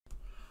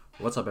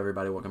What's up,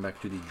 everybody? Welcome back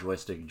to the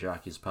Joystick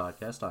Jockeys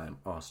podcast. I am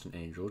Austin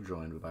Angel,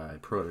 joined by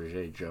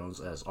Protege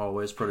Jones. As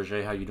always,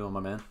 Protege, how you doing,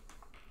 my man?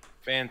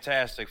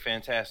 Fantastic.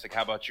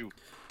 How about you?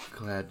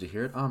 Glad to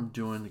hear it. I'm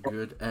doing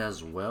good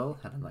as well.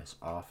 Had a nice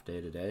off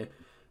day today.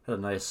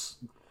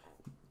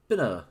 Been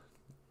a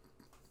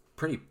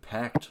pretty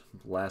packed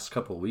last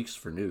couple of weeks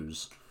for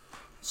news,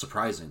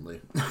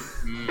 surprisingly.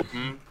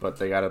 But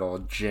they got it all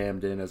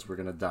jammed in as we're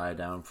going to die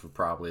down for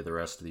probably the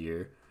rest of the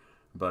year.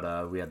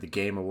 But we had the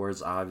Game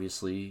Awards,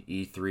 obviously.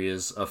 E3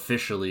 is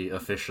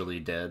officially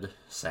dead,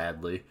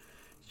 sadly.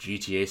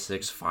 GTA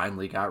 6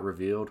 finally got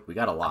revealed. We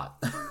got a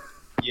lot.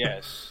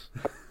 Yes.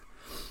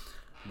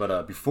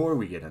 But before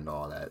we get into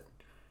all that,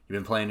 you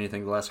been playing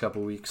anything the last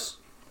couple weeks?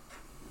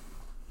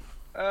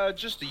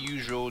 Just the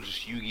usual,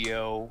 just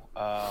Yu-Gi-Oh!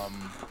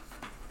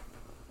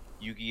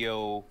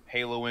 Yu-Gi-Oh!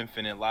 Halo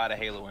Infinite, a lot of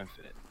Halo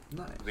Infinite.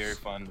 Nice. Very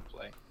fun to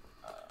play.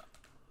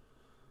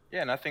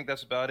 Yeah, and I think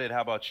that's about it.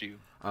 How about you?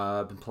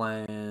 I've been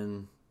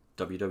playing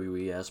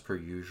WWE as per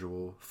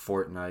usual,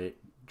 Fortnite,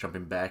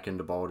 jumping back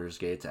into Baldur's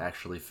Gate to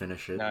actually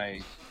finish it.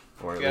 Nice.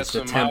 Or at You got least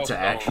some attempt to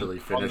milestones actually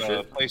finish on the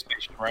it.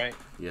 PlayStation, right?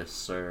 Yes,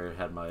 sir.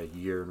 Had my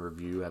year in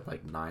review, had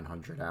like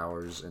 900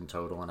 hours in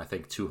total, and I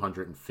think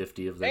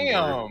 250 of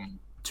them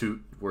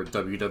were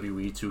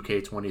WWE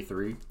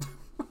 2K23.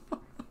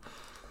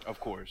 Of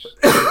course.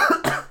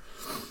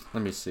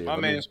 Let me see. My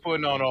man's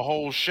putting on a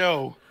whole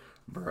show.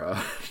 Bruh,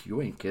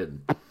 you ain't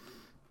kidding.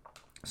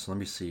 So let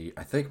me see.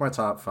 I think my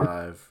top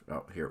 5...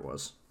 Oh, here it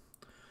was.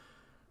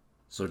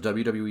 So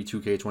WWE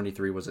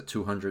 2K23 was at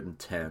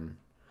 210.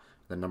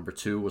 Then number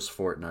 2 was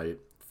Fortnite.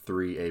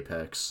 3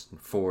 Apex.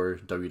 4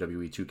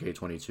 WWE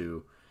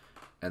 2K22.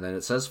 And then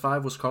it says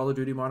 5 was Call of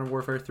Duty Modern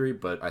Warfare 3,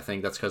 but I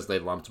think that's because they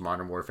lumped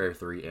Modern Warfare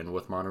 3 in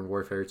with Modern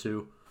Warfare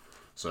 2.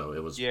 So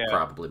it was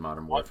probably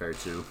Modern Warfare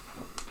 2.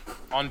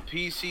 On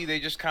PC, they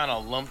just kind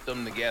of lumped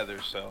them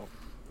together, so...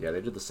 Yeah,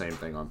 they did the same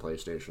thing on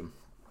PlayStation.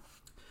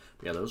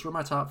 Yeah, those were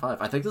my top 5.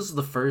 I think this is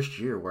the first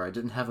year where I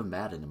didn't have a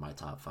Madden in my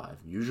top 5.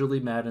 Usually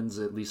Madden's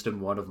at least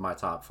in one of my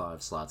top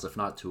 5 slots, if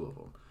not 2 of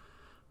them.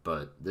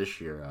 But this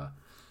year,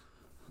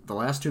 the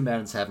last 2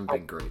 Maddens haven't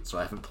been great, so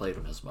I haven't played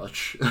them as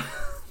much.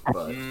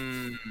 But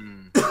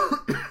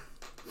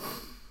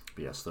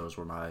yes, those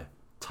were my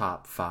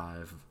top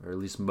 5, or at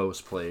least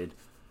most played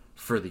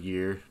for the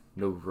year.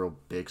 No real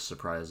big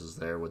surprises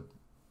there with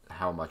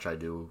how much I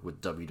do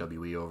with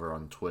WWE over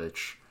on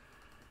Twitch.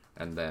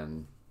 And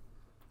then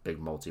big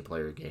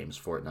multiplayer games,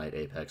 Fortnite,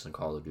 Apex, and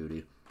Call of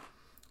Duty.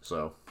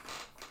 So,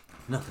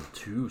 nothing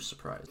too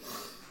surprising.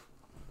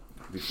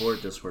 Before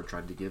Discord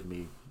tried to give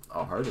me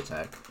a heart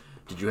attack,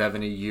 did you have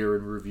any year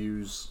in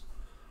reviews?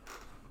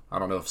 I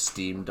don't know if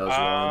Steam does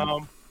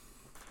one.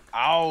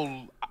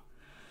 I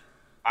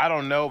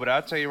don't know, but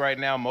I'll tell you right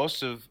now,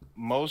 most of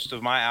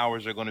my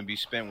hours are going to be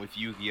spent with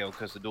Yu-Gi-Oh!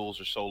 Because the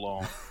duels are so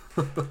long.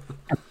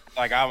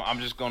 Like, I'm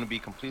just going to be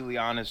completely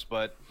honest,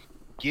 but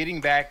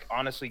getting back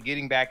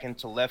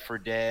into Left 4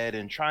 Dead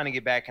and trying to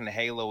get back into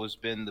Halo has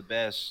been the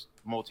best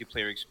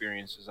multiplayer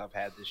experiences I've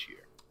had this year.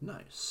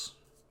 Nice.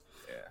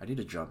 Yeah. I need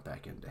to jump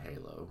back into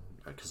Halo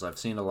because I've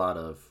seen a lot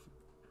of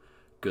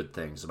good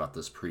things about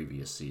this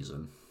previous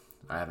season.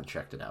 I haven't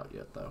checked it out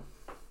yet, though.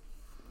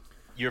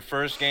 Your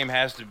first game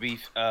has to be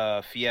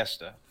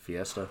Fiesta.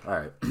 Fiesta?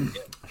 Alright.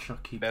 I shall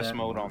keep Best that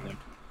mode in on mind. them.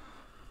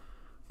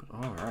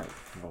 But alright.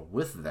 Well,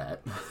 with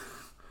that,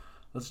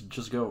 let's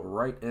just go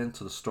right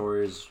into the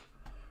stories.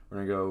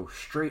 We're going to go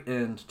straight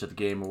into the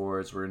Game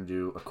Awards. We're going to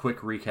do a quick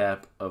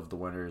recap of the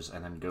winners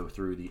and then go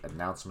through the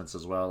announcements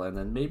as well. And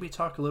then maybe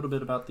talk a little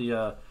bit about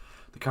the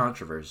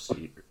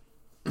controversy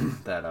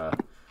that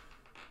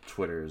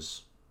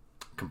Twitter's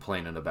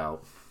complaining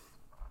about.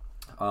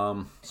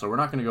 So we're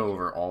not going to go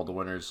over all the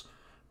winners,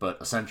 but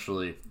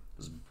essentially it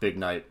was a big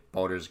night.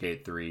 Baldur's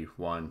Gate 3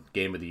 won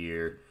Game of the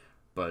Year,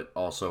 but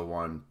also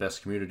won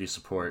Best Community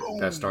Support,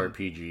 Best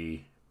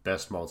RPG,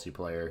 Best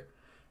Multiplayer,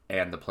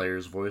 and the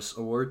Player's Voice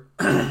Award.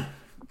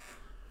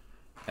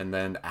 And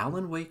then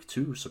Alan Wake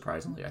 2,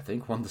 surprisingly, I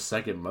think won the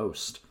second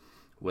most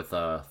with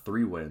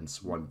 3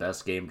 wins. Won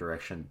Best Game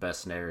Direction,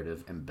 Best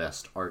Narrative, and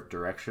Best Art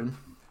Direction.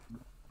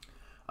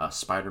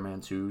 Spider-Man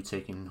 2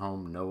 taking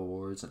home no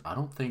awards. And I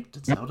don't think...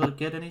 Did Zelda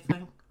get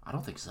anything? I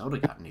don't think Zelda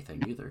got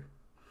anything either.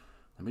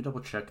 Let me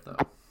double check, though.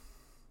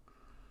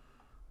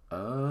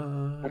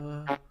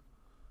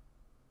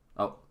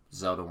 Oh,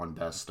 Zelda won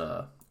Best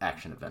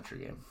Action-Adventure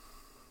Game.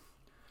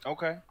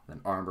 Okay.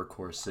 Then Armored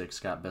Core 6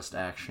 got Best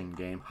Action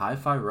Game.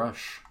 Hi-Fi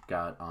Rush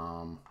got,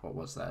 what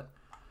was that?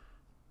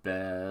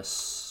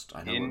 Best...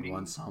 I know Indie? it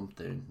won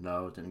something.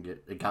 No, it didn't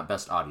get... It got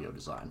Best Audio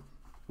Design,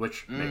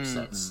 which makes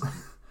sense.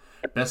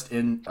 Best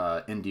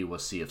indie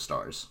was Sea of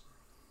Stars.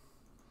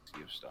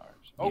 Sea of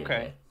Stars.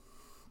 Okay.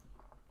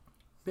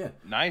 Yeah.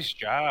 Nice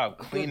job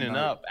cleaning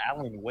up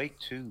Alan Wake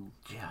 2.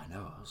 Yeah, I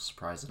know. I was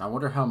surprised. And I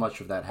wonder how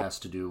much of that has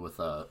to do with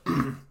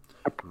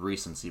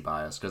recency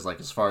bias. Because, like,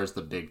 as far as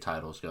the big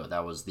titles go,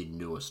 that was the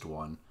newest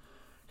one.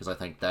 Because I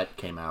think that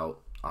came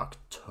out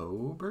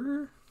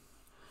October?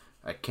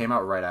 It came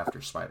out right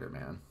after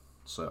Spider-Man.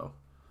 So...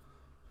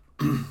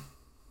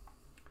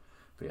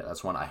 But yeah,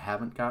 that's one I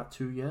haven't got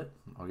to yet.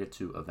 I'll get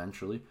to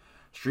eventually.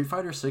 Street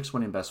Fighter 6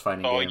 winning Best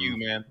Fighting Oh, Game. you,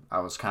 man.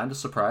 I was kind of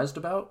surprised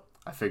about.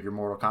 I figured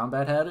Mortal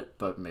Kombat had it,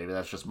 but maybe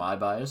that's just my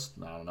bias.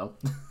 I don't know.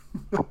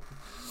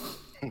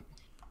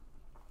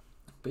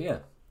 But yeah,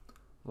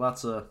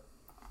 lots of...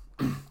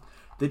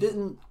 They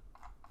didn't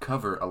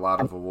cover a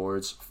lot of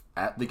awards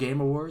at the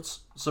Game Awards,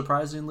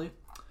 surprisingly.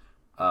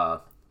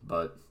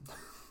 But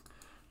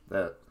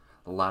that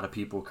a lot of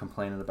people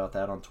complaining about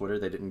that on Twitter.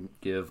 They didn't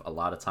give a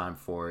lot of time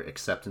for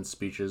acceptance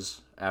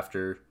speeches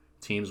after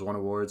teams won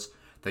awards.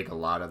 I think a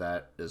lot of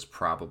that is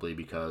probably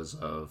because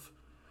of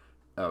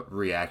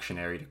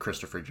reactionary to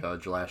Christopher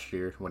Judge last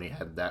year when he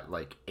had that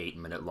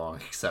 8-minute long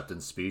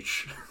acceptance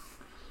speech.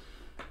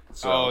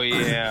 Oh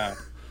yeah.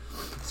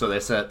 So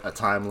they set a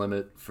time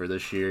limit for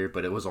this year,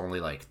 but it was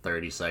only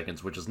 30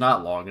 seconds, which is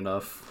not long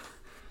enough.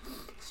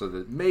 So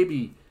that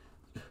maybe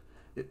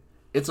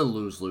it's a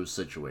lose-lose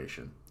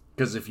situation.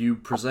 Because if you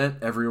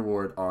present every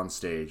award on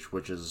stage,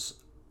 which is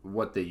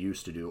what they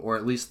used to do, or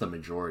at least the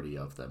majority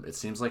of them, it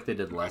seems like they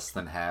did less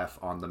than half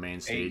on the main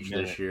stage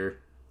this year.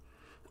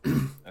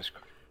 That's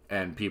crazy.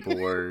 And people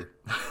were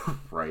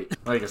right.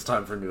 It's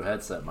time for a new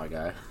headset, my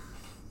guy.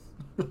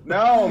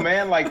 No,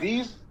 man,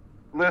 these.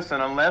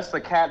 Listen, unless the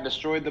cat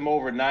destroyed them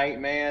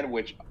overnight, man,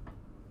 which,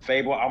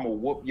 Fable, I'm gonna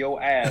whoop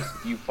your ass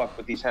if you fuck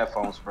with these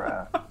headphones,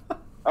 bro.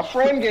 A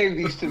friend gave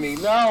these to me.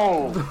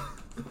 No.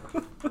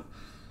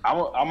 I'm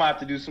gonna have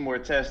to do some more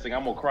testing.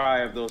 I'm gonna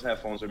cry if those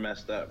headphones are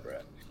messed up, bro.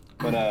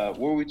 But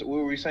what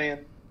were we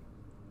saying?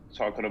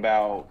 Talking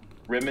about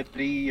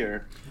Remedy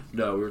or?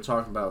 No, we were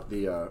talking about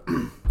the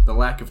the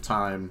lack of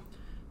time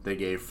they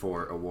gave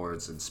for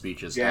awards and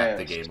speeches at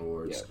the Game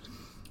Awards. Yes.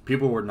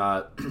 People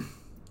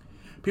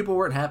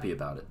weren't happy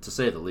about it, to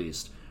say the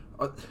least.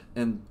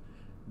 And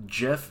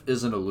Jeff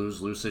is in a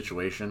lose-lose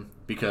situation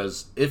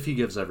because if he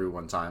gives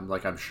everyone time,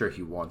 like I'm sure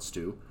he wants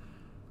to,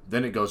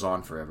 then it goes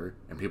on forever,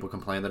 and people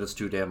complain that it's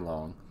too damn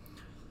long.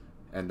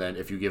 And then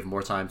if you give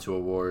more time to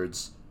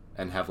awards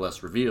and have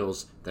less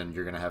reveals, then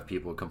you're going to have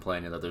people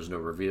complaining that there's no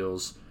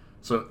reveals.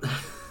 So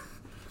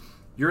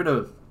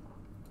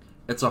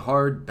it's a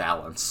hard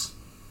balance.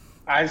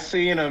 I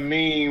seen a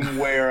meme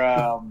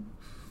where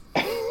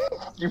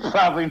you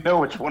probably know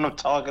which one I'm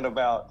talking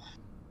about.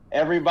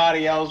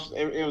 Everybody else,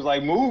 it was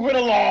like, move it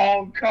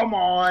along, come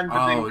on.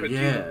 But then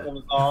Kojima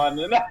comes on.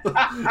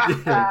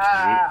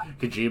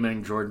 Kojima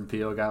and Jordan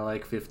Peele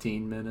got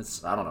 15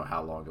 minutes. I don't know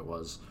how long it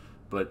was,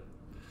 but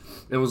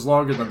it was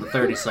longer than the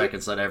 30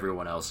 seconds that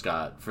everyone else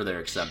got for their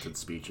acceptance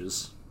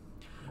speeches.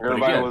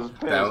 Everybody was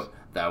pissed.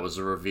 That was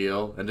a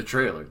reveal in the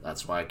trailer.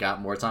 That's why it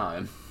got more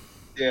time.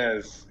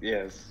 Yes.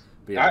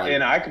 Yeah,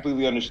 and I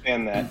completely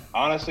understand that.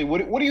 Honestly, what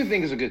do you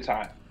think is a good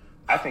time?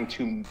 I think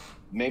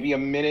maybe a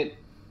minute.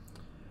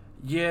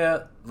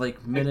 Yeah,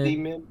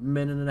 minute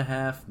and a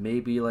half,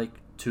 maybe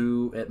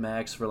 2 at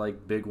max for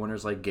big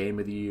winners like Game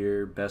of the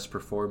Year, Best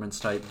Performance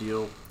type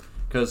deal.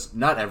 Because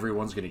not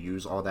everyone's going to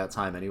use all that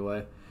time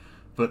anyway.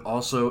 But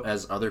also,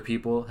 as other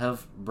people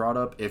have brought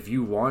up, if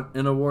you want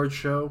an award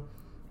show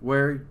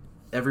where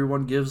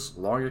everyone gives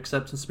long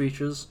acceptance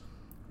speeches,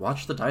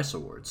 watch the DICE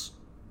Awards.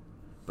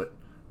 But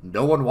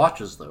no one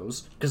watches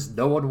those because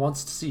no one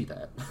wants to see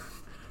that.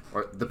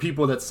 Or the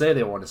people that say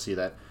they want to see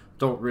that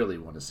don't really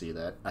want to see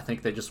that. I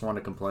think they just want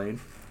to complain,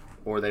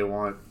 or they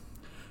want...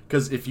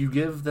 Because if you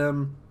give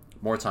them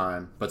more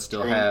time, but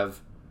still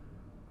have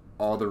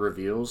all the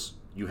reveals,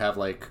 you have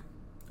a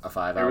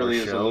 5-hour really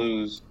show. Is a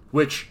lose.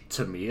 Which,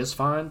 to me, is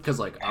fine, because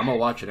I'm going to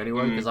watch it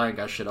anyway, because I ain't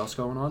got shit else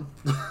going on.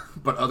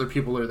 But other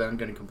people are then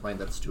going to complain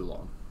that it's too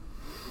long.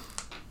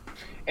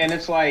 And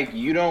it's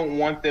you don't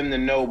want them to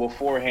know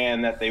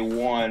beforehand that they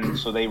won,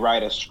 so they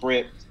write a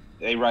script.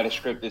 They write a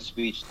scripted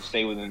speech to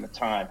stay within the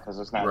time, because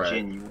it's not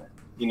genuine.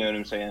 You know what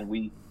I'm saying?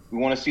 We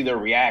want to see their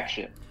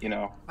reaction,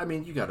 I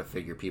mean, you got to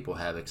figure people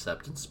have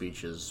acceptance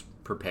speeches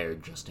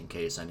prepared just in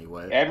case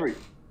anyway.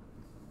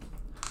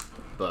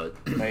 But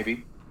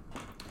maybe.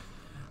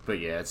 But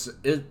yeah,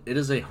 it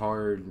is a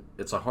hard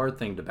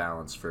thing to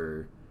balance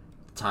for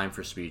time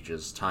for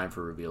speeches, time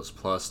for reveals,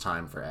 plus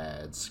time for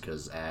ads,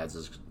 because ads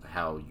is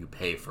how you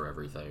pay for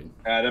everything.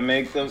 Gotta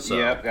make them.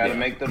 Gotta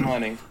make the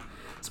money.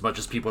 As much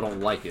as people don't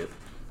like it,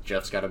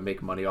 Jeff's got to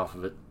make money off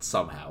of it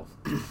somehow.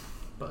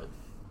 But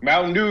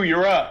Mountain Dew,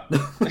 you're up.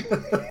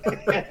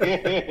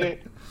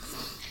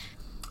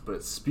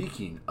 But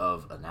speaking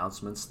of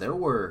announcements, there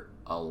were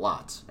a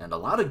lot, and a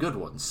lot of good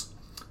ones.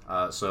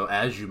 So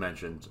as you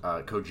mentioned,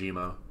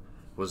 Kojima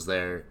was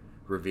there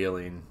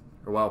revealing's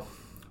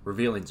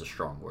a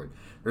strong word.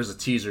 There's a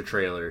teaser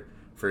trailer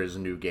for his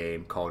new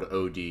game called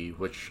OD,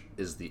 which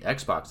is the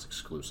Xbox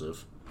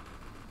exclusive.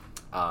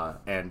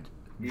 And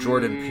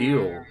Jordan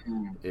Peele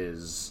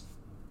is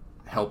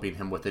helping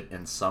him with it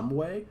in some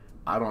way.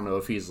 I don't know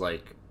if he's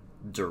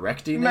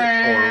directing it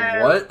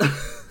or what.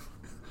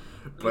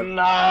 But,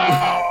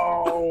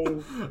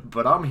 no.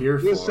 But I'm here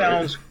for it. This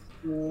sounds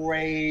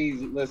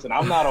crazy. Listen,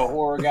 I'm not a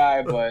horror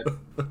guy, but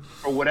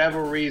for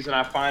whatever reason,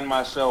 I find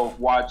myself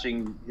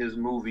watching his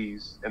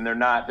movies, and they're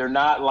not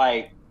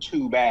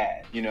too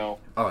bad, you know.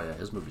 Oh yeah,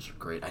 his movies are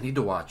great. I need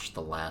to watch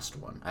the last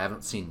one. I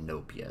haven't seen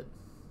Nope yet.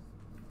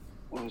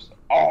 Oh,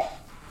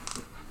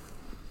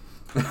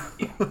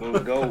 yeah,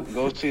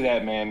 go see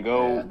that, man.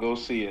 Go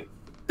see it.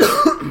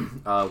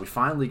 We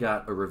finally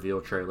got a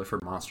reveal trailer for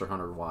Monster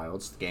Hunter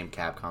Wilds, the game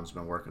Capcom's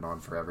been working on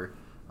forever.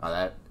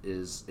 That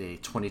is a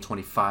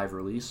 2025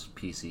 release,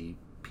 PC,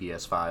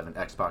 PS5, and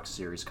Xbox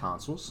Series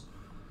consoles.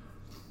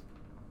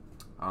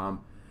 And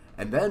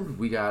then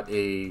we got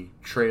a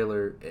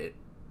trailer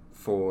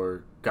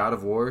for God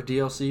of War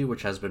DLC,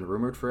 which has been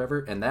rumored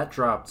forever, and that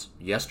dropped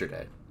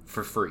yesterday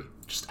for free,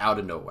 just out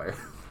of nowhere.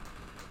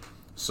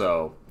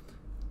 So,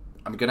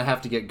 I'm gonna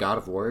have to get God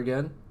of War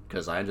again,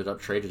 because I ended up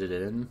trading it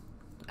in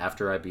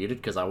after I beat it,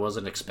 because I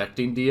wasn't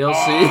expecting DLC.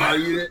 Oh,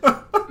 you did?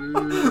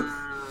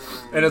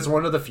 And it's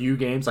one of the few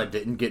games I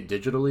didn't get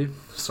digitally,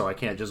 so I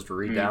can't just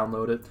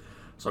re-download it.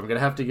 So I'm gonna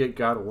have to get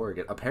God of War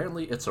again.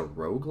 Apparently, it's a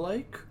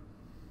roguelike?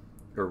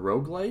 Or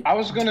roguelite? I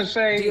was gonna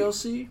say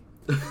DLC?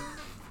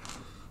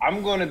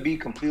 I'm gonna be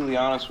completely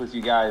honest with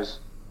you guys.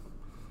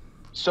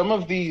 Some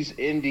of these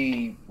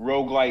indie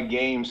roguelike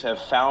games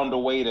have found a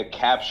way to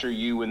capture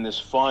you in this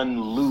fun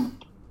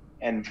loop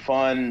and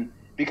fun,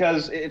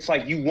 because it's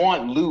like you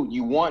want loot,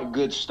 you want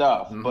good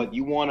stuff, but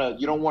you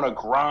don't want to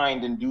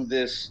grind and do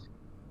this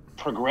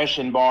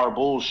progression bar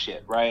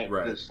bullshit, right?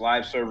 This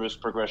live service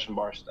progression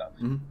bar stuff.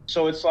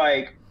 So it's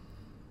like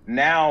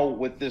now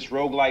with this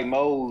roguelike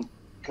mode,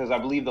 because I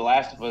believe The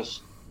Last of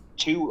Us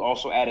 2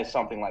 also added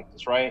something like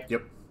this, right?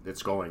 Yep,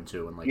 it's going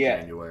to in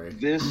January.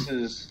 This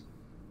is,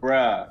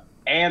 bruh.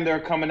 And they're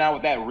coming out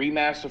with that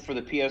remaster for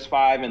the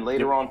PS5 and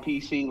later on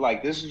PC.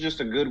 Like, this is just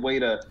a good way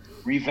to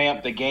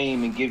revamp the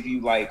game and give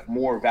you like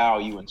more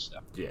value and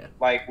stuff. Yeah.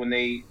 Like when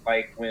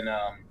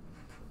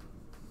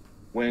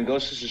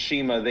Ghost of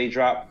Tsushima, they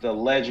dropped the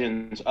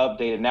Legends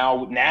updated.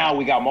 Now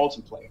we got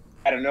multiplayer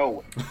out of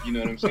nowhere. You know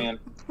what I'm saying?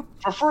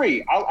 For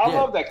free. I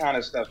love that kind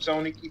of stuff.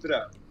 Sony, keep it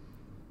up.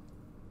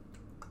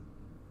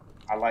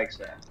 I like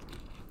that.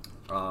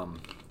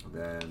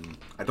 Then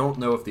I don't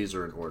know if these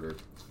are in order,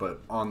 but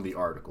on the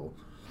article,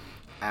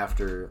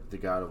 after the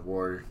God of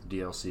War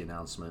DLC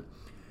announcement,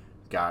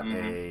 got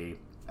a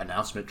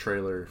announcement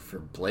trailer for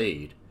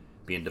Blade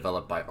being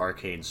developed by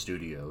Arcane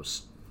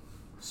Studios.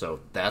 So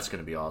that's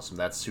going to be awesome.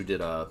 That's who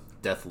did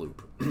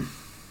Deathloop.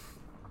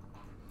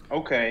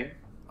 Okay.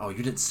 Oh,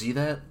 you didn't see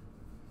that?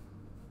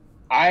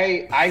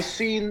 I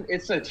seen,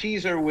 it's a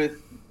teaser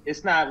with,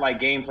 it's not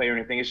like gameplay or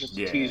anything. It's just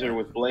a teaser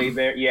with Blade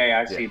there. Yeah,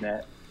 I've seen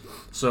that.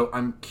 So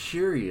I'm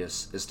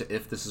curious as to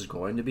if this is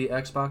going to be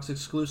Xbox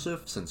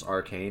exclusive, since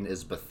Arcane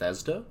is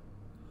Bethesda.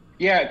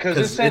 Yeah, because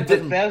it said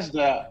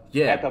Bethesda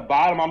at the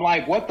bottom. I'm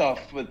like, what the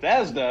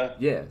Bethesda?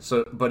 Yeah,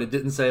 but it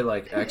didn't say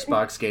like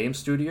Xbox Game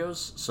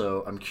Studios.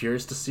 So I'm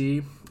curious to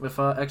see if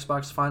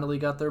Xbox finally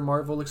got their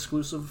Marvel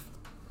exclusive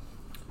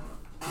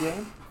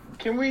game.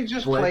 Can we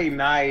just play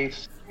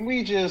nice?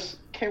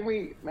 Can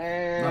we,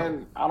 man?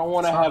 No, I don't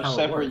want to have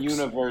separate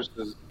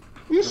universes.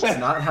 That's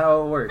not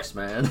how it works,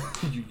 man.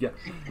 You get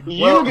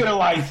a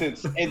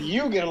license, and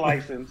you get a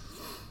license.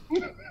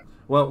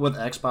 Well, with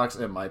Xbox,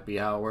 it might be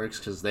how it works,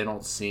 because they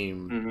don't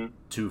seem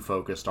too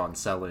focused on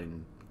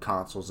selling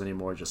consoles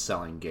anymore, just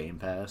selling Game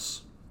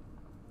Pass.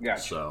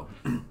 Gotcha. So,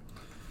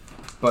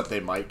 but they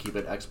might keep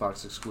it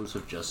Xbox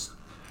exclusive just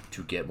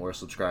to get more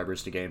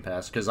subscribers to Game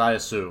Pass, because I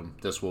assume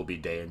this will be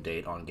day and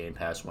date on Game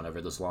Pass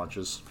whenever this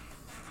launches.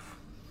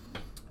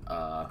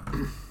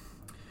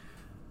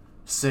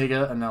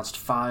 Sega announced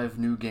 5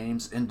 new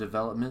games in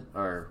development,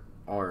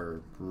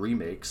 or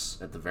remakes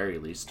at the very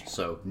least.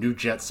 So, new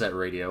Jet Set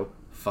Radio,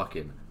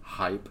 fucking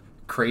hype.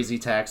 Crazy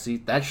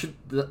Taxi,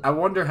 I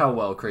wonder how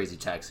well Crazy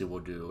Taxi will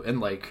do in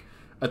like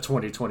a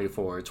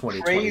 2024 or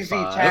 2025. Crazy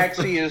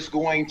Taxi is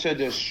going to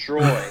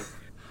destroy.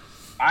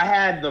 I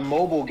had the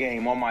mobile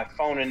game on my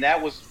phone, and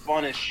that was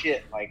fun as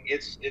shit. Like,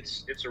 it's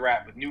a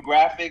wrap with new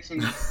graphics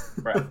and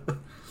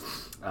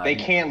they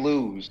can't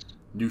lose.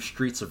 New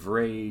Streets of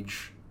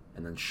Rage,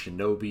 and then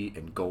Shinobi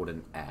and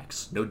Golden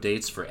Axe. No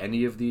dates for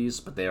any of these,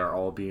 but they are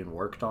all being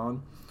worked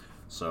on.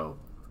 So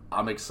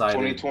I'm excited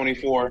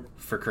 2024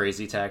 for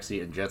Crazy Taxi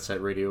and Jet Set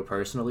Radio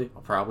personally.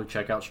 I'll probably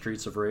check out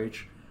Streets of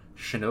Rage.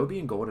 Shinobi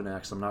and Golden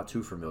Axe I'm not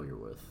too familiar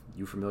with.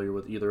 You familiar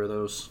with either of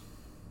those?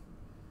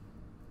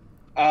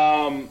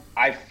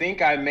 I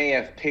think I may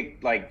have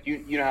picked, like,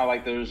 you know how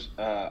like those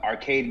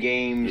arcade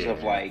games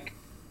of like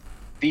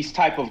these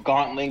type of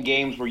gauntlet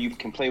games where you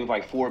can play with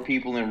like 4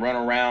 people and run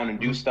around and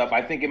do stuff.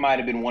 I think it might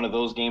have been one of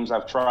those games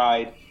I've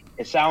tried.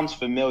 It sounds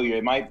familiar.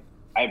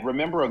 I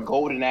remember a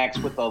Golden Axe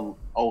with a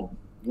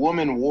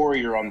woman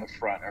warrior on the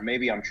front, or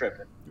maybe I'm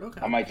tripping.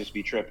 Okay. I might just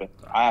be tripping.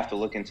 I have to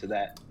look into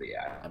that. But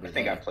yeah, I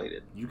think I played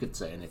it. You could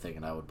say anything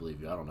and I would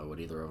believe you. I don't know what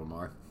either of them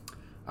are.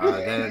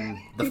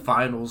 Then the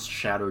Finals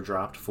Shadow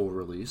dropped full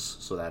release,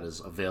 so that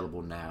is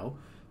available now.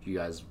 If you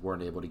guys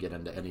weren't able to get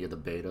into any of the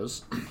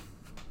betas.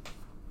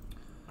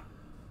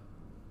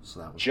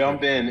 So that was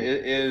jump in.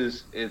 Cool.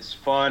 It's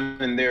fun,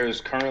 and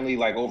there's currently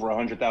like over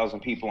 100,000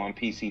 people on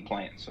PC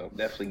playing, so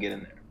definitely get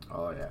in there.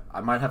 Oh yeah, I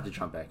might have to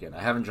jump back in.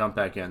 I haven't jumped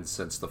back in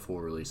since the full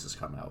release has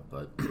come out,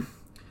 but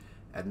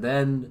And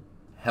then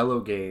Hello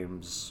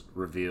Games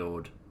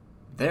revealed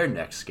their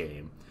next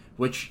game,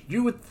 which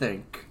you would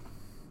think,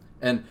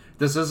 and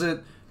this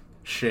isn't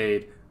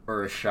shade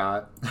or a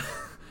shot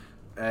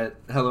at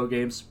Hello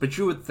Games, but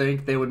you would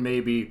think they would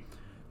maybe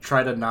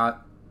try to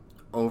not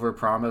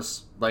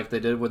overpromise like they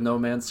did with No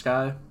Man's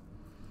Sky.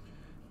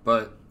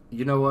 But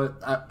you know what?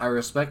 I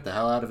respect the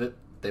hell out of it.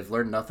 They've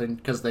learned nothing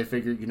because they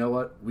figured, you know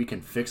what? We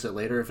can fix it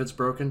later if it's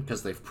broken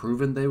because they've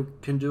proven they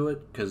can do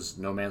it because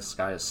No Man's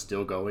Sky is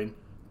still going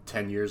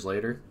 10 years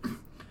later.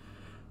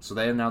 So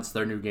they announced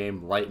their new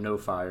game, Light No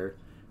Fire,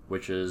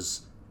 which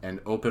is an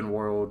open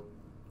world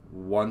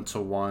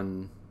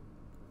 1-to-1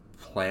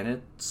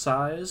 planet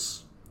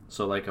size.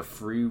 So like a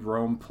free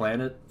roam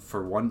planet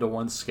for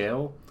 1-to-1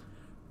 scale.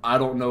 I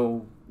don't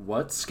know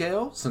what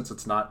scale since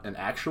it's not an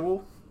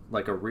actual,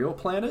 like a real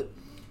planet.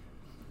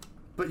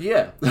 But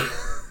yeah.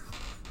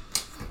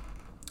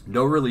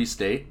 No release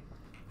date,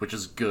 which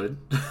is good.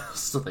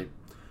 So they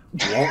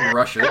won't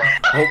rush it,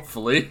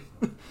 hopefully.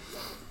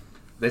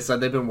 They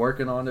said they've been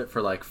working on it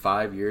for like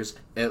 5 years.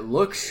 It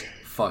looks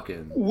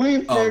fucking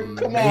amazing.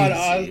 Come on,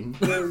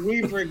 Austin.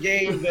 We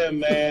forgave them,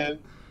 man.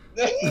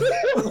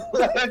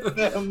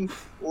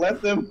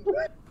 Let them.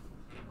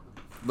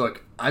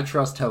 Look, I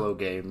trust Hello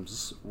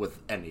Games with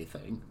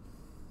anything.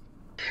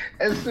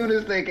 As soon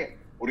as they get,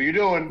 what are you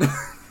doing?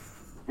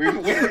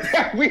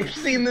 We've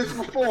seen this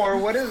before.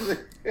 What is it?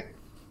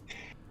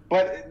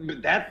 But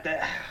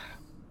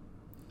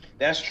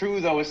that's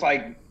true though. It's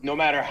like no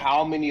matter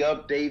how many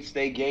updates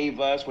they gave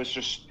us,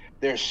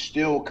 they're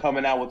still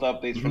coming out with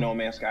updates for No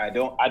Man's Sky.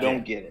 I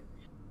don't get it.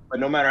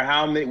 But no matter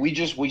how many,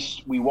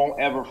 we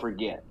won't ever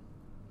forget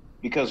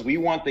because we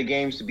want the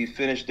games to be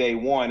finished day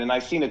one. And I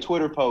seen a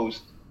Twitter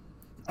post.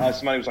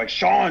 Somebody was like,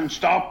 "Sean,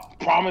 stop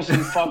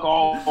promising fuck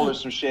all or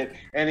some shit,"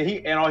 and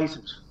all he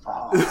said was,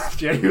 "Fuck."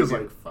 Yeah, he was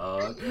like,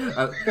 "Fuck."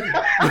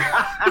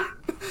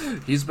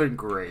 He's been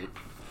great.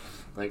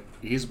 Like,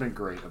 he's been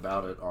great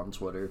about it on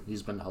Twitter.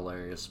 He's been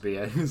hilarious. But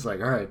yeah, he's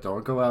like, all right,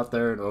 don't go out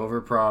there and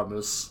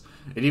overpromise.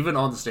 And even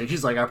on the stage,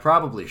 he's like, I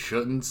probably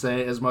shouldn't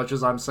say as much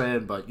as I'm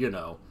saying, but, you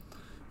know,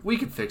 we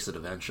can fix it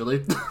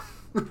eventually.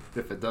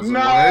 If it doesn't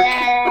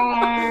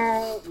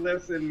work.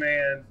 Listen,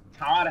 man.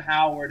 Todd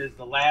Howard is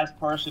the last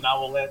person I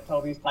will let tell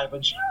these type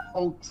of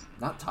jokes.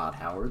 Not Todd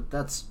Howard.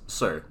 That's,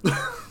 sir.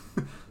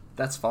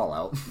 That's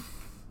Fallout.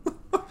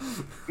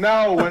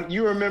 No, when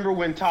you remember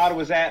when Todd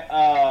was at,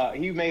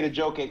 he made a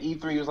joke at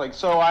E3. He was like,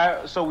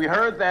 "So we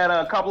heard that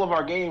a couple of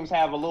our games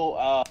have a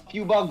little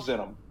few bugs in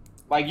them,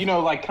 like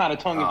like kind of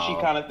tongue in cheek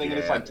kind of thing." Yeah.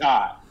 And it's like,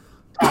 Todd,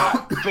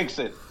 fix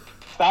it.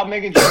 Stop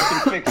making jokes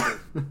and fix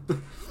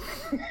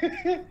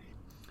it.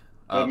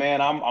 But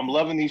man, I'm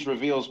loving these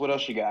reveals. What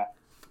else you got?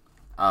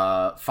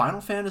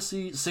 Final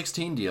Fantasy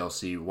 16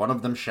 DLC. One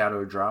of them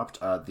shadow dropped.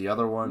 The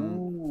other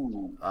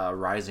one,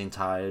 Rising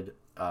Tide.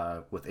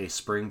 With a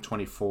spring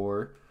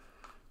 24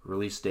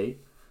 release date,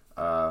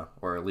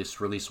 or at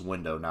least release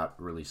window, not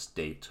release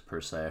date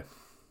per se.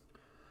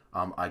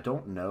 I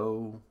don't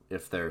know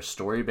if they're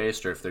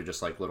story-based or if they're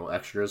just like little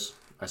extras.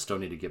 I still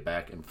need to get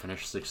back and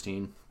finish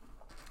 16,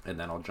 and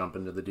then I'll jump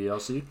into the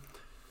DLC.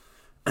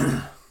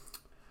 After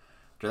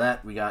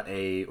that, we got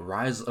a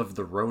Rise of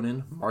the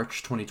Ronin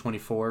March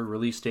 2024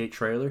 release date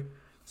trailer.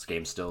 This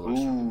game still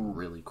looks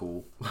really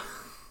cool.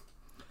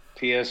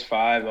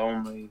 PS5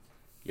 only.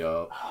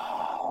 Yup.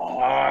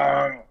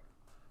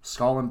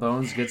 Skull and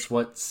Bones gets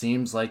what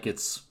seems like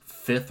its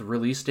 5th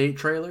release date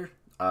trailer.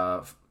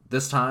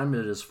 This time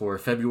it is for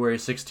February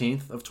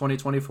 16th of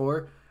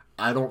 2024.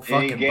 I don't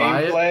fucking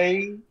buy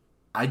it.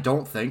 I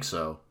don't think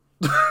so.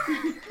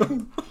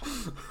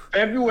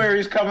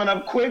 February's coming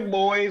up quick,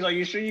 boys. Are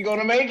you sure you're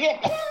gonna make it?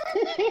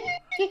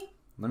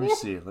 Let me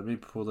see. Let me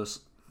pull this.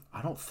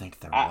 I don't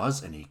think there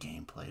was any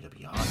gameplay, to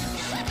be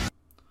honest.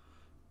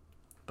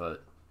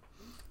 But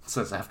it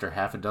says after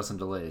half a dozen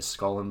delays,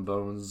 Skull and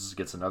Bones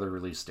gets another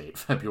release date,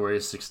 February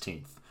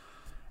 16th.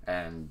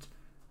 And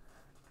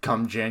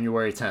come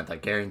January 10th, I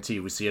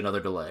guarantee we see another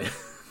delay.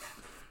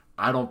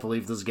 I don't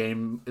believe this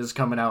game is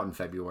coming out in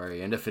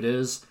February. And if it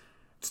is,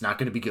 it's not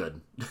going to be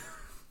good.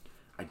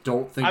 I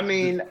don't think... I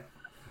mean...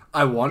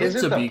 I want it to be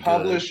good. Is it the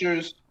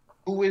publishers?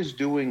 Who is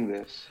doing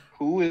this?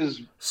 Who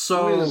is...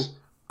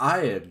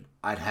 I'd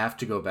have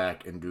to go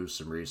back and do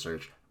some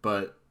research,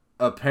 but...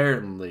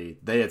 apparently,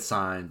 they had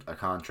signed a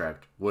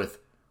contract with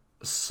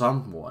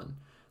someone,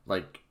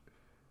 like,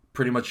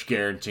 pretty much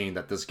guaranteeing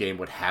that this game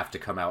would have to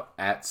come out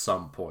at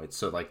some point.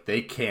 So, like,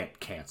 they can't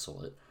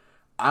cancel it.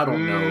 I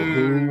don't know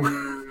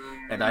who,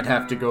 and I'd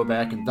have to go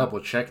back and double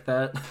check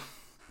that.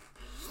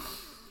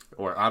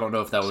 Or I don't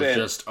know if that was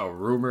just a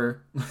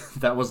rumor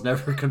that was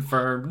never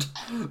confirmed.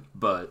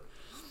 But,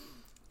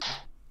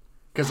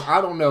 because I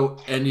don't know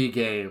any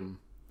game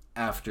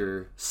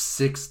after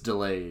 6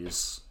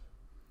 delays.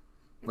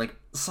 Like,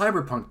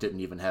 Cyberpunk didn't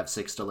even have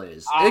 6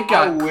 delays. It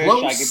got close. I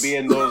wish I could be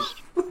in those...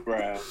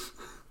 bruh.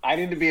 I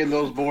need to be in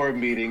those board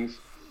meetings.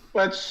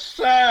 But,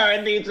 sir,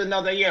 it needs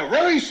another year.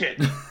 Release it!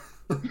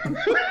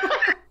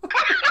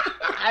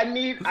 I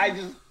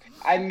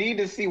need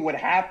to see what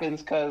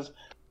happens, because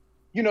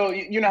you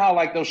know how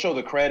like they'll show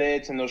the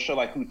credits and they'll show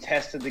like who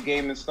tested the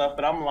game and stuff,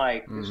 but I'm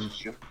like, this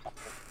is your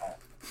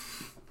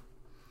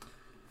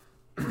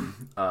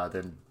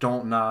Then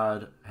Don't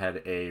Nod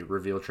had a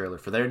reveal trailer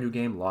for their new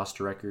game, Lost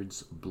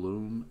Records,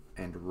 Bloom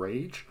and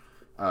Rage.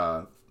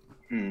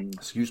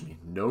 Excuse me,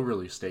 no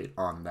release date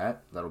on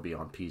that. That'll be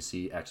on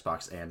PC,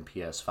 Xbox, and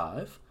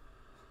PS5.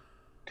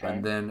 Okay.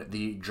 And then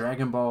the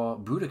Dragon Ball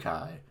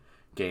Budokai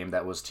game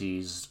that was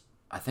teased,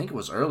 I think it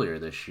was earlier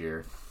this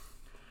year,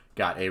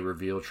 got a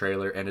reveal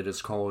trailer, and it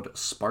is called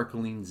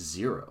Sparkling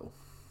Zero.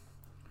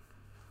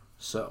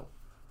 So,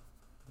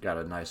 got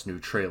a nice new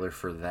trailer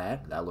for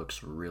that. That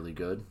looks really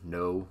good.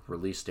 No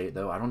release date,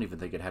 though. I don't even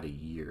think it had a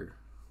year.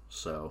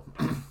 So,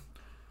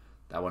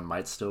 that one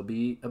might still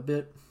be a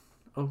bit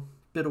of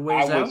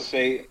ways out. I would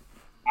say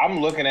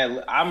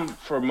I'm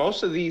for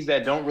most of these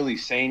that don't really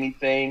say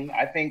anything,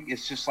 I think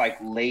it's just like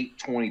late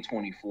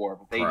 2024,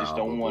 but they just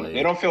don't want it.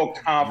 They don't feel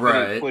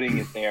confident putting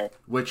it there.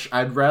 Which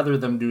I'd rather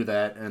them do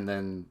that and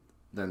then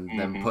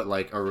them put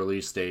like a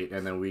release date,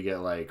 and then we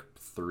get like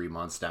 3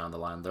 months down the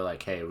line, they're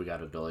like, hey, we got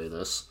to delay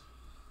this.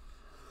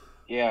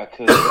 Yeah,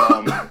 because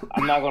I'm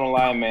not gonna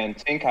lie, man.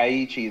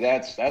 Tenkaichi,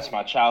 that's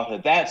my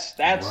childhood. That's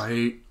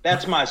right.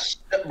 That's my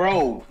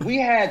bro. We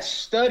had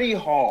study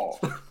hall.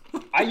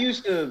 I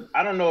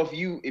don't know if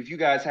you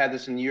guys had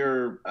this in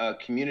your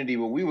community,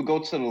 but we would go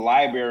to the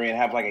library and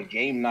have like a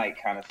game night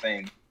kind of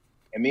thing,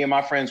 and me and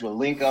my friends would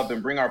link up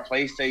and bring our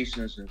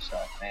PlayStations and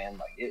stuff. Man,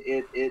 like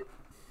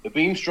the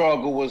beam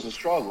struggle was a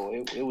struggle.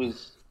 It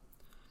was.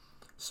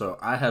 So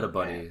I had a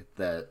buddy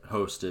that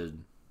hosted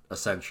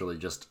essentially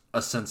just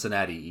a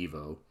Cincinnati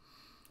Evo,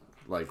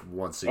 like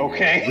once a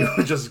year. We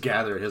would just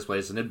gather at his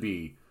place, and it'd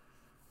be,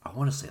 I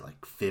want to say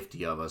like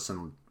 50 of us,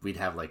 and we'd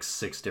have like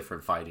 6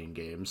 different fighting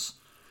games.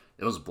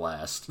 It was a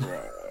blast.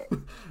 It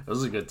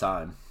was a good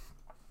time.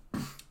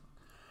 Then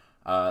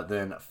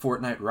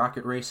Fortnite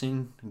Rocket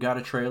Racing got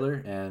a trailer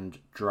and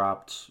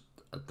dropped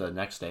the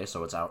next day,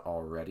 so it's out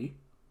already.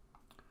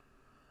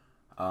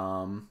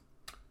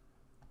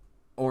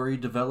 Ori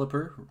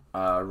developer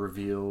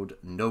revealed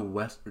No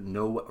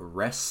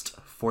Rest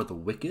for the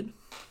Wicked.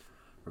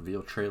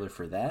 Reveal trailer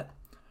for that.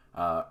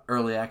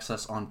 Early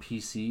access on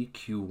PC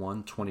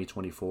Q1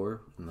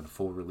 2024, and then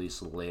full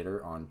release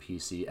later on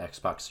PC,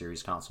 Xbox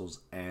Series consoles,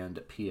 and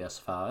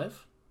PS5.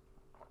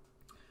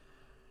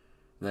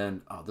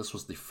 Then, this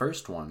was the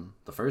first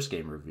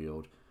game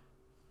revealed,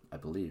 I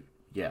believe.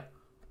 Yeah.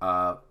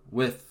 I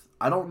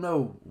don't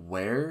know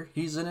where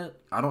he's in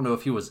it. I don't know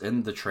if he was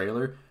in the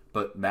trailer,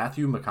 but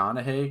Matthew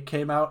McConaughey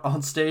came out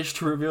on stage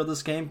to reveal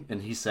this game,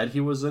 and he said he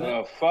was in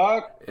it.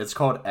 Fuck? It's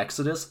called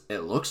Exodus. It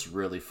looks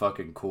really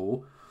fucking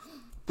cool.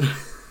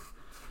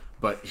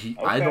 But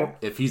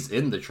if he's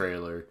in the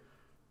trailer,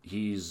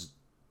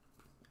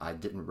 I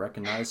didn't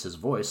recognize his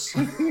voice,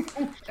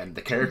 and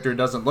the character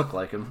doesn't look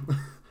like him.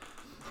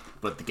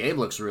 But the game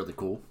looks really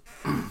cool.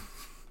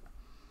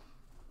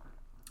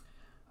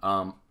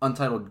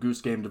 Untitled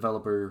Goose Game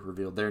developer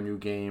revealed their new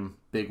game,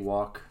 Big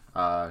Walk,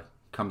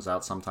 comes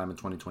out sometime in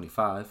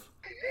 2025.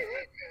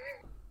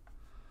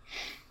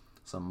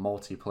 It's a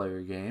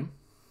multiplayer game.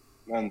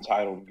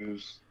 Untitled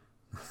Goose.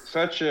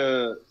 Such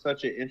an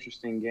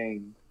interesting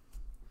game.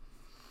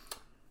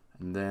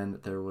 And then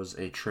there was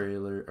a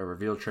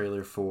reveal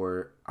trailer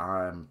for,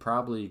 I'm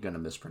probably going to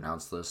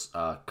mispronounce this,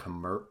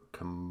 Kemuri?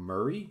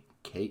 Kemuri?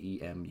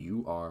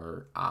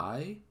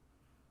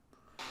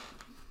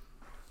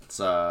 It's,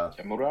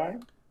 Samurai?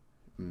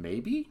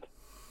 Maybe?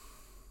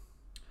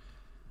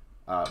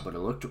 But it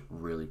looked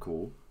really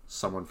cool.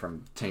 Someone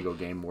from Tango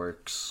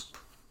Gameworks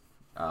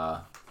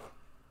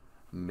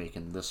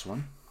making this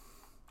one.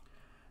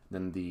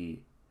 Then the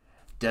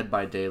Dead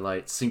by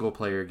Daylight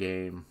single-player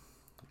game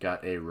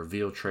got a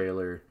reveal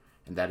trailer,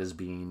 and that is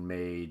being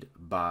made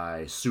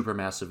by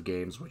Supermassive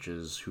Games, which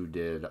is who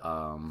did,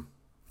 why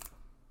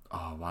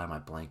am I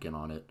blanking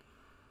on it?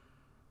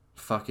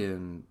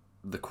 Fucking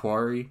The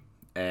Quarry,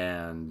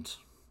 and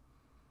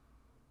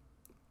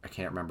I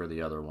can't remember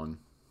the other one.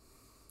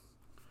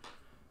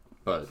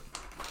 But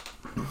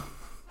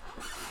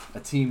a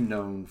team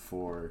known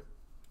for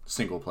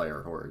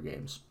single-player horror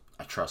games.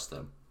 I trust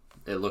them.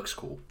 It looks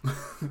cool.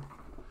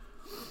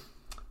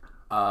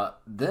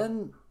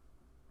 Then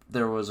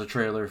there was a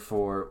trailer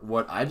for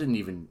what I didn't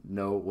even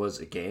know was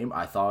a game.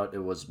 I thought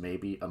it was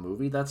maybe a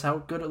movie. That's how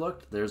good it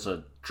looked. There's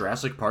a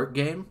Jurassic Park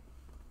game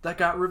that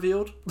got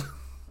revealed.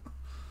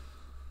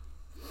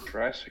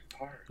 Jurassic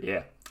Park?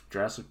 Yeah.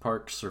 Jurassic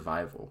Park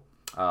Survival.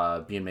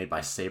 Being made by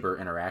Saber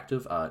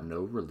Interactive. No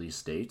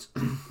release date.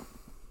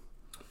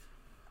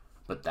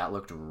 But that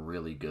looked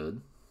really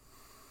good.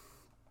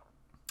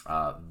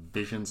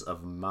 Visions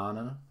of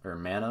Mana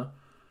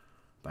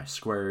by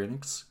Square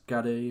Enix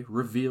got a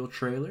reveal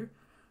trailer.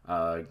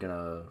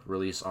 Gonna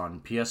release on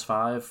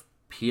PS5,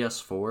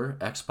 PS4,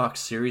 Xbox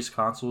Series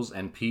consoles,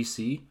 and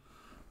PC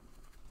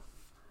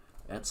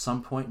at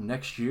some point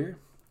next year.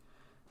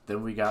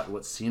 Then we got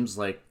what seems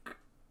like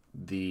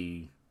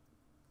the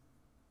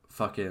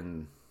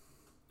fucking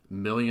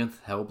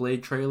millionth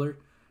Hellblade trailer.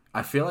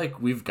 I feel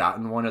like we've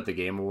gotten one at the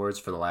Game Awards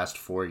for the last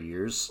 4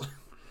 years.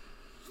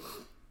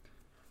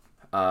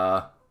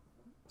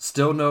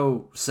 Still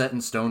no set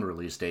in stone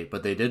release date,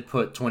 but they did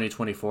put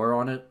 2024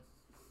 on it.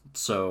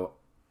 So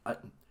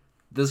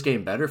this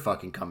game better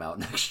fucking come out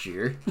next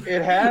year.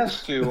 It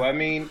has to. I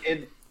mean,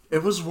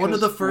 It was one of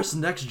the first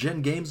next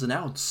gen games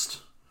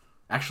announced.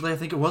 Actually, I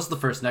think it was the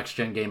first next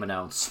gen game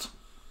announced.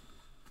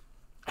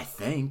 I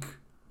think.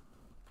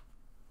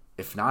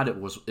 If not,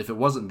 if it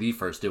wasn't the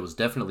first, it was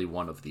definitely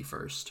one of the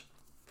first.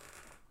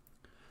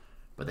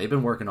 But they've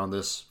been working on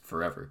this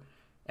forever,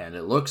 and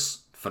it looks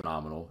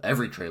phenomenal.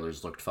 Every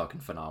trailer's looked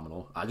fucking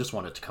phenomenal. I just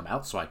want it to come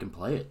out so I can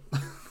play it. I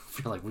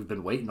feel like we've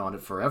been waiting on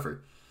it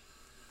forever.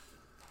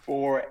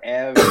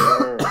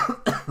 Forever.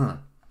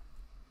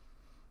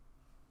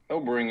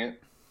 They'll bring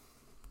it.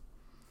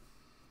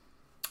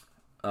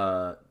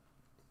 A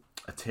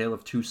Tale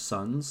of Two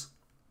Sons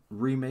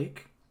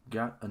remake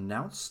got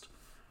announced.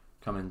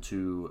 Coming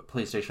to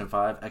PlayStation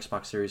 5,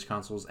 Xbox Series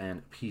consoles,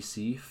 and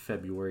PC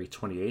February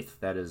 28th.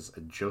 That is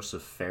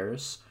Joseph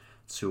Fares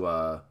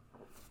to,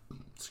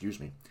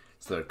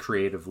 it's the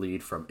creative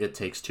lead from It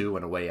Takes Two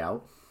and A Way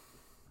Out.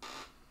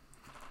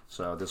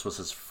 So this was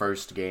his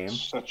first game.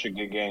 Such a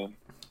good game.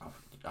 Oh,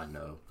 I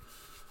know.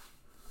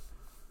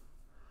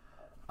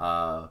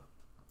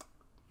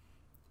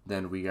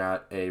 Then we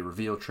got a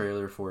reveal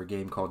trailer for a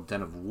game called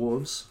Den of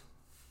Wolves,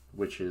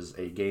 which is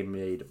a game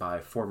made by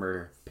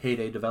former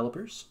Payday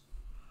developers.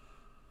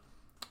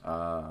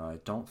 I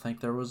don't think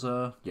there was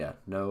no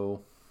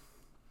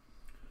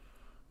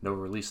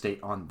release date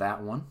on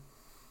that one.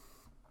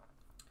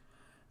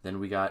 Then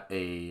we got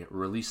a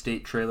release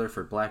date trailer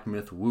for Black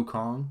Myth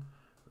Wukong.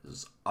 This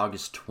is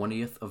August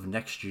 20th of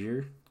next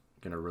year.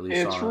 Gonna release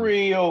It's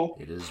real.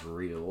 It is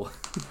real.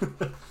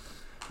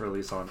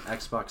 Release on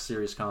Xbox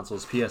Series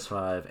consoles,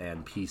 PS5,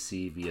 and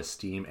PC via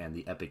Steam and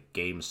the Epic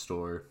Games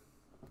Store.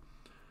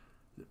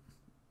 It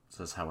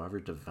says,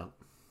 however,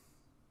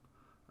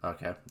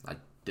 Okay, I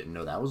didn't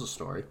know that was a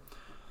story,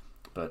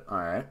 but all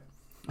right.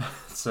 It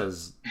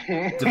says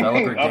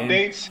developer game.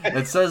 Updates.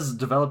 It says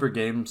developer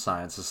Game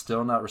Science has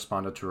still not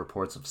responded to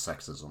reports of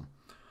sexism.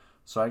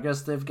 So I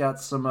guess they've got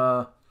some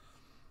not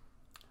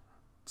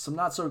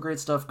so great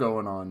stuff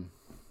going on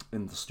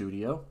in the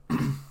studio.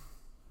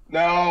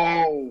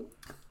 No.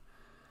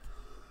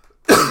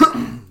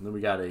 Then we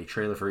got a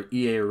trailer for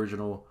EA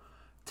original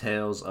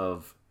Tales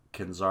of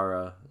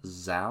Kenzara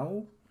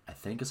Zao, I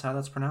think is how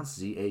that's pronounced,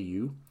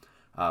 Zau,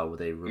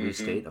 with a release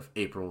date of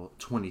April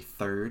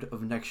 23rd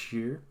of next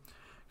year,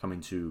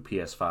 coming to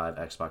PS5,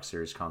 Xbox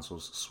Series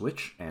consoles,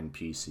 Switch, and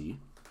PC.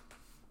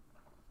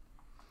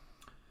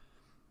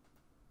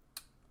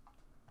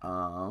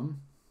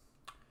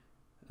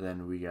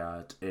 Then we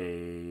got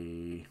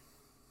a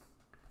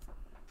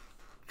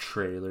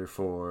trailer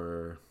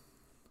for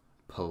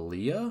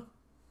Palia,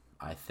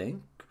 I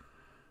think,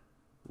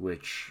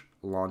 which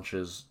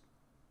launches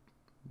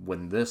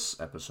when this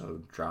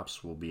episode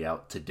drops, will be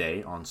out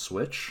today on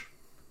Switch.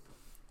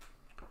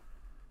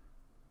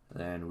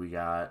 Then we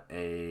got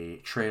a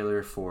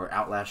trailer for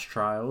Outlast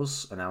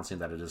Trials, announcing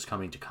that it is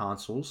coming to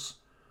consoles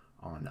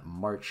on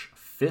March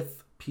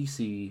 5th,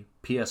 PC,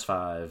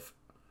 PS5,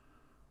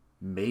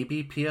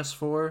 maybe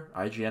PS4.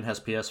 IGN has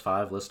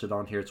PS5 listed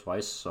on here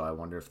twice, so I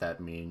wonder if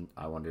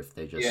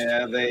they just...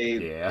 Yeah,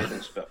 they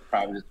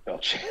probably just spell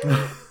check.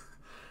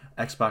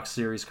 Xbox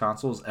Series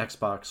consoles,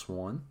 Xbox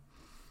One.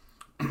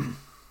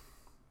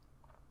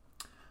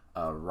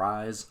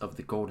 Rise of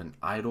the Golden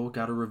Idol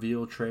got a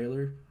reveal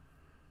trailer,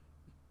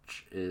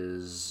 which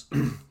is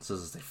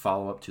says it's a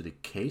follow-up to the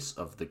Case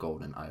of the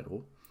Golden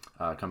Idol,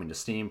 coming to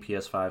Steam,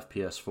 PS5,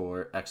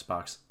 PS4,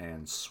 Xbox,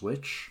 and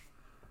Switch.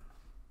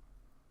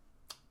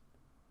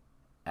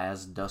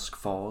 As Dusk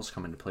Falls,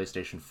 coming to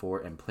PlayStation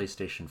 4 and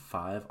PlayStation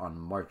 5 on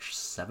March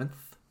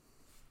 7th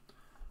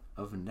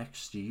of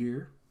next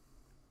year.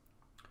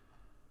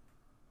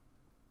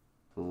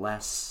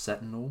 Last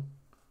Sentinel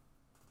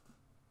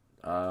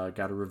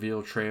got a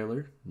reveal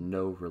trailer,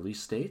 no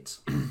release date.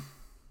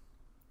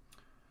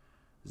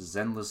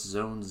 Zenless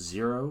Zone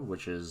Zero,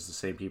 which is the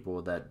same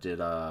people that did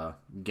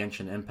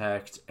Genshin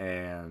Impact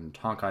and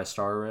Honkai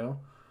Star Rail,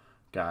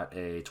 got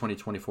a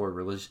 2024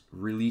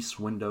 release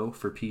window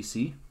for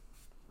PC.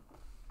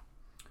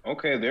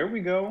 Okay, there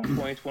we go.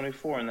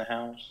 2024 in the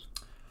house.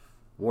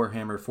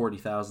 Warhammer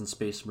 40,000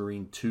 Space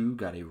Marine 2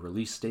 got a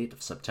release date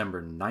of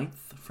September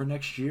 9th for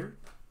next year.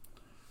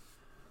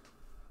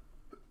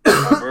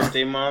 My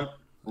birthday month.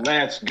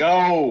 Let's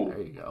go.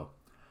 There you go.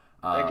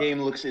 That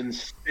game looks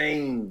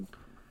insane.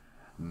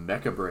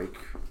 Mecha Break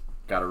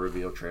got a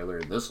reveal trailer,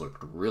 and this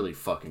looked really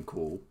fucking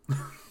cool. I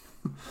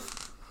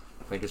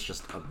think it's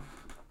just a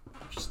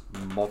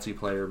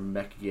multiplayer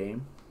mech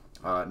game.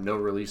 No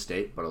release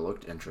date, but it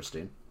looked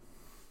interesting.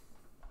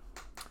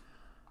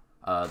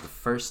 The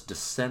First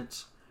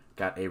Descent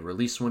got a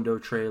release window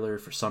trailer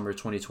for summer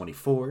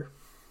 2024.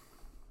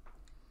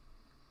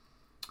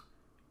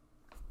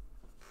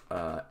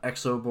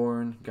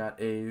 Exoborn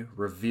got a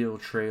reveal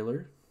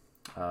trailer.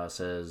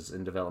 Says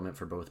in development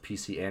for both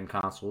PC and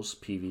consoles,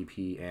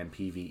 PvP and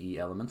PvE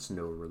elements.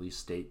 No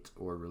release date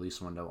or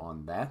release window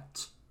on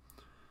that.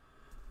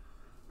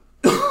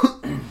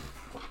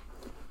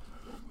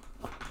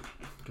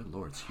 Good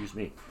lord, excuse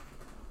me.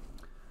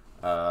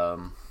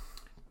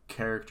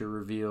 Character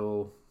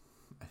reveal.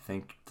 I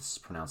think this is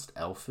pronounced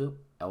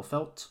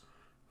Elfelt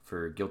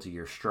for Guilty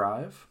Gear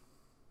Strive.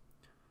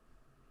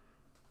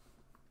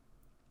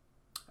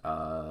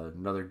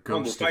 Another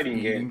Ghost of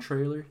Eden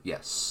trailer.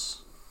 Yes.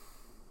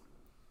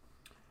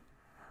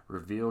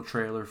 Reveal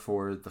trailer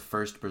for the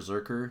first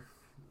Berserker,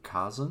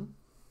 Kazan.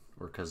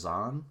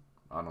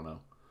 I don't know.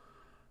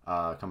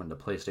 Coming to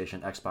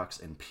PlayStation,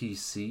 Xbox, and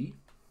PC.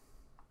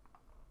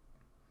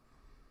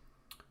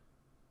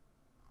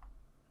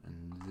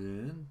 And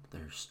then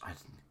I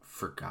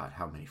forgot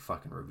how many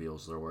fucking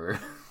reveals there were.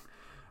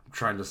 I'm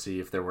trying to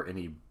see if there were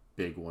any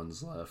big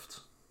ones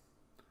left.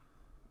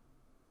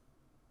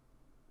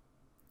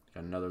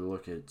 Got another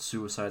look at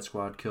Suicide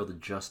Squad Kill the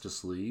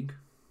Justice League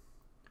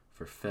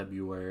for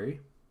February.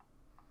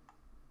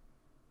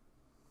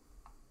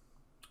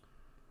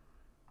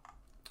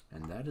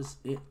 And that is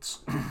it.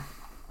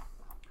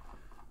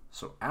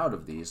 So out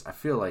of these, I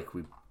feel like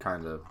we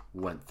kind of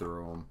went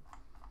through them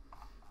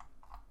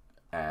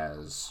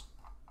as,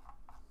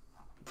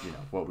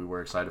 what we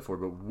were excited for.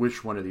 But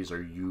which one of these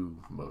are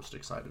you most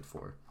excited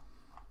for?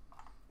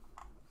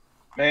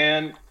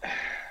 Man,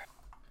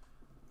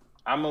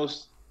 I'm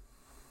most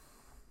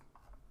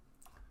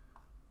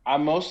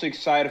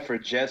excited for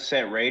Jet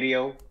Set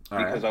Radio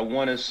because I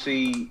want to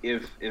see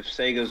if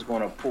Sega's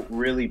going to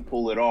really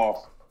pull it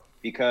off.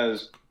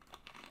 Because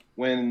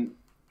when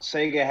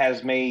Sega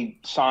has made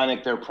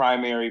Sonic their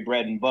primary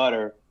bread and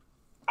butter,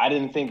 I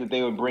didn't think that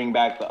they would bring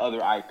back the other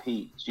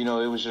IPs. It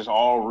was just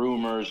all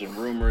rumors and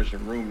rumors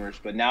and rumors.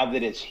 But now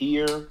that it's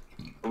here,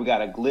 we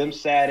got a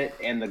glimpse at it,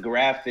 and the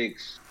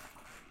graphics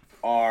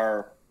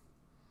are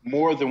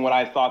more than what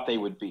I thought they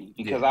would be.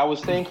 Because I was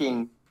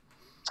thinking,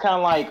 it's kind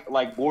of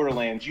like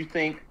Borderlands. You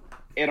think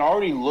it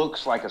already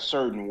looks like a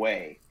certain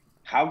way.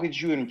 How could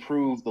you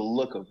improve the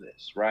look of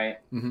this, right?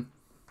 Mm-hmm.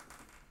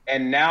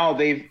 And now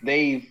they've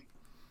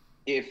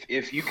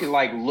if you can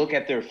look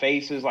at their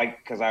faces,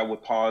 because I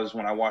would pause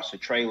when I watched the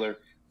trailer,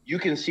 you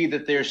can see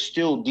that there's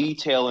still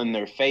detail in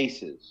their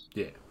faces.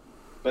 Yeah.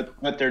 But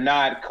they're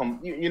not.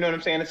 You know what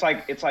I'm saying? It's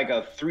like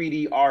a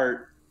 3D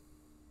art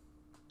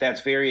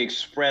that's very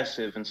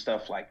expressive and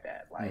stuff like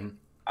that.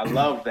 I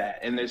love that,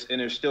 and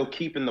they're still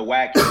keeping the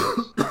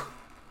wackiness.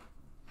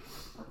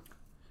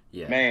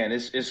 Yeah. Man,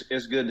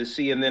 it's good to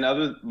see. And then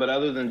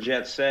other than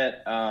Jet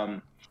Set,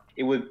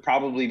 it would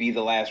probably be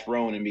The Last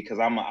Ronin because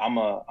I'm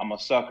a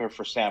sucker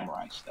for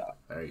samurai stuff.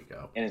 There you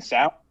go. And it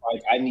sounds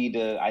like I need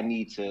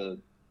to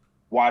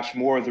watch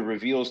more of the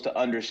reveals to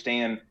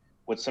understand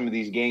what some of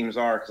these games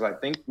are, because I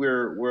think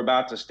we're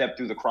about to step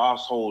through the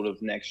crosshold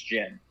of next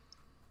gen.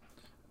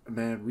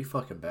 Man, we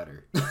fucking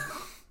better.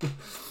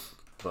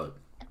 But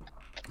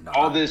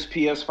all this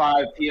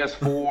PS5,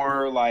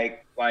 PS4,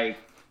 like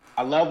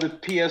I love the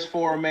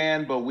PS4,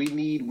 man, but we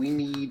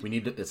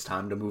need it's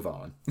time to move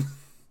on.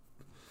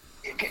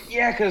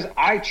 Yeah, because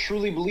I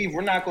truly believe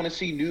we're not going to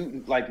see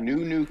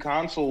new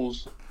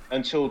consoles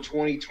until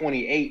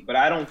 2028, but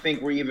I don't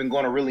think we're even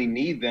going to really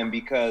need them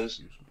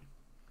because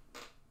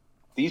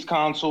these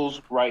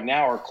consoles right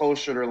now are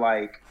closer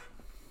to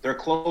they're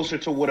closer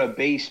to what a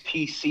base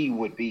PC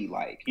would be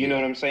like. You know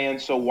what I'm saying?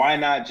 So why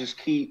not just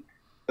keep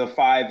the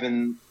 5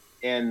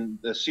 and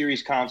the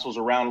series consoles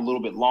around a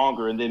little bit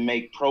longer and then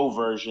make pro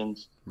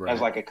versions as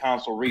a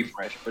console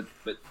refresh? But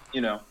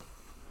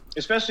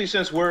especially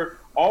since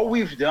all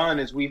we've done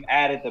is we've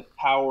added the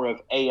power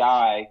of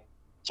AI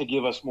to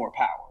give us more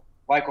power.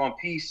 Like on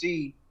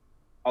PC,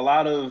 a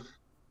lot of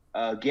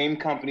game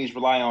companies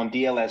rely on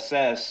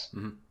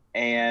DLSS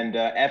and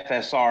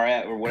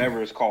FSR or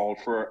whatever it's called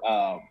for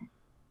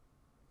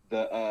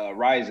the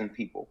Ryzen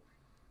people.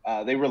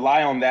 They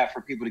rely on that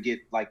for people to get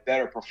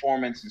better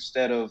performance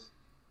instead of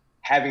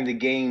having the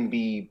game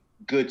be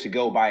good to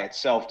go by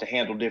itself to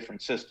handle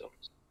different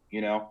systems,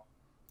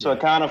 So it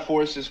kind of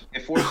forces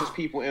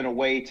people in a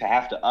way to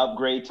have to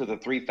upgrade to the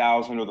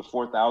 3000 or the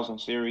 4000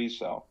 series.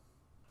 So,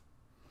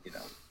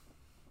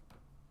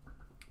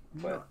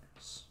 but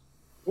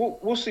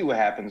we'll see what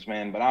happens,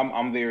 man. But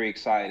I'm very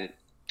excited.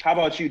 How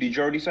about you? Did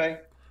you already say?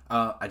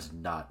 I did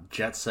not.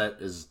 Jet Set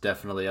is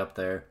definitely up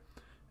there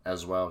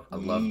as well. I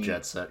love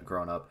Jet Set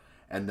growing up,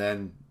 and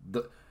then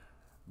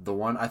the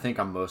one I think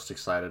I'm most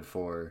excited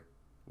for,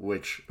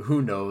 which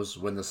who knows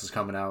when this is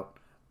coming out.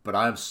 But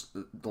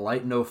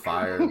Light No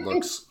Fire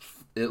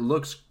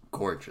looks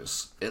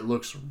gorgeous. It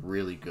looks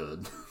really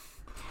good.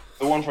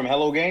 The one from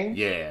Hello Game?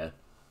 Yeah.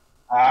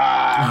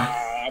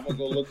 I'm gonna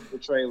go look at the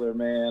trailer,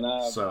 man.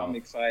 I'm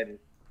excited.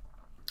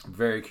 I'm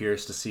very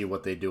curious to see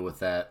what they do with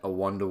that. A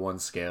 1-to-1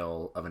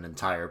 scale of an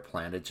entire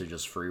planet to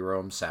just free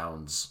roam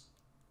sounds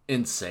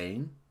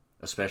insane,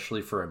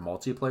 especially for a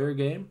multiplayer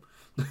game.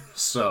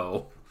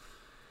 So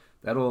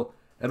that'll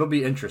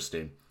be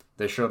interesting.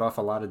 They showed off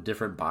a lot of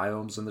different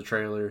biomes in the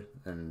trailer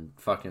and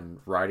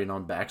fucking riding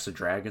on backs of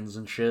dragons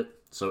and shit.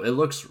 So it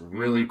looks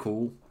really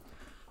cool.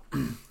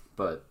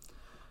 But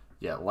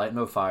yeah, Light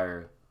No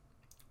Fire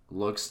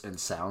looks and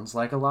sounds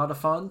like a lot of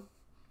fun.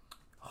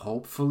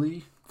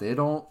 Hopefully they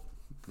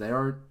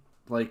aren't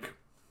like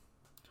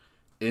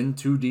in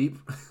too deep.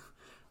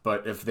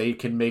 But if they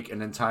can make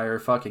an entire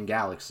fucking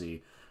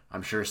galaxy,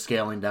 I'm sure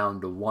scaling down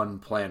to one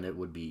planet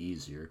would be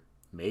easier.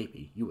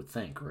 Maybe, you would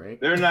think, right?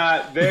 They're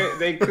not.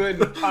 They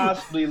couldn't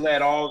possibly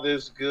let all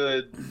this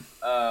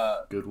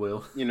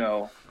goodwill.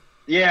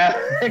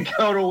 Yeah,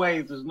 go to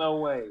waste. There's no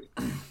way.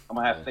 I'm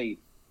gonna have faith.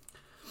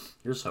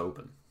 Here's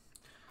hoping.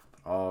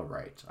 All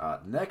right.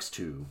 Next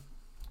two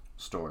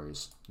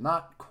stories,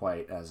 not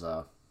quite as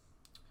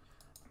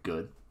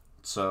good.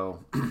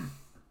 So, do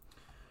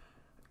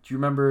you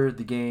remember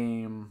the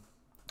game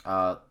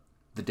The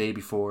Day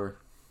Before?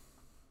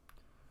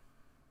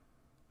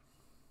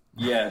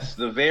 Yes,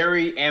 the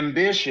very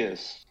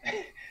ambitious,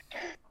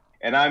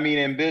 and I mean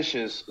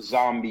ambitious,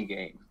 zombie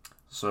game.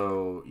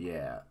 So,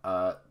 yeah,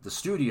 the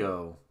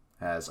studio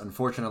has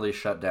unfortunately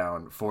shut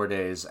down 4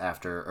 days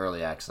after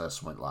early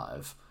access went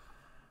live.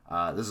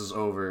 This is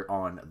over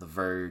on The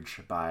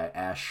Verge by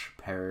Ash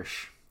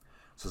Parrish.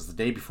 It says The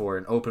Day Before,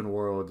 an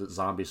open-world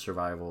zombie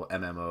survival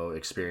MMO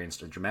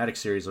experienced a dramatic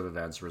series of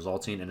events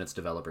resulting in its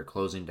developer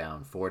closing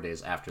down 4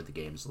 days after the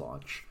game's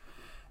launch.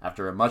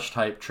 After a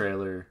much-hyped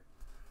trailer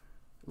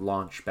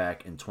launch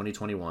back in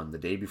 2021, The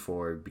Day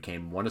Before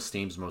became one of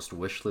Steam's most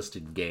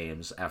wish-listed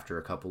games after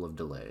a couple of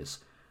delays.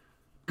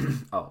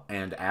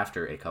 And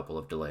after a couple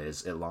of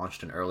delays, it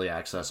launched in early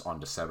access on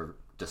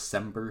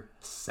December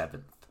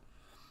 7th.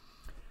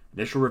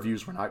 Initial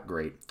reviews were not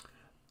great.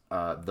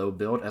 Though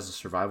billed as a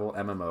survival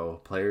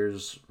MMO,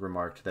 players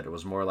remarked that it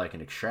was more like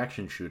an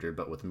extraction shooter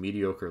but with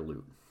mediocre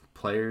loot.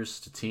 Players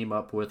to team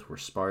up with were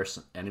sparse,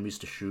 enemies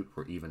to shoot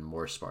were even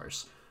more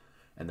sparse,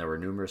 and there were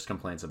numerous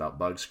complaints about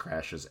bugs,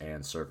 crashes,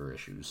 and server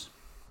issues.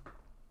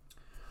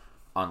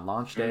 On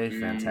launch day,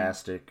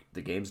 Fantastic,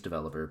 the game's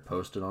developer,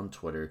 posted on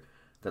Twitter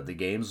that the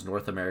game's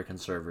North American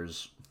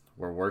servers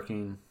were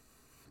working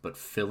but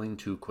filling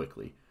too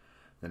quickly.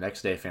 The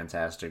next day,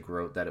 Fantastic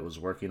wrote that it was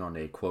working on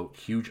a, quote,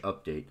 huge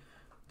update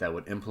that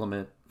would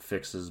implement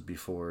fixes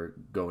before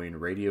going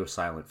radio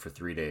silent for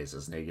 3 days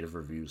as negative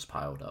reviews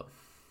piled up.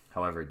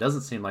 However, it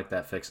doesn't seem like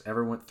that fix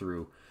ever went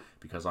through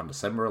because on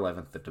December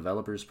 11th, the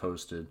developers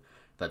posted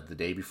that The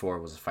Day Before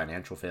was a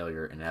financial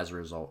failure and as a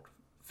result,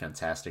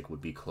 Fantastic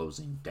would be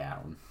closing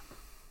down.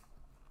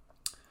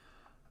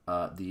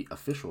 The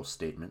official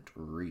statement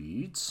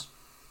reads,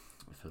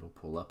 if it'll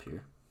pull up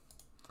here,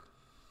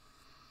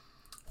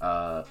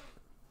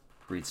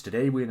 reads,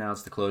 today we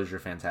announced the closure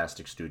of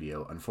Fantastic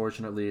Studio.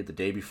 Unfortunately, The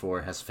Day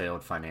Before has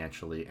failed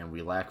financially and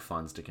we lack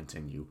funds to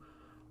continue.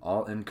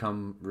 All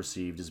income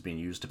received is being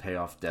used to pay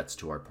off debts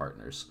to our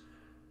partners.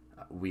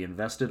 We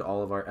invested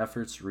all of our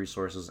efforts,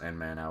 resources, and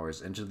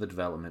man-hours into the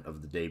development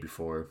of The Day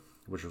Before,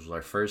 which was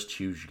our first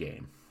huge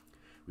game.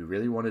 We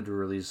really wanted to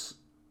release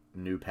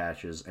new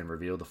patches and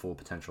reveal the full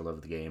potential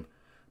of the game,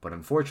 but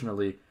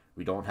unfortunately,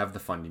 we don't have the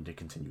funding to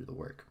continue the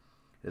work.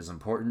 It is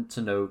important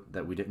to note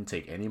that we didn't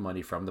take any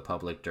money from the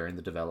public during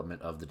the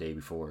development of The Day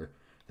Before.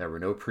 There were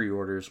no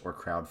pre-orders or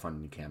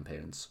crowdfunding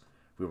campaigns.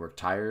 We worked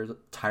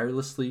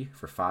tirelessly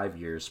for 5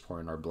 years,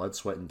 pouring our blood,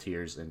 sweat, and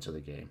tears into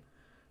the game.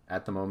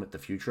 At the moment, the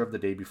future of The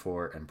Day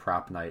Before and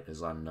Prop Night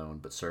is unknown,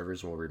 but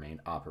servers will remain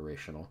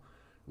operational.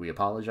 We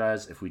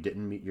apologize if we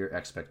didn't meet your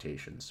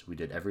expectations. We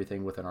did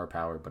everything within our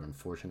power, but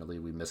unfortunately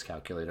we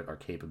miscalculated our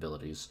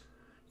capabilities.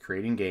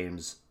 Creating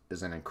games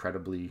is an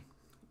incredibly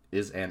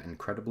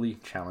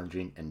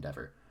challenging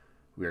endeavor.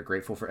 We are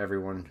grateful for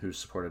everyone who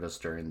supported us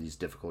during these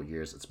difficult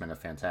years. It's been a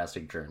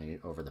fantastic journey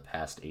over the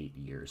past 8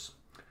 years.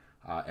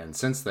 And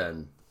since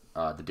then,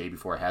 The Day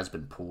Before has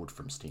been pulled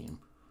from Steam.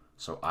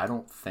 So I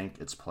don't think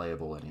it's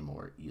playable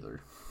anymore either.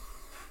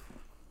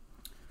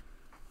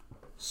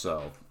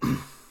 So,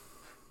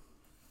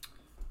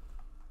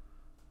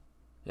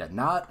 yeah,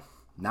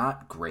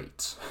 not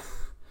great.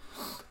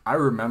 I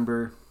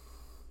remember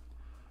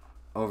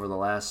over the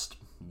last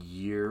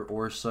year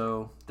or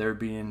so there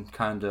being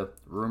kind of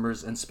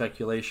rumors and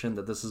speculation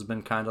that this has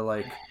been kind of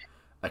like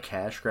a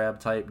cash grab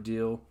type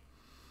deal,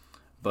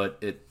 but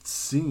it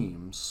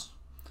seems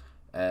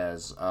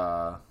as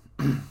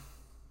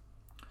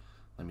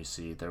let me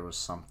see, there was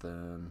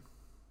something.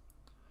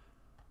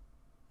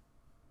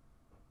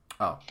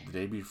 Oh, The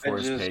Day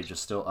Before's page is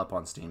still up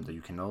on Steam, though you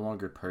can no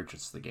longer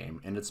purchase the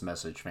game. In its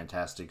message,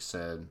 Fantastic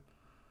said,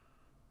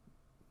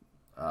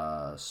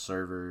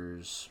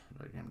 servers...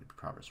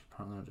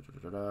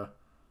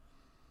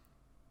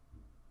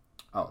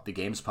 Oh, the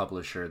game's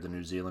publisher, the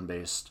New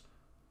Zealand-based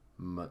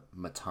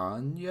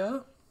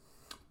Matanya,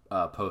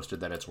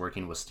 posted that it's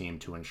working with Steam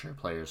to ensure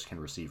players can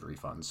receive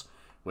refunds,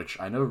 which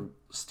I know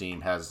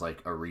Steam has like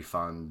a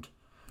refund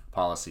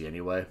policy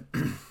anyway.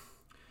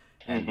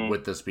 And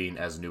with this being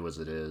as new as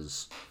it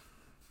is,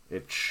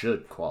 it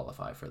should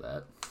qualify for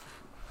that.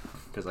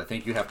 Because I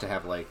think you have to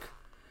have like,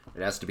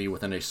 it has to be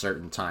within a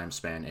certain time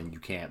span and you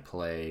can't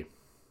play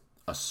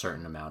a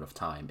certain amount of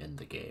time in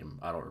the game.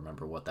 I don't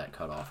remember what that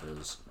cutoff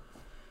is.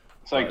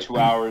 It's like But- 2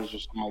 hours or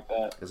something like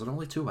that. Is it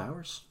only 2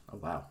 hours? Oh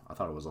wow, I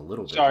thought it was a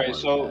little bit. Sorry, more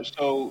than so that.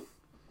 so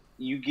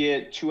you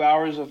get 2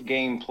 hours of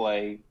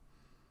gameplay,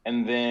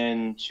 and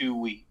then 2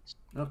 weeks.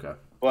 Okay.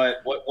 But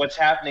what's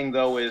happening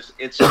though is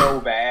it's so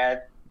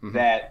bad Mhm.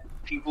 that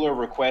people are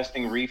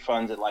requesting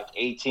refunds at like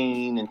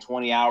 18 and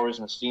 20 hours,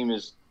 and Steam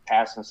is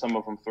passing some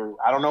of them through.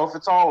 I don't know if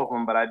it's all of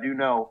them, but I do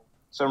know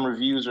some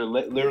reviews are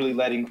literally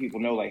letting people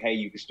know like, hey,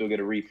 you can still get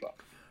a refund.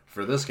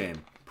 For this game,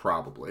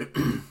 probably.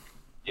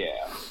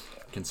 Yeah.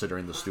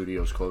 Considering the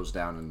studio's closed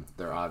down and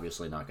they're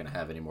obviously not going to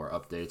have any more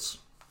updates.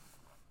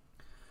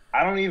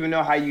 I don't even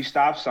know how you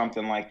stop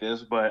something like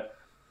this, but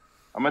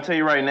I'm gonna tell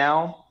you right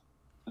now,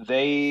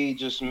 they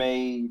just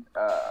made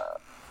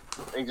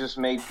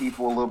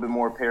people a little bit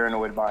more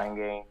paranoid buying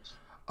games.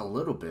 A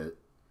little bit.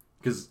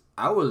 Because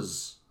I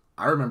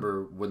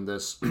remember when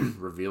this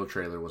reveal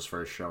trailer was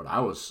first shown,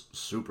 I was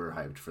super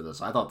hyped for this.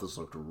 I thought this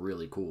looked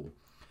really cool.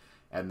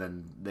 And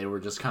then they were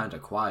just kind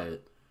of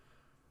quiet.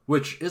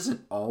 Which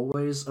isn't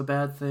always a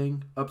bad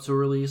thing up to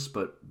release,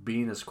 but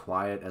being as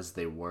quiet as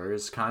they were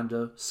is kind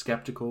of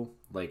skeptical.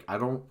 Like, I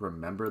don't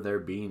remember there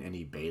being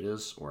any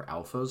betas or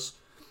alphas,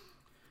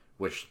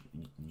 which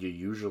you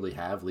usually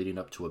have leading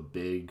up to a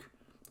big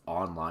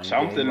online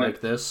game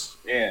like this.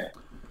 Yeah.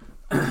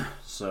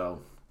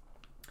 So,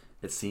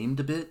 it seemed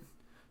a bit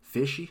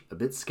fishy, a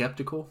bit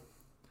skeptical.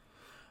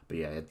 But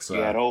yeah, it's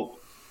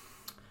hope.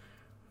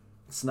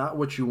 it's not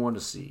what you want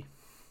to see.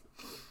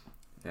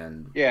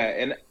 And Yeah,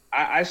 and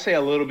I say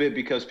a little bit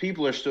because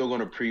people are still going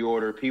to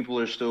pre-order. People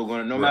are still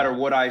going to, no Right. matter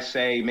what I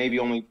say, maybe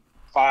only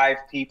 5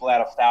 people out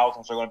of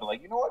thousands are going to be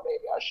like, you know what,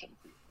 maybe I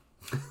shouldn't be.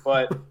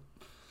 But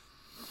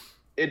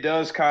it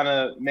does kind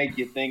of make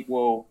you think,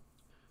 well,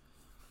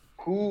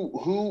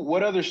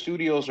 what other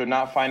studios are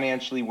not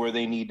financially where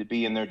they need to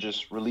be and they're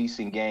just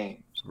releasing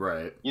games?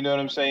 right. You know what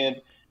I'm saying?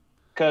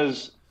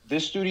 Because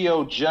this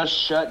studio just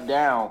shut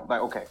down.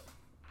 Like, okay.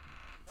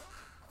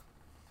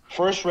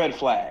 First red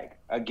flag.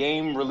 A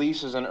game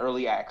releases in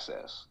early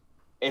access.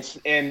 It's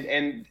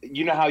and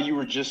you know how you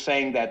were just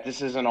saying that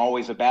this isn't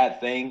always a bad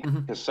thing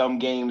because some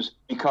games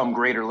become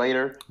greater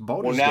later.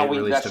 Baldur's now Gate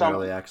released that's in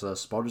early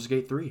access. Baldur's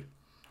Gate 3.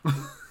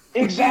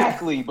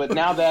 Exactly, but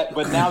now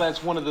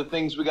that's one of the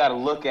things we got to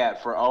look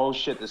at for. Oh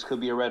shit, this could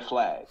be a red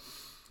flag.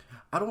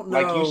 I don't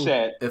know Like you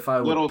said, if I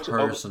little would to-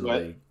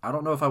 personally. I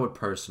don't know if I would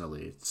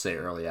personally say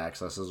early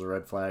access is a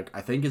red flag.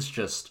 I think it's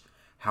just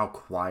how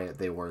quiet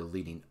they were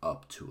leading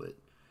up to it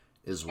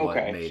is what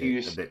Okay, made so you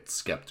it a bit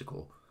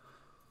skeptical.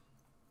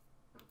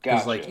 Gotcha.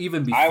 Because like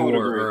even I would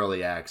before agree.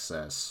 early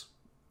access,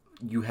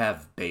 you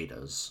have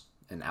betas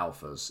and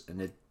alphas,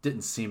 and it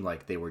didn't seem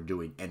like they were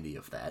doing any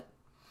of that.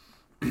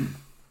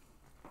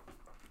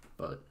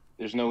 But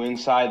There's no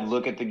inside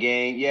look at the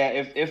game. Yeah,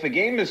 if a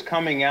game is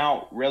coming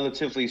out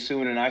relatively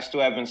soon and I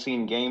still haven't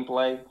seen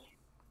gameplay,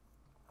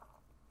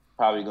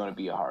 probably going to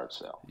be a hard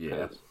sell.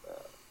 Yeah. 'Cause,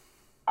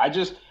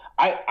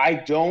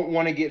 I don't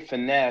want to get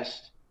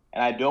finessed,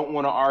 and I don't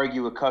want to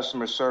argue with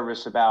customer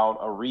service about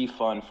a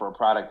refund for a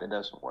product that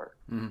doesn't work.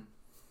 Mhm.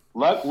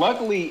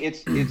 Luckily,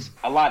 it's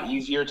a lot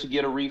easier to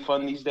get a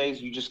refund these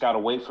days. You just got to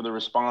wait for the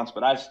response.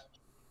 But I still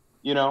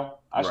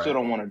Right.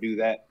 don't want to do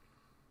that.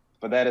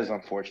 But that is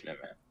unfortunate,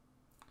 man.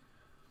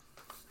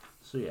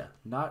 so yeah,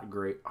 not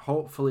great.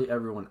 Hopefully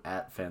everyone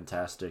at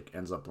Fantastic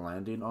ends up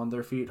landing on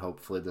their feet.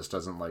 Hopefully this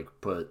doesn't like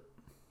put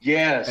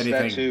Yes, that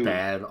anything too.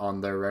 bad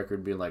on their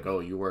record, being like,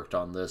 "Oh, you worked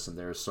on this," and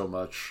there's so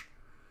much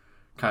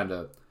kind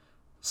of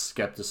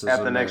skepticism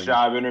At the next and-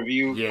 job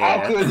interview, Yeah.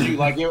 how could you?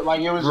 Like it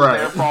was Right.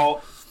 their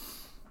fault.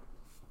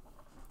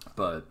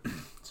 But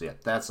so yeah,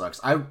 that sucks.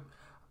 I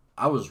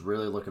was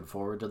really looking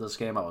forward to this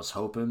game. I was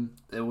hoping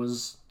it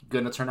was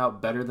gonna turn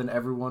out better than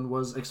everyone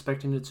was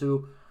expecting it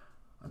to.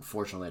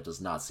 Unfortunately, it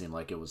does not seem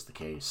like it was the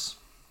case,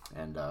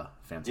 and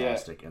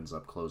Fantastic ends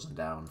up closing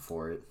down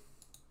for it.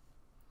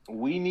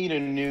 We need a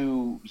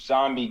new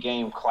zombie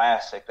game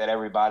classic that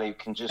everybody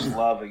can just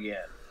love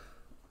again.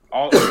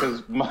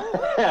 Because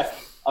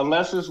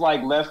unless it's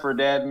like Left 4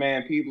 Dead,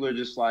 man, people are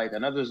just like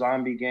another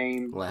zombie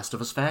game. Last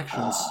of Us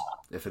Factions,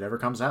 if it ever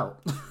comes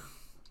out.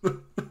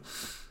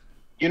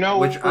 You know,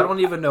 Which I don't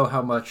even know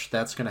how much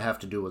that's going to have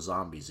to do with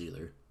zombies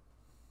either.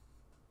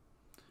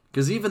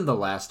 Because even The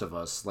Last of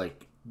Us,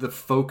 like, the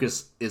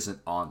focus isn't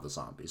on the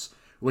zombies.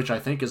 Which I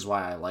think is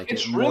why I like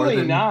It's it more really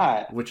than...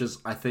 not. Which is,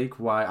 I think,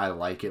 why I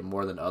like it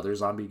more than other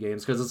zombie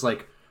games. Because it's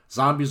like,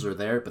 zombies are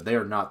there, but they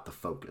are not the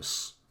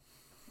focus.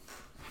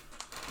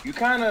 You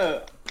kind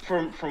of,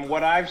 from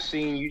what I've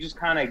seen, you just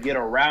kind of get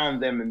around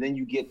them, and then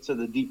you get to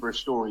the deeper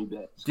story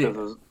bits.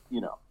 Because,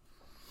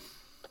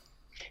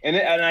 And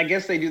I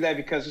guess they do that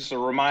because it's a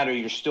reminder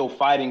you're still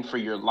fighting for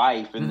your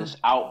life in this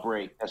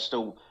outbreak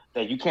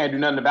that you can't do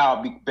nothing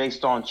about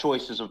based on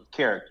choices of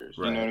characters.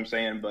 Right. You know what I'm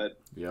saying?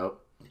 Yep.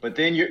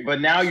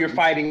 But now you're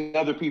fighting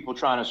other people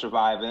trying to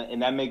survive,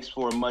 and that makes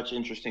for a much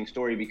interesting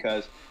story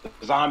because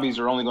the zombies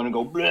are only going to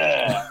go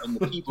bleh, and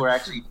the people are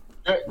actually,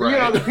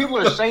 Right. the people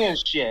are saying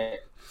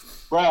shit.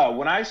 Bro,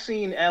 when I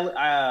seen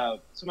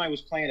somebody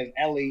was playing as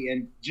Ellie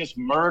and just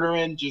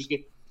murdering,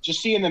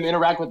 just seeing them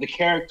interact with the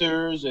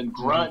characters and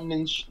grunting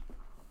and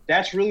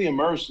That's really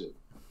immersive.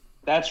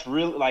 That's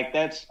really like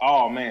that's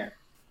oh man.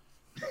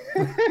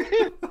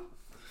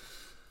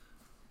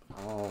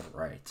 All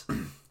right.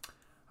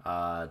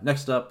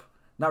 Next up,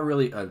 not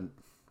really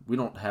we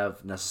don't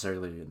have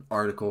necessarily an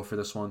article for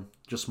this one,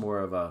 just more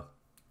of a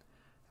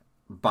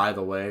by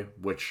the way,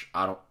 which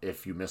I don't,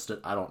 if you missed it,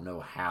 I don't know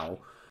how,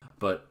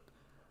 but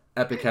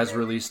Epic has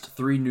released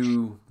 3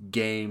 new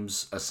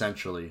games,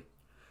 essentially.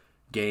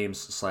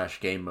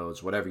 Games/game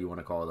modes, whatever you want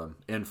to call them,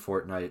 in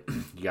Fortnite.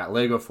 You got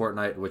Lego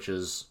Fortnite, which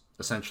is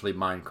essentially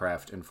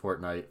Minecraft in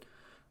Fortnite.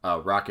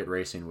 Rocket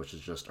Racing, which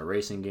is just a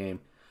racing game.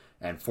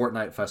 And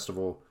Fortnite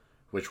Festival,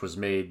 which was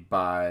made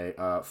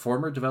by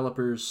former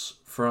developers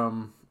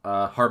from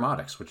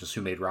Harmonix, which is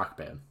who made Rock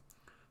Band.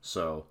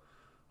 So,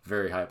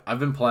 very hype. I've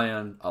been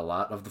playing a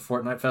lot of the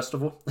Fortnite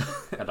Festival,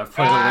 and I've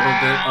played a little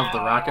bit of the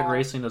Rocket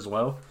Racing as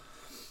well.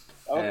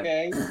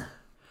 Okay. And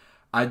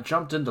I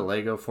jumped into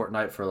Lego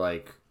Fortnite for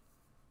like,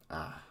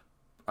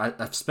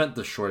 I've spent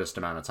the shortest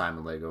amount of time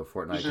in Lego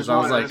Fortnite because I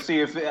was like, to see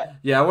if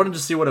yeah, I wanted to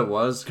see what it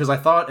was because I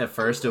thought at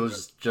first it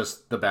was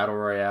just the battle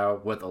royale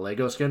with a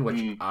Lego skin,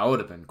 which I would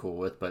have been cool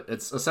with, but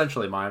it's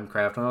essentially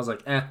Minecraft, and I was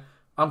like,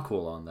 I'm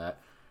cool on that.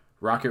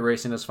 Rocket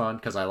Racing is fun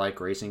because I like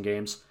racing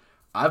games.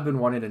 I've been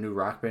wanting a new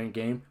Rock Band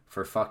game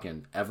for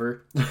fucking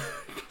ever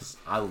because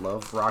I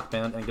love Rock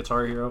Band and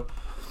Guitar Hero.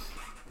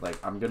 Like,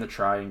 I'm gonna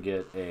try and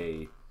get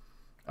a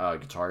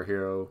Guitar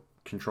Hero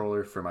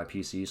controller for my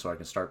PC so I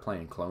can start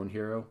playing Clone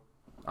Hero.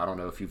 I don't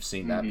know if you've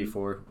seen that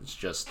before. It's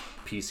just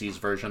PC's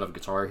version of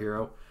Guitar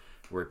Hero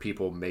where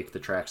people make the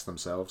tracks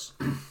themselves.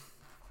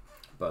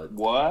 But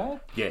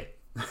what? yeah.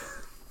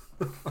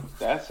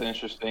 That's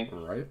interesting.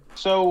 Right?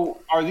 So,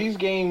 are these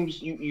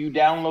games you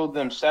download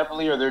them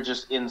separately, or they're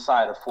just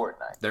inside of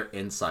Fortnite? They're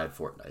inside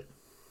Fortnite.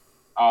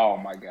 Oh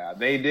my god,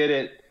 they did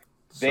it.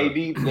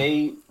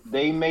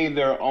 They made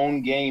their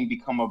own game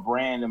become a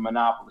brand and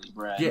monopoly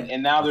brand. Yeah,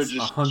 and now they're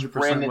just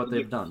 100% what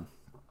they've done.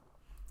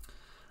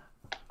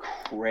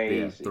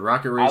 Crazy. Yeah, the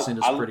Rocket Racing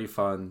is pretty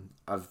fun.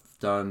 I've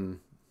done,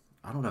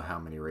 I don't know how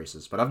many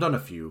races, but I've done a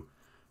few.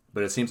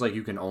 But it seems like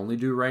you can only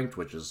do ranked,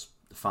 which is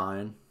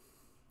fine.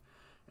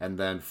 And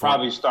then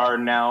probably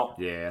starting out.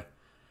 Yeah,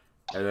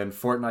 and then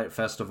Fortnite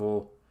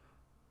Festival.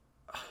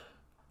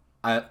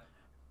 I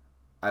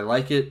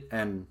like it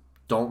and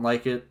don't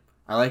like it.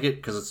 I like it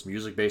because it's a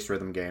music-based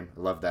rhythm game.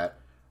 I love that.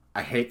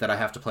 I hate that I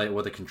have to play it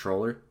with a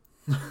controller.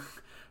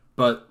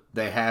 But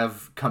they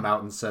have come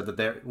out and said that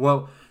they're...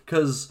 Well,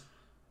 because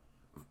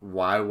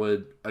why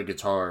would a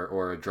guitar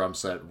or a drum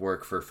set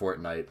work for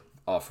Fortnite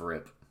off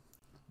rip?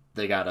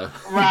 They gotta...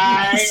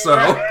 Right.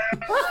 So,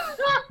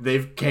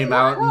 they've came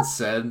out and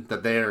said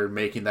that they are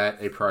making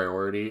that a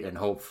priority, and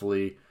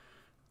hopefully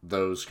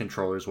those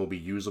controllers will be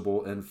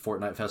usable in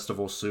Fortnite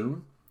Festival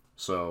soon.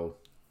 So...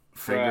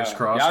 Fingers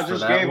crossed. Y'all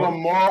just gave them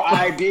more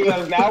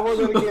ideas. Now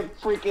we're gonna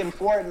get freaking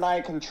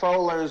Fortnite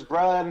controllers,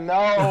 bruh.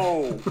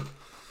 No,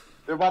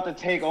 they're about to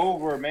take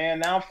over, man.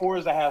 Now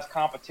Forza has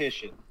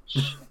competition.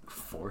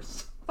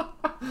 Forza? I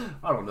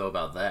don't know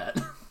about that.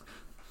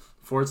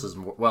 Forza's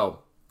more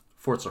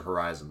Forza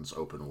Horizon's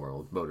open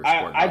world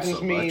motorsport. I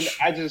just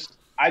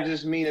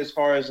mean as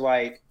far as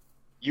like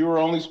you were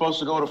only supposed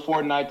to go to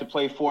Fortnite to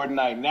play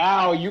Fortnite.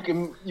 Now you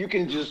can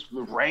just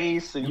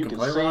race and you can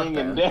sing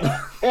and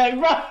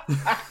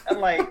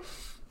like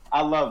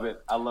I love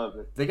it. I love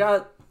it.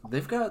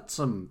 They've got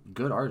some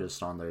good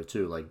artists on there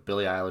too. Like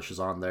Billie Eilish is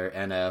on there,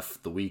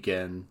 NF, The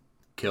Weeknd,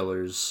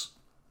 Killers.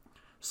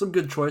 Some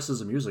good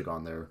choices of music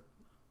on there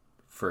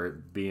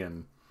for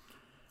being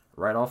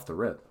right off the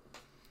rip.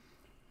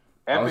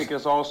 Epic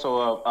is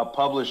also a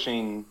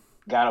publishing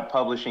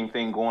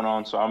thing going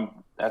on, so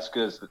that's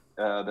good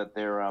that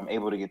they're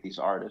able to get these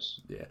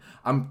artists. Yeah,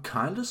 I'm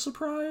kind of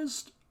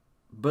surprised,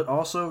 but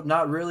also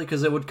not really,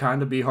 because it would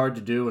kind of be hard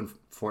to do, and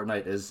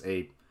Fortnite is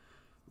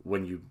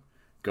when you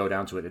go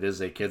down to it, it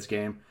is a kids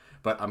game.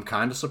 But I'm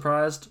kind of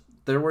surprised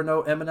there were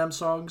no Eminem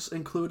songs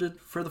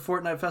included for the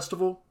Fortnite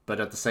Festival. But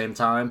at the same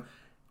time,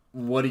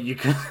 what are you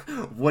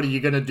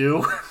gonna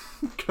do?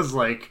 Because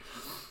like,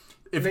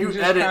 if you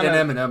edit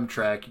an Eminem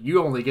track,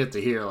 you only get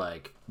to hear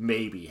like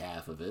maybe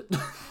half of it.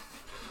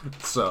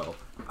 So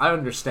I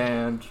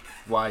understand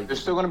why.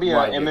 There's still going to be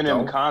an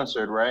Eminem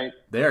concert, right?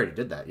 They already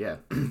did that, yeah.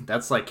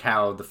 That's like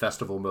how the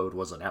festival mode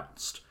was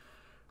announced.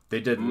 They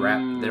did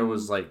rap. There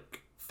was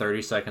like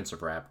 30 seconds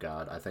of Rap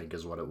God, I think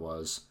is what it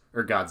was,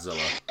 or Godzilla.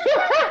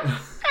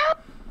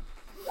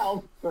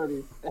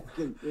 30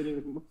 seconds.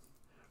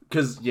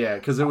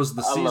 Because it was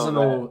the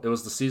seasonal. It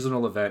was the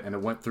seasonal event, and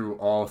it went through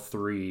all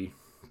 3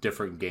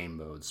 different game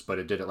modes, but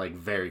it did it like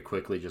very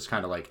quickly, just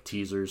kind of like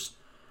teasers.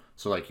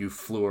 So, like, you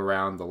flew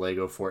around the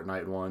Lego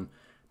Fortnite one,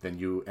 then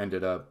you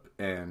ended up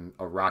in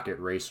a rocket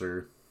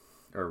racing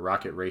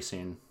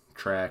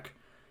track,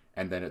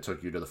 and then it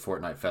took you to the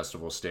Fortnite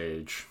Festival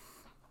stage,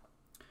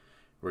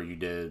 where you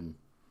did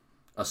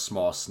a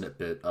small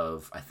snippet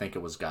of, I think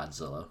it was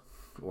Godzilla,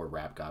 or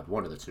Rap God,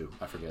 one of the two,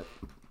 I forget,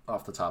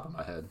 off the top of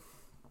my head.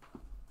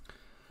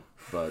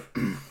 But,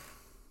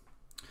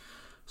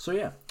 so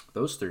yeah,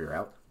 those 3 are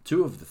out.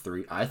 Two of the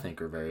three I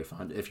think are very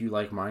fun. If you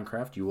like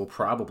Minecraft, you will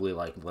probably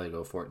like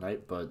Lego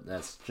Fortnite, but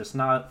that's just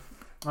not,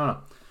 I don't know,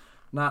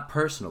 not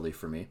personally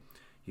for me.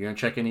 You gonna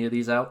check any of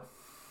these out?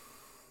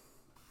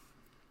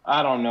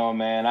 I don't know,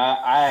 man.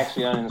 I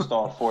actually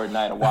uninstalled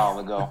Fortnite a while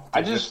ago.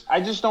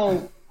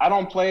 I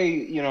don't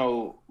play,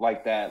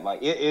 like that.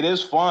 Like it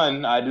is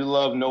fun. I do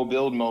love no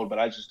build mode, but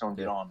I just don't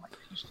get on like I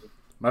used to.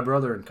 My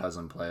brother and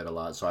cousin play it a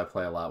lot, so I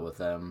play a lot with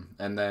them.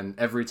 And then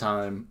every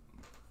time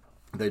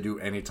they do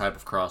any type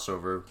of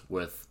crossover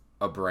with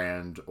a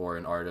brand or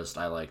an artist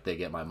they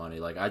get my money.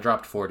 Like I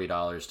dropped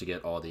 $40 to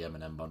get all the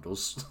M&M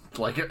bundles.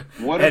 Like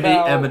any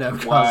M&M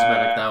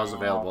cosmetic that was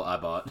available, I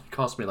bought. It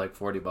cost me like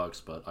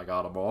 $40, but I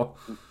got them all.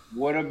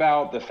 What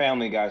about the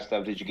Family Guy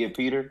stuff? Did you get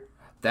Peter?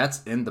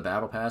 That's in the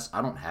Battle Pass.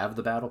 I don't have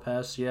the Battle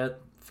Pass yet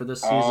for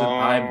this season.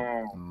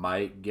 I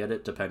might get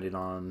it depending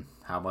on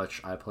how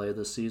much I play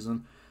this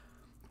season.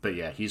 But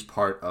yeah, he's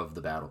part of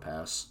the Battle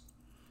Pass.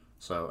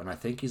 So, and I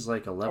think he's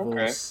like a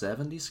level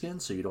 70 skin,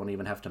 so you don't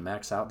even have to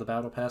max out the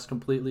Battle Pass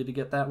completely to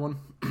get that one.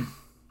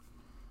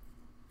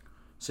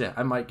 So yeah,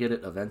 I might get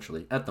it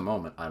eventually. At the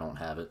moment, I don't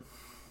have it.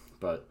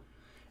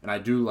 And I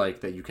do like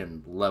that you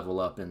can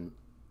level up in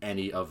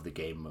any of the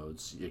game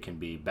modes. It can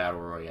be Battle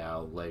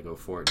Royale, Lego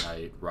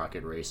Fortnite,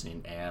 Rocket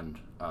Racing, and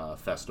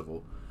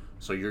Festival.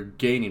 So you're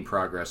gaining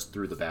progress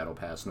through the Battle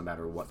Pass no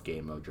matter what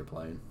game mode you're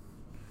playing.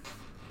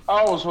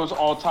 Oh, so it's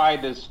all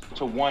tied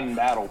to one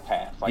battle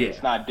pass. Like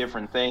it's not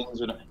different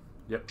things.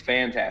 Yep.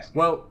 Fantastic.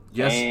 Well,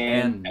 yes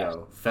and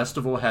no.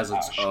 Festival has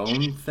its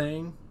own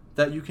thing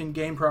that you can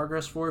gain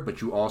progress for,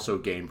 but you also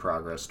gain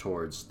progress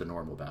towards the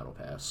normal battle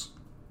pass.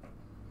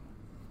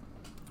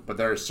 But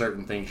there are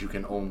certain things you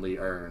can only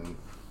earn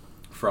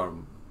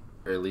from,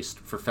 or at least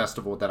for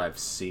Festival that I've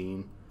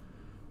seen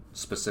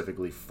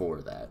specifically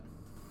for that.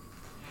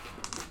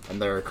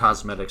 And there are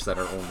cosmetics that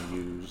are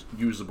only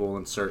usable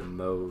in certain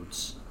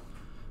modes.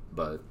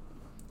 But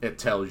it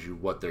tells you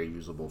what they're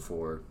usable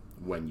for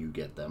when you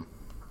get them.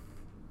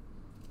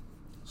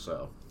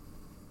 So.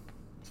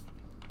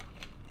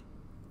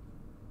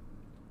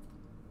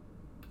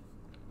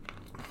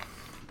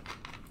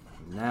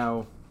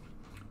 Now,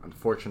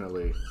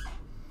 unfortunately,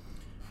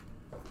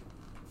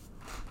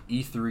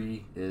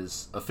 E3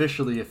 is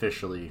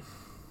officially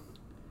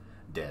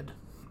dead.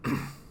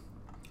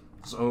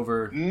 It's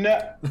over.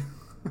 No.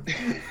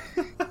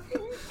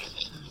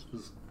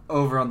 It's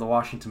over on the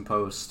Washington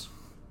Post.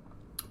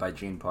 By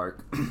Gene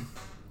Park.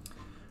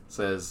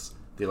 Says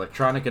the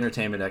Electronic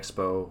Entertainment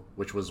Expo,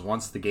 which was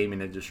once the gaming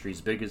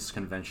industry's biggest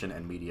convention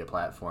and media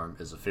platform,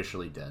 is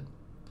officially dead.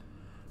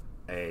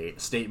 A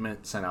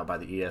statement sent out by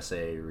the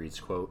ESA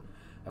reads, quote,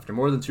 "After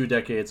more than 2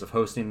 decades of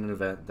hosting an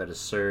event that has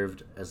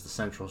served as the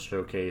central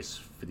showcase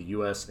for the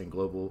U.S. and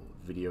global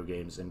video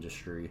games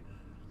industry."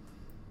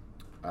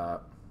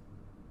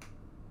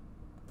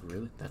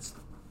 Really?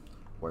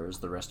 Where's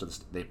the rest of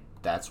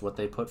that's what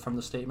they put from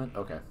the statement?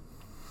 Okay.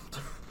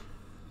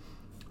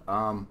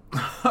 I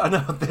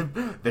know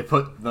they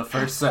put the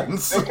first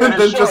sentence. And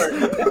then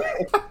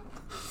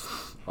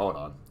hold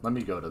on. Let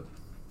me go to.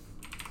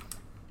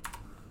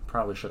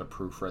 Probably should have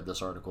proofread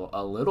this article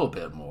a little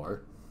bit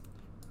more,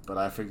 but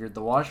I figured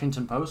the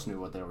Washington Post knew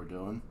what they were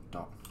doing.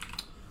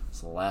 It's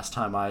the last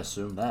time I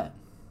assumed that.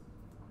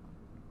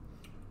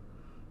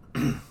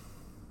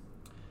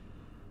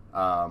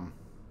 But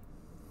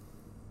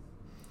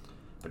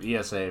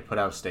ESA put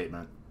out a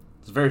statement.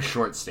 It's a very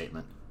short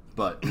statement.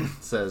 But it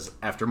says,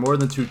 after more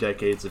than 2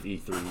 decades of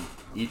E3,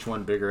 each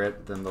one bigger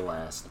than the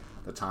last,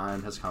 the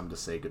time has come to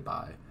say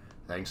goodbye.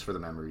 Thanks for the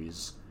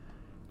memories.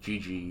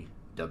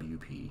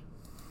 GGWP.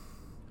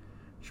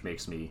 Which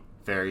makes me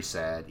very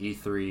sad.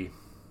 E3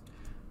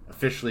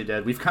 officially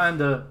dead. We've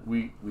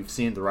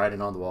seen the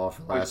writing on the wall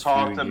for the last few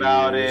years. We talked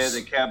about it.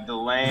 They kept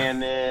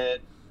delaying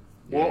it.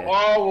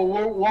 Yeah.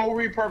 We'll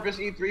repurpose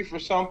E3 for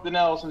something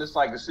else. And it's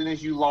like, as soon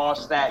as you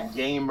lost that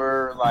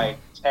gamer, like,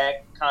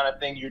 tech kind of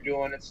thing you're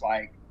doing, it's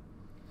like,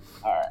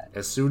 all right.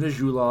 As soon as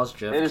you lost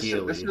Jeff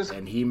Keighley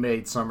and he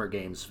made Summer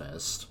Games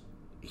Fest,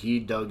 he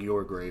dug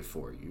your grave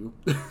for you.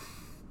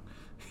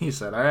 He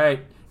said, all right,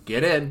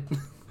 get in.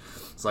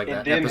 It's like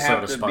that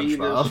episode of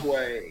SpongeBob. This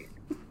way.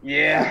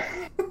 Yeah.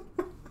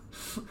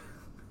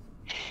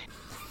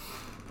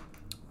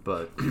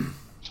 But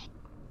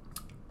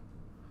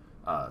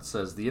it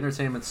says the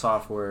Entertainment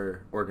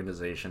Software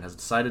Organization has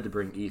decided to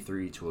bring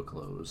E3 to a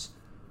close.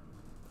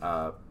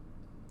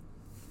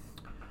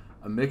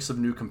 A mix of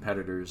new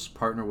competitors,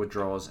 partner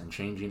withdrawals, and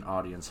changing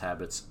audience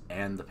habits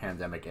and the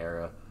pandemic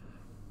era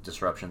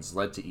disruptions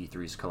led to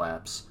E3's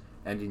collapse,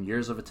 ending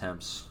years of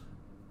attempts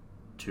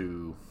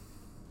to...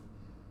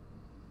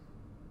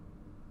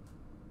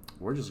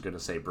 We're just going to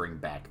say bring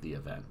back the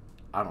event.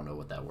 I don't know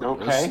what that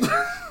word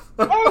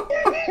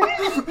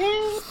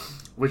is.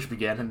 Which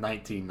began in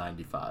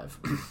 1995.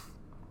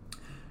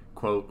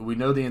 Quote, "We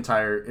know the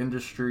entire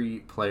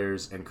industry,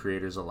 players, and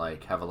creators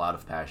alike have a lot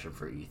of passion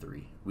for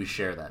E3. We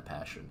share that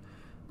passion.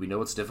 We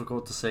know it's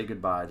difficult to say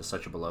goodbye to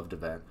such a beloved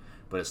event,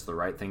 but it's the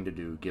right thing to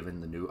do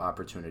given the new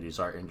opportunities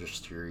our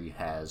industry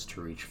has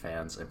to reach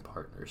fans and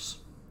partners."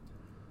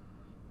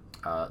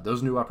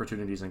 Those new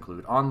opportunities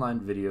include online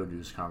video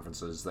news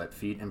conferences that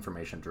feed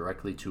information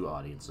directly to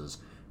audiences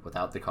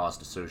without the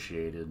cost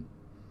associated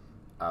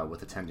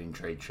with attending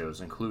trade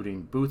shows,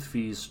 including booth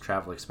fees,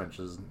 travel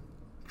expenses,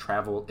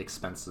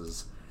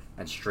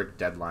 and strict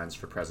deadlines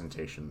for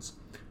presentations.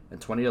 In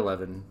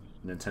 2011,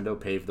 Nintendo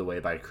paved the way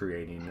by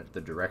creating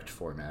the Direct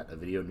format, a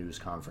video news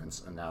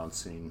conference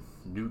announcing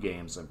new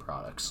games and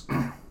products.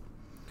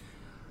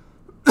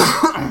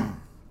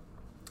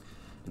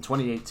 In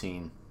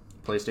 2018,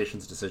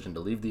 PlayStation's decision to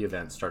leave the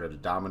event started a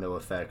domino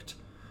effect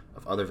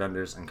of other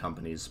vendors and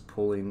companies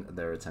pulling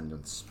their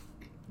attendance.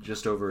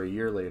 Just over a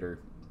year later,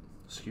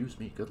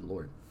 good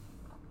lord,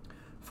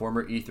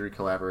 former E3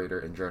 collaborator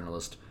and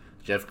journalist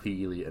Jeff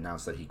Keighley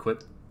announced that he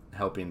quit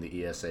helping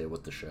the ESA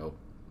with the show,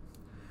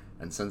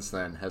 and since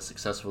then has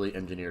successfully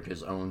engineered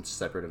his own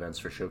separate events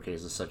for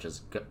showcases such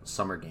as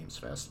Summer Games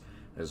Fest.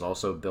 It has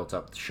also built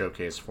up the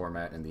showcase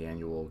format in the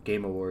annual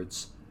Game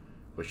Awards,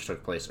 which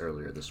took place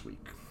earlier this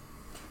week.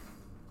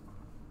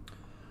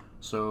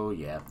 So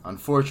yeah,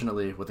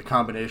 unfortunately, with the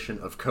combination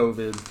of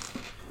COVID,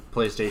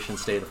 PlayStation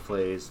State of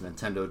Plays,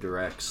 Nintendo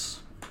Directs,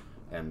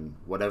 and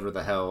whatever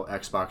the hell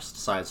Xbox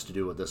decides to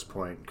do at this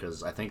point,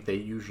 because I think they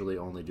usually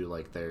only do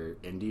like their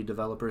indie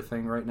developer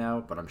thing right now,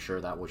 but I'm sure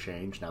that will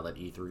change now that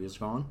E3 is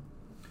gone.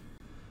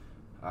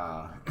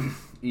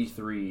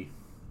 E3,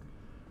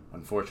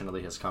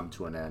 unfortunately, has come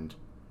to an end.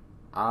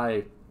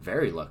 I,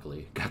 very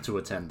luckily, got to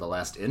attend the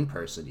last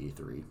in-person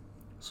E3,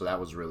 so that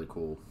was really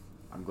cool.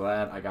 I'm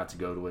glad I got to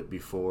go to it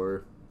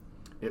before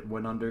it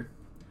went under.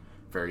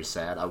 Very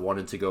sad. I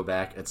wanted to go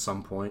back at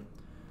some point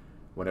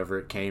whenever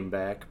it came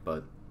back,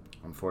 but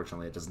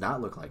unfortunately it does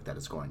not look like that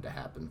is going to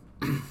happen.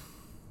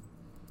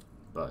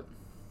 But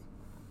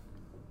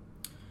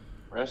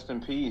rest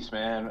in peace,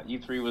 man.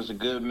 E3 was a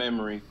good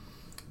memory.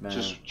 man,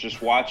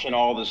 Just watching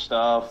all the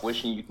stuff,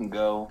 wishing you can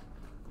go.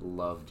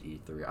 loved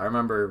E3. I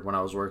remember when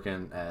I was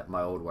working at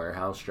my old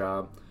warehouse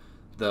job,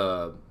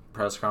 the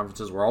press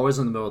conferences were always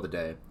in the middle of the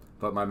day.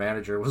 But my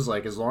manager was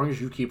like, as long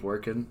as you keep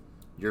working,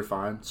 you're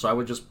fine. So I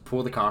would just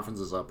pull the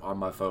conferences up on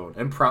my phone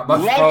and prop my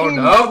phone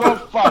up.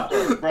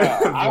 Motherfucker, bro.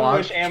 I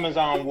wish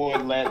Amazon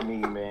would let me,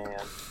 man.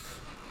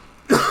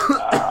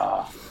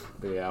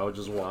 But yeah, I would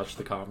just watch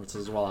the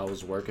conferences while I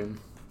was working.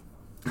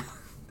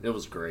 It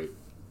was great.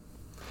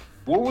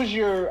 What was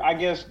your, I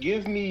guess, do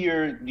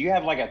you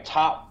have like a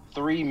top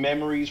 3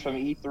 memories from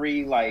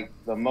E3? Like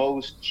the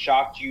most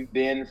shocked you've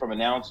been from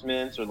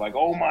announcements, or like,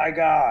 oh my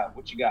God,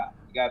 what you got?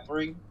 You got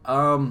 3?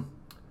 I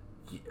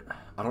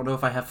don't know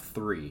if I have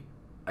 3.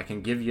 I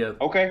can give you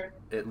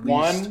at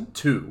least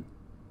 2.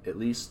 At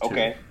least 2.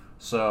 Okay.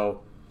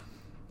 So,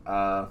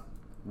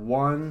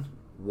 one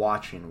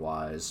watching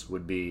wise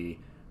would be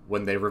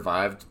when they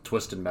revived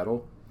Twisted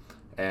Metal,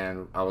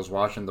 and I was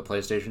watching the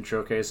PlayStation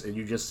showcase, and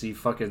you just see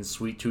fucking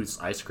Sweet Tooth's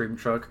ice cream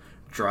truck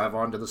drive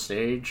onto the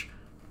stage.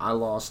 I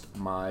lost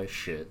my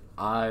shit.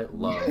 I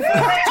love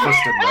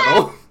Twisted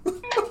Metal.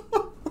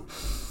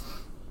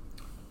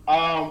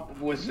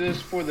 Was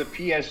this for the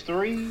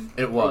PS3?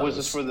 It was. Or was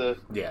this for the...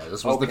 Yeah,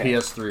 this was the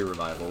PS3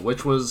 revival,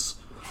 which was...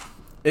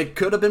 It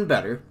could have been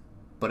better,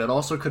 but it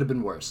also could have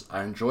been worse.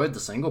 I enjoyed the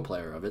single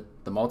player of it.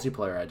 The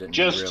multiplayer I didn't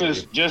Just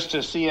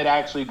to see it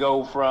actually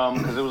go from...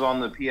 Because it was on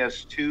the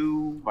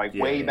PS2,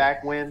 way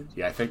back when?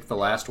 Yeah, I think the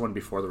last one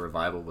before the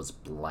revival was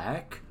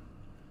Black,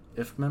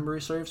 if memory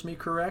serves me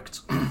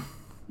correct.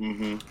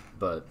 Mm-hmm.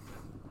 But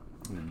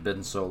it's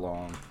been so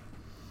long.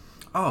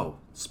 Oh,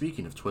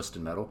 speaking of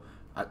Twisted Metal...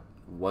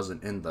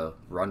 wasn't in the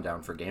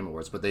rundown for Game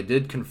Awards, but they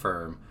did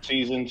confirm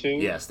Season 2?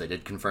 Yes, they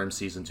did confirm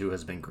Season 2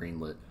 has been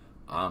greenlit.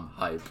 I'm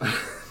hype.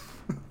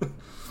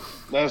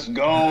 Let's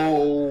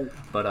go!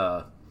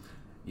 But,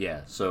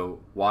 yeah, so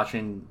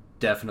watching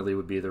definitely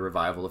would be the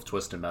revival of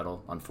Twisted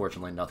Metal.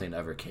 Unfortunately, nothing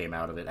ever came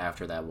out of it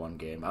after that one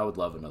game. I would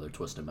love another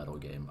Twisted Metal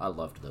game. I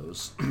loved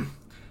those.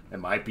 It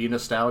might be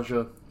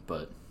nostalgia,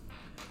 but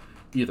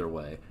either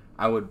way,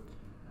 I would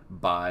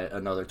buy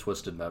another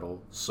Twisted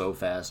Metal so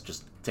fast.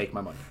 Just take my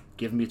money.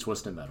 Give me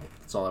Twisted Metal.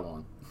 That's all I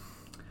want.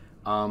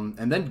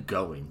 And then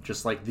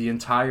just like the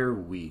entire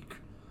week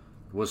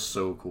was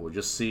so cool.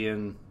 Just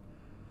seeing,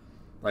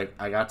 like,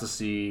 I got to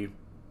see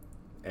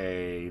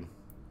a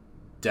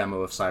demo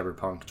of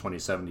Cyberpunk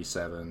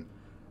 2077.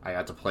 I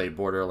got to play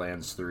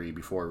Borderlands 3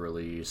 before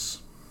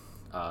release.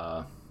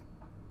 Went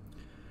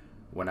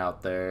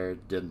out there,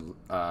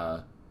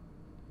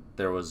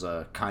 there was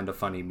a kind of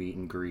funny meet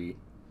and greet.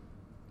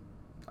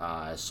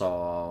 I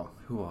saw,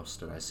 who else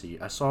did I see?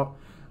 I saw,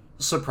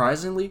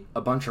 surprisingly,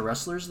 a bunch of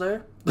wrestlers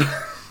there.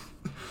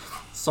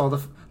 Saw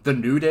the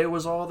New Day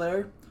was all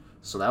there,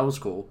 so that was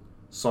cool.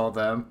 Saw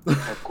them.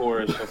 Of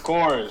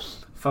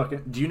course.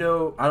 Fucking, do you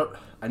know,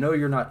 I know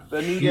you're not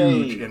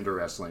huge into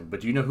wrestling,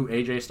 but do you know who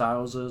AJ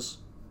Styles is?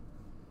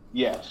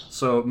 Yes.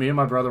 So me and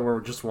my brother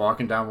were just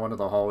walking down one of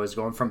the hallways,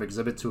 going from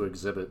exhibit to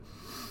exhibit.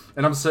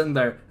 And I'm sitting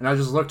there, and I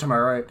just look to my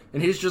right,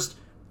 and he's just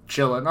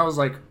chilling. I was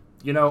like,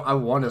 I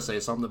want to say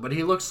something, but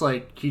he looks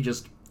like he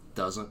just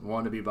doesn't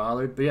want to be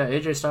bothered. But yeah,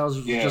 AJ Styles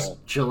was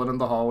just chilling in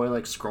the hallway,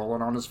 like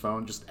scrolling on his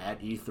phone, just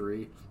at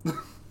E3.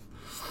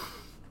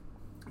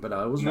 But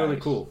it was really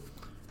cool.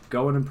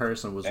 Going in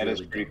person was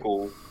really pretty dope.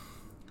 cool.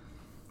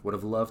 Would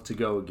have loved to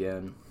go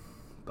again,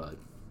 but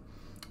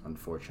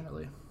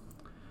unfortunately,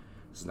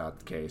 it's not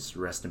the case.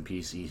 Rest in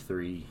peace,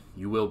 E3.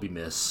 You will be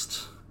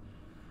missed.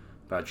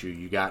 About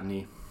you got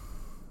any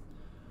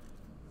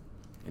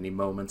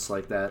moments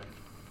like that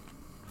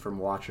from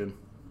watching?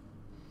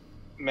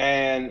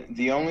 Man,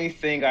 the only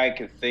thing I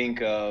could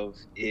think of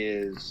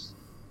is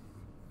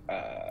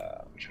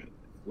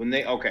when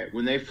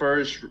they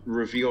first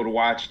revealed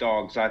Watch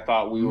Dogs, I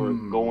thought we were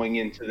going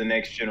into the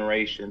next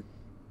generation.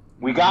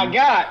 We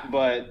got,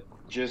 but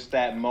just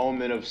that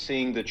moment of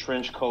seeing the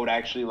trench coat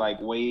actually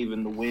like wave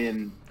in the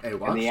wind Hey,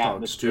 and the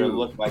atmosphere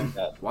look like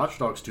that. Watch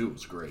Dogs 2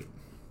 was great.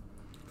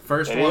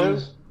 First It one,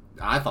 is?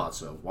 I thought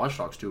so. Watch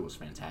Dogs 2 was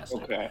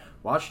fantastic. Okay.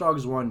 Watch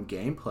Dogs 1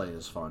 gameplay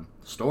is fun.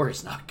 The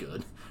story's not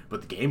good,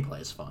 but the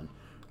gameplay is fun.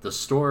 The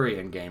story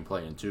and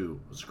gameplay in 2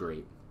 was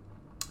great.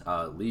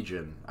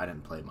 Legion, I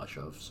didn't play much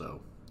of,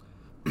 so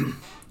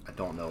I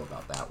don't know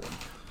about that one.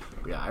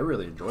 But yeah, I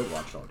really enjoyed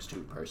Watch Dogs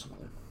 2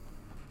 personally.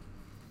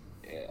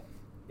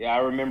 Yeah, I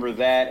remember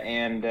that.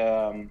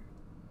 And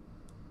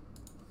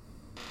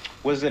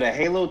was it a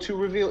Halo 2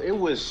 reveal? It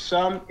was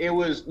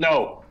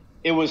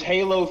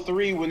Halo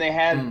 3 when they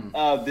had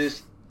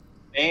this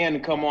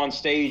band come on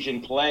stage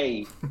and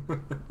play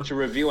to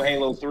reveal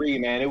Halo 3,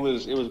 man. It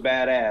was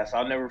badass.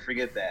 I'll never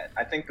forget that.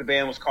 I think the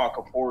band was called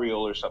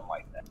Corporeal or something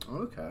like that.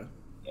 Okay.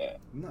 Yeah.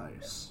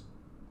 Nice.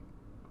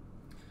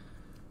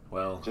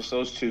 Well, Just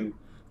those two.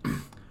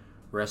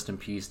 rest in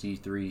peace,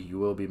 D3. You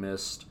will be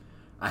missed.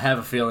 I have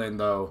a feeling,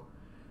 though,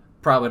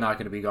 probably not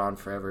going to be gone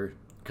forever,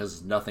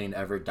 because nothing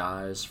ever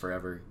dies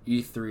forever.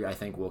 E3, I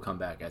think, will come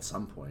back at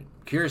some point.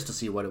 Curious to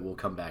see what it will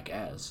come back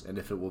as, and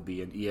if it will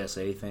be an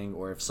ESA thing,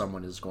 or if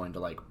someone is going to,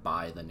 like,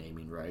 buy the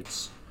naming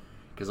rights.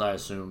 Because I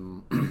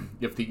assume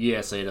if the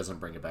ESA doesn't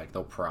bring it back,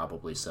 they'll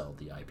probably sell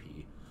the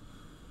IP.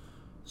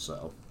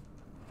 So,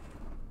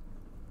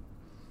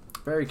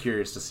 very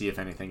curious to see if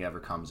anything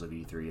ever comes of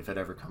E3, if it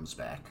ever comes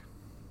back.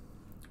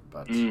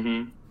 But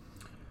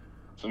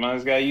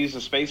Somebody's got to use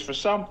the space for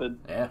something.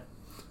 yeah.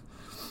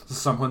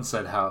 Someone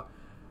said, how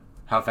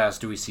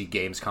fast do we see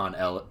Gamescom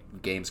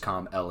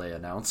LA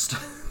announced?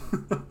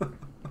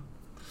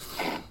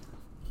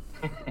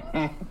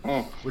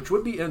 Which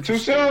would be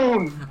interesting.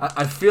 Too soon!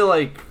 I feel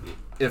like,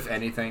 if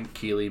anything,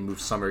 Keighley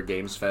moves Summer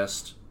Games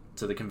Fest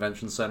to the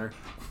convention center.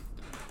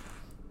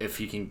 If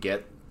he can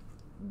get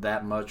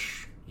that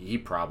much, he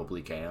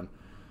probably can.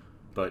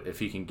 But if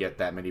he can get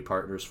that many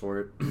partners for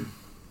it...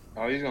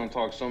 Oh, he's going to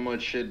talk so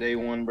much shit day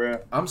one,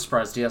 bro. I'm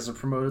surprised he hasn't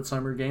promoted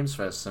Summer Games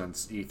Fest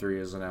since E3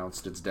 has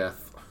announced its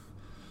death.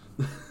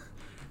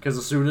 Because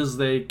as soon as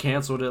they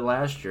canceled it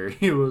last year,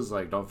 he was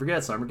like, don't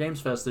forget Summer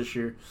Games Fest this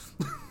year.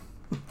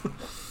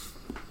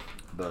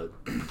 But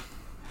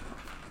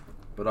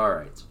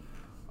alright.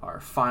 Our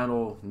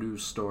final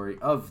news story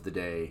of the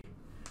day.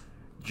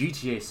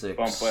 GTA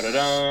 6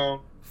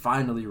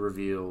 finally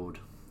revealed,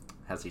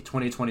 has a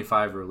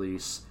 2025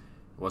 release,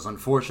 was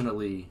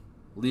unfortunately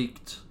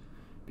leaked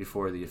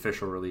before the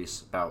official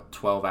release, about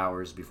 12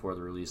 hours before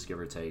the release, give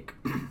or take.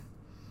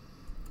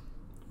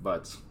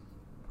 But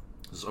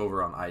this is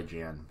over on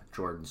IGN,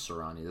 Jordan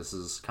Serrani. This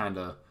is kind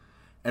of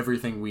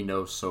everything we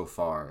know so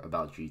far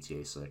about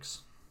GTA 6.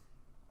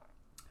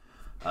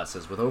 It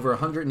says, with over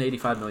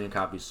 185 million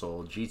copies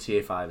sold,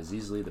 GTA 5 is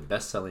easily the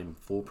best-selling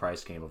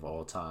full-price game of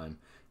all time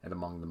and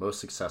among the most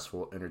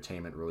successful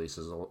entertainment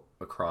releases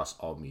across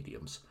all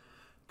mediums.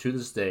 To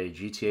this day,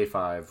 GTA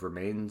 5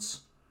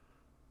 ranks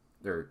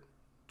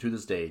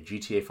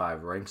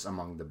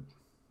among the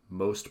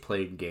most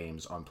played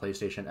games on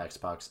PlayStation,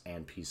 Xbox,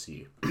 and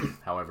PC.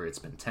 However, it's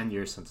been 10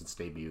 years since its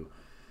debut,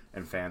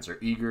 and fans are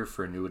eager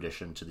for a new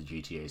addition to the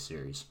GTA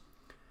series.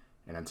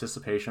 In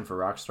anticipation for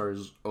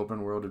Rockstar's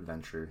open-world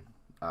adventure,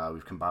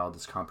 we've compiled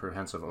this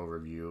comprehensive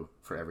overview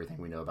for everything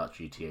we know about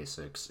GTA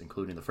 6,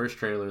 including the first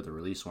trailer, the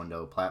release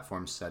window,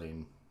 platform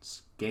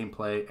settings,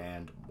 gameplay,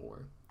 and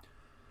more.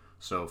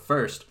 So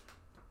first,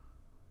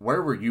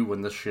 where were you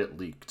when this shit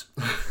leaked?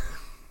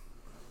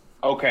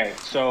 Okay,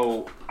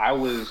 so I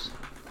was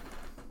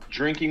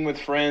drinking with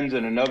friends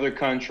in another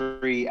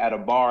country at a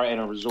bar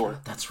and a resort.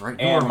 That's right.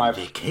 And You're on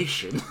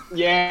vacation.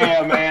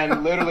 Yeah,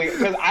 man, literally,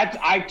 because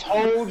I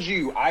told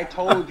you,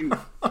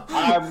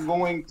 I'm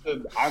going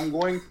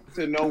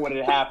to know when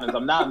it happens.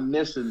 I'm not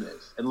missing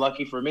this. And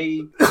lucky for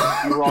me,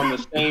 you were on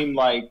the same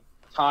like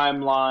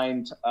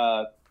timeline,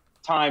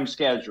 time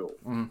schedule.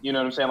 Mm-hmm. You know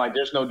what I'm saying? Like,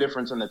 there's no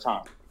difference in the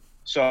time.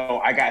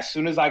 So as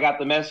soon as I got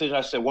the message,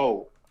 I said,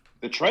 "Whoa,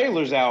 the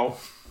trailer's out."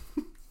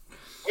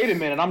 Wait a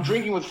minute, I'm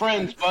drinking with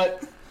friends,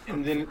 but...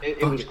 And then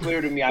it was clear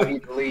to me I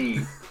need to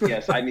leave.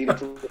 Yes, I needed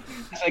to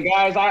leave. I said,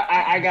 guys,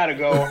 I got to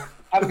go.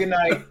 Have a good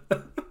night.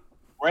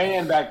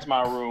 Ran back to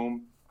my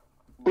room,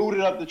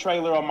 booted up the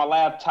trailer on my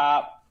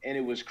laptop, and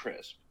it was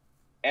crisp.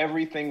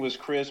 Everything was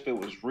crisp. It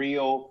was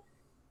real.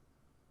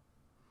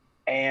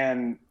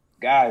 And,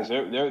 guys,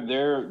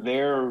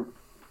 they're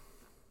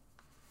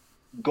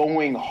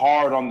going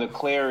hard on the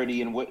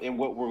clarity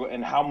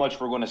and how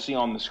much we're going to see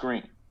on the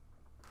screen.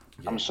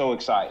 Yeah. I'm so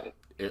excited.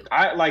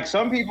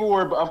 Some people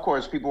were, of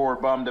course, people were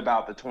bummed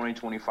about the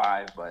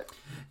 2025, but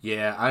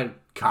yeah, I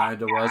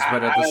kind of was,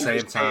 but at the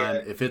same time,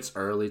 understand. if it's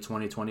early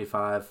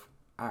 2025,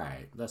 all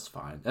right, that's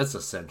fine. That's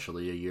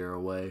essentially a year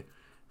away,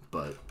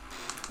 but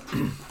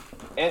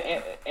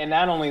and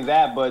not only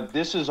that, but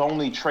this is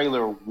only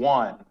trailer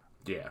 1.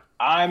 yeah,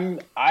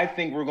 I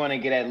think we're going to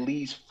get at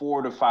least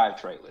 4 to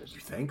 5 trailers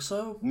you think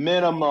so?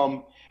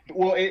 minimum.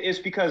 Well, it's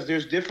because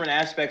there's different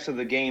aspects of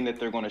the game that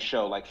they're going to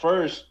show. Like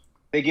first,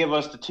 they give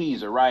us the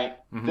teaser, right?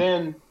 Mm-hmm.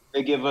 Then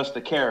they give us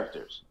the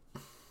characters.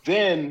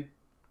 Then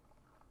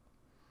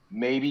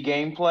maybe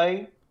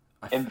gameplay,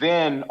 and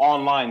then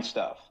online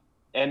stuff.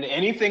 And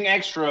anything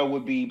extra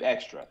would be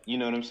extra. You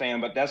know what I'm saying?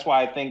 But that's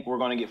why I think we're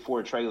going to get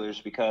 4 trailers,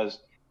 because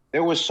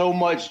there was so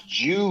much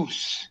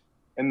juice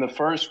in the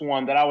first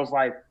one that I was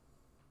like,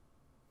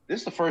 this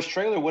is the first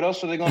trailer. What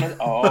else are they going to?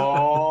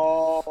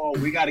 Oh,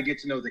 we got to get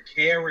to know the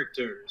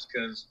characters,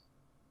 because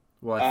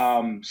What?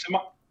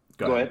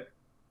 Go ahead.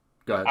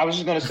 Go ahead. I was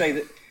just going to say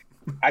that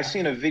I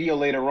seen a video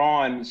later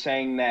on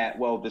saying that,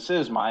 well, this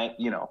is my,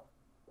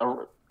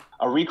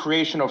 a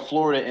recreation of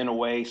Florida in a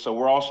way. So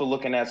we're also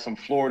looking at some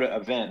Florida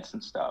events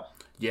and stuff.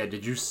 Yeah,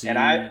 did you see? And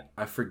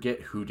I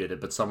forget who did it,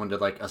 but someone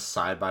did like a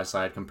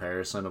side-by-side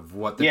comparison of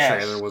what the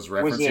Yes. trailer was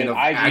Was referencing it of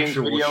IGN's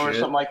actual video shit. or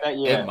something like that?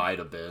 Yeah. It might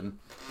have been.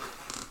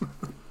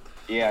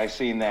 Yeah, I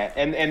seen that.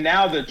 And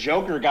now the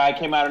Joker guy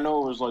came out of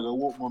nowhere, was like, I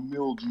want my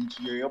meal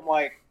GTA. I'm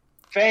like,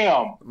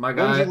 fam, My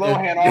guy, Lindsay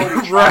Lohan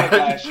already tried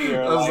last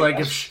year. I was like,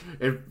 if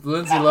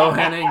Lindsay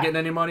Lohan ain't getting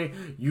any money,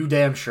 you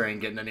damn sure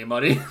ain't getting any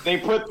money. they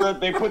put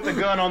the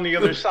gun on the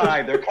other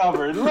side. They're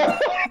covered.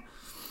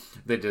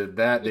 They did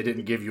that. They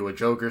didn't give you a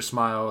Joker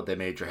smile. They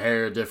made your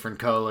hair a different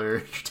color.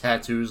 Your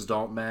tattoos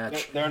don't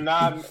match. They're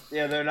not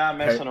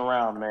messing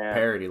around, man.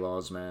 Parody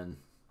laws, man.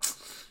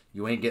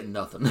 You ain't getting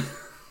nothing.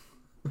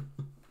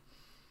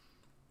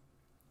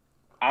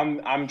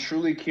 I'm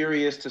truly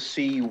curious to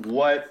see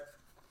what.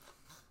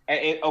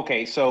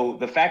 Okay, so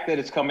the fact that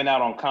it's coming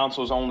out on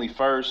consoles only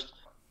first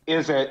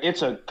it's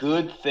a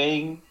good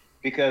thing,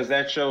 because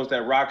that shows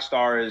that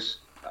Rockstar is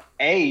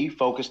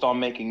focused on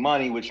making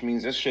money, which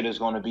means this shit is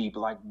going to be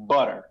like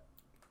butter.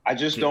 I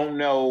just don't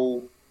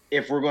know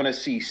if we're going to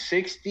see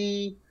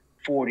 60,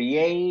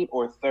 48,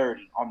 or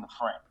 30 on the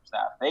frames.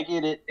 Now,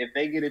 if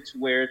they get it to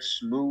where it's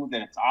smooth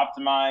and it's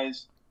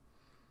optimized,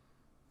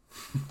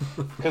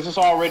 because it's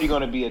already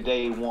going to be a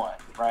day one,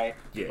 right?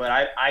 Yeah. But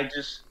I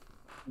just,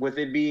 with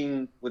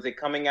it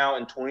coming out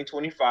in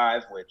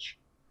 2025, which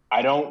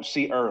I don't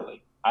see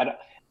early.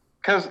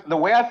 Because the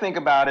way I think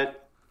about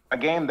it, a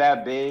game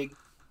that big,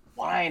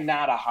 why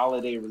not a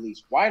holiday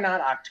release? Why not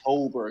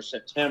October or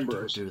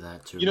September? Don't do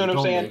that to You know me. what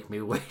I'm saying? Don't make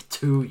me wait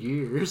 2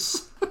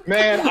 years.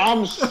 Man,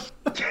 I'm.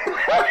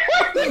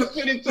 They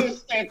should have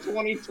just said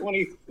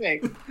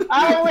 2026.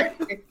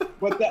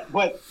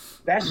 But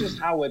that's just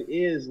how it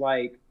is.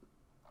 Like,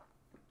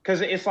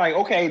 because it's like,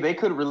 okay, they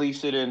could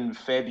release it in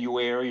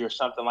February or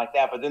something like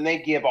that, but then they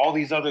give all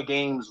these other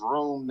games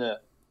room to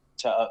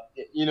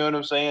you know what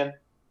I'm saying?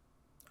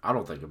 I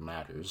don't think it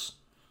matters.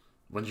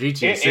 When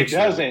GTA 6... It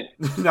doesn't.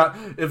 Not,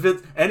 if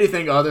it's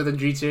anything other than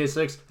GTA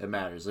 6, it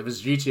matters. If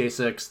it's GTA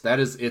 6, that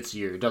is its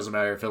year. It doesn't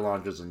matter if it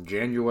launches in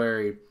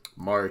January,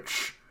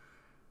 March,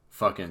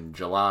 fucking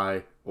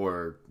July,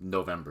 or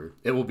November.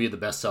 It will be the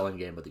best-selling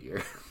game of the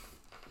year.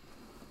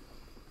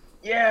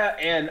 Yeah,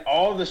 and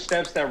all the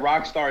steps that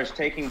Rockstar is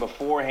taking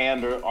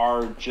beforehand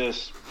are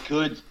just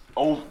good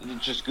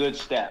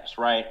steps,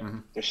 right? Mm-hmm.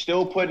 They're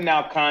still putting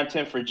out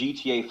content for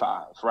GTA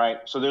 5, right?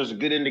 So there's a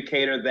good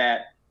indicator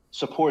that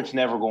support's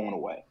never going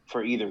away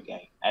for either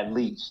game, at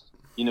least.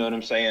 You know what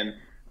I'm saying?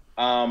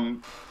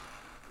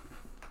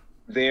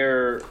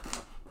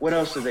 What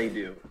else did they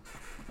do?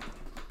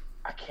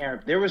 I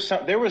can't. There was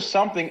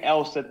something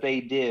else that they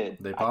did.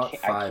 They bought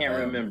I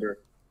can't remember.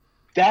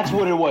 That's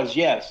what it was.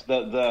 Yes,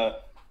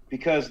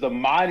 because the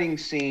modding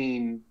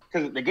scene,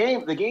 because the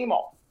game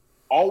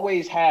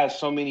always has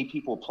so many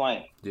people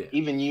playing,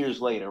 even years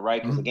later,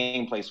 right? Because the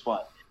gameplay's fun.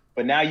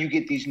 But now you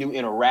get these new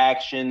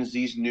interactions,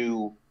 these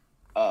new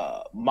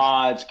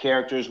mods,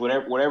 characters,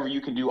 whatever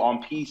you can do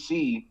on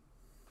PC,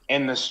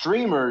 and the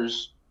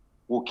streamers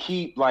will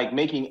keep like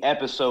making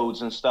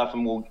episodes and stuff,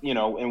 and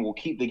will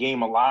keep the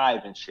game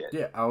alive and shit.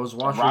 Yeah, I was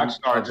watching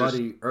a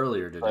buddy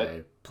earlier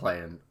today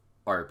playing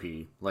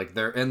RP. Like,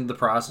 they're in the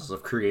process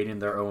of creating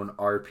their own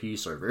RP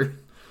server.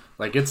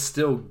 Like, it's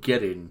still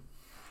getting...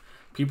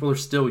 People are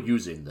still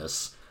using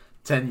this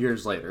 10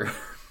 years later.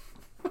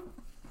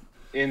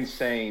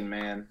 Insane,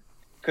 man.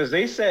 Because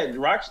they said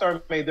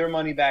Rockstar made their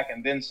money back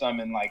and then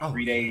some in like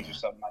 3 days or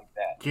something like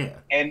that. Yeah.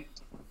 And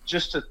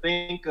just to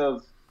think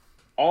of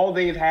all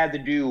they've had to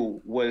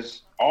do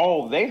was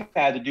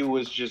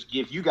just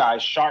give you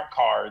guys shark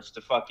cards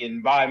to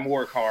fucking buy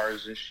more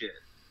cars and shit.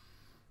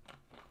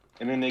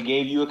 And then they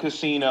gave you a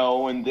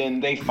casino, and then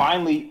they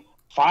finally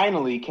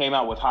came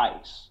out with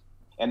Heist.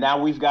 And now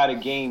we've got a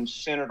game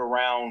centered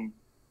around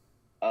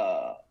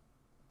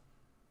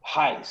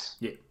Heist.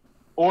 Yeah.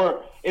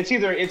 Or it's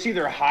either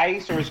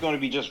Heist or it's going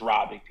to be just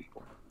robbing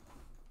people.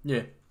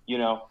 Yeah. You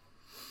know?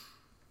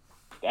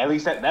 At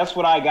least that's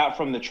what I got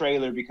from the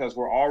trailer, because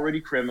we're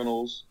already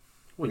criminals.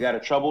 We got a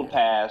troubled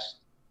past.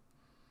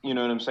 You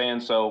know what I'm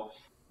saying? So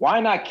why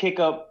not kick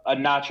up a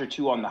notch or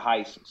two on the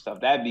heist and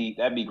stuff? That'd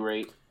be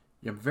great.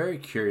 Yeah, I'm very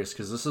curious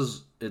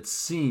because it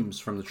seems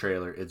from the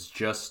trailer, it's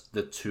just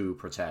the 2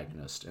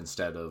 protagonists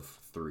instead of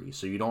 3.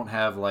 So you don't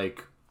have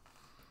like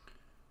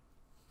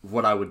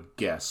what I would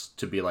guess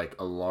to be like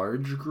a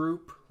large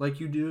group like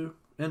you do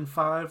in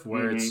 5,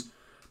 where it's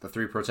the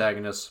 3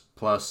 protagonists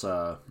plus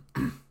I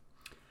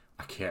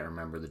can't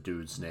remember the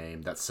dude's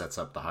name that sets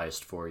up the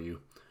heist for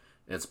you.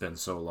 It's been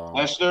so long.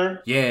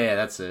 Lester? Yeah,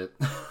 that's it.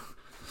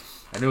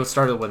 I knew it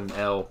started with an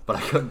L, but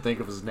I couldn't think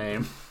of his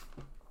name.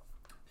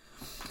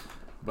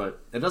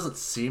 But it doesn't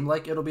seem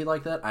like it'll be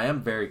like that. I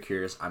am very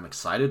curious. I'm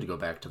excited to go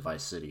back to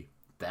Vice City.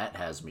 That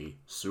has me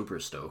super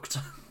stoked.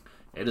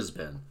 It has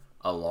been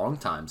a long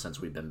time since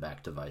we've been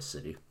back to Vice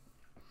City.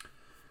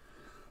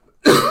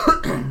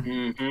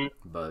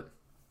 But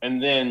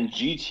and then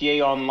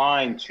GTA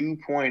Online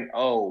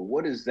 2.0.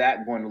 What is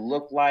that going to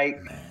look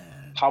like?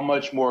 man, How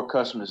much more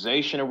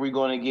customization are we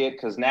going to get?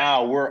 Because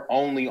now we're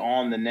only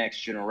on the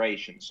next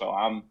generation. So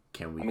I'm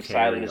excited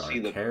carry to our see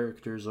the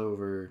characters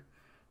over?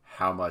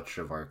 How much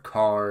of our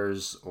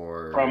cars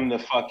or from the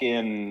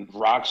fucking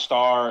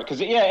Rockstar, because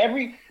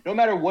no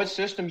matter what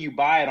system you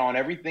buy it on,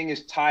 everything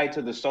is tied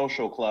to the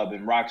social club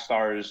and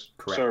Rockstar's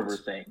server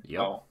thing. Yep.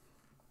 So,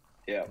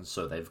 yeah.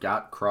 So they've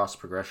got cross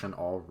progression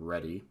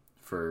already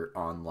for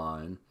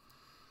online.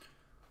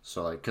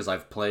 So like, because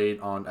I've played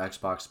on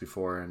Xbox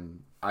before, and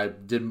I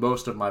did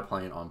most of my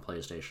playing on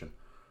PlayStation.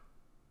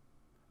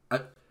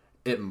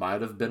 It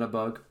might have been a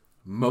bug.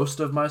 Most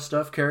of my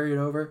stuff carried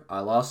over. I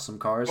lost some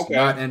cars,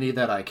 not any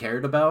that I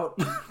cared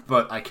about,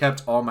 but I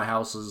kept all my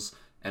houses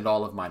and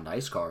all of my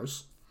nice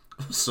cars.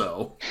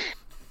 So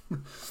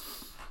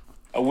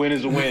a win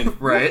is a win.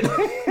 Right.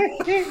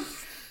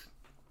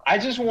 I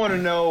just want to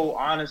know,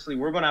 honestly,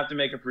 we're going to have to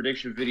make a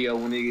prediction video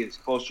when it gets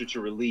closer to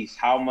release,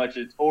 how much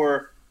it's,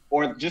 or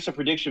just a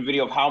prediction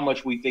video of how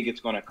much we think it's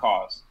going to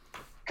cost.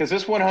 Because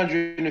this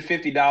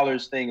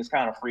 $150 thing is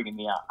kind of freaking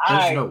me out.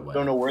 I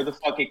don't know where the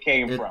fuck it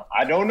came from.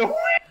 I don't know where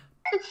it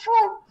came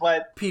from,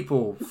 but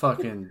people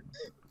fucking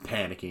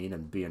panicking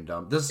and being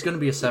dumb. This is going to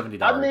be a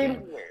 $70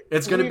 game.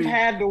 It's going to be. We've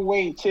had to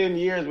wait 10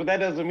 years, but that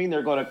doesn't mean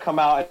they're going to come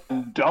out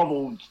and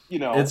double.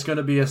 It's going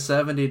to be a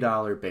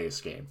 $70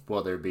 base game.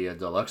 Will there be a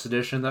deluxe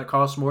edition that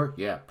costs more?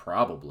 Yeah,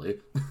 probably.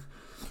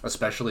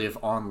 Especially if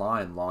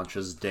online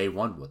launches day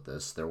one with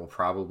this. There will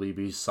probably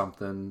be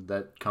something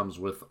that comes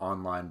with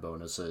online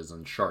bonuses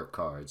and shark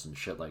cards and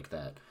shit like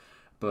that.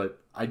 But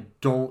I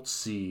don't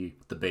see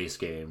the base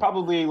game.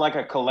 Probably like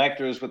a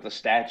collector's with a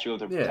statue of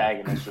the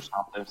protagonist or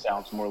something,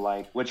 sounds more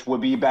like, which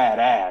would be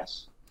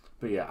badass.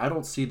 But yeah, I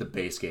don't see the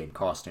base game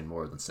costing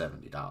more than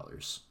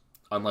 $70.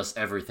 Unless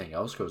everything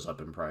else goes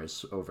up in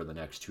price over the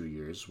next 2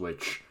 years,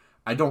 which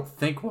I don't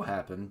think will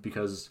happen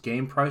because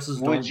game prices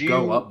don't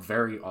go up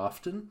very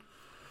often.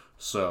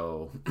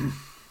 So,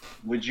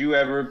 would you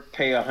ever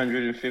pay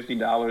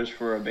 $150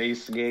 for a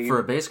base game? For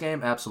a base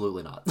game,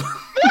 absolutely not.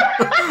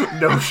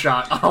 No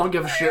shot. I don't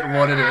give a shit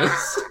what it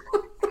is.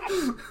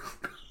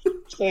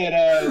 Said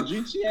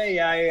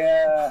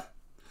GTA.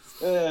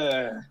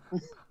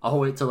 I'll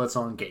wait till it's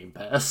on Game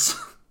Pass.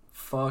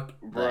 Fuck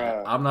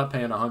that. I'm not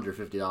paying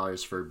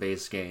 $150 for a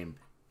base game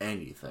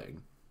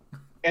anything.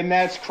 And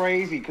that's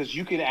crazy because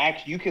you can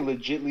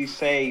legitimately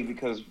say,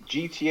 because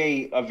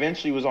GTA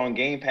eventually was on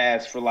Game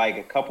Pass for like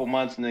a couple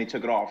months and they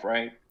took it off,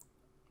 right?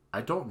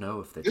 I don't know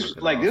if they took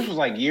it off. This was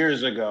like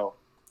years ago.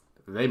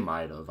 They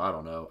might have. I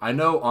don't know. I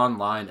know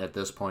online at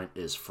this point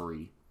is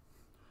free,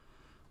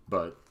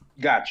 but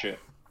gotcha.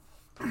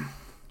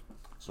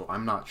 So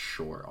I'm not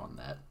sure on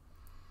that.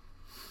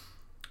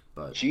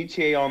 But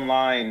GTA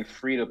Online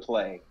free to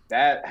play,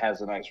 that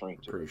has a nice ring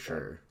to it. Pretty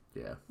sure,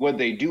 yeah. Would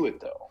they do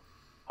it though?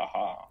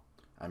 Haha.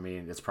 I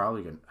mean, it's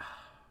probably gonna.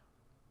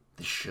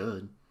 They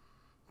should.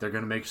 They're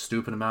gonna make a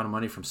stupid amount of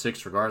money from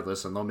 6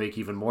 regardless, and they'll make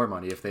even more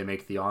money if they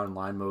make the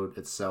online mode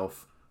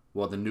itself,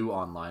 the new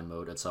online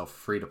mode itself,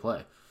 free to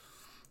play.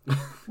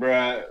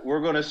 Bruh,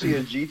 we're gonna see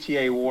a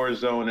GTA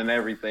Warzone and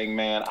everything,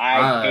 man.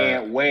 I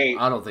can't wait.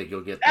 I don't think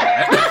you'll get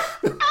that.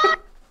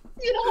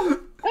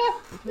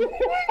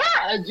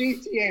 A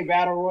GTA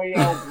Battle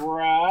Royale,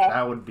 bruh.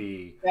 That would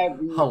be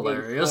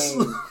hilarious.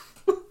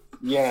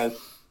 Yes.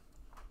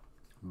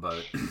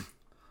 But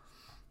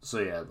so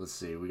yeah, let's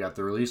see. We got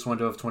the release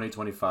window of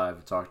 2025.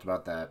 We talked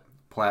about that.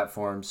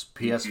 Platforms: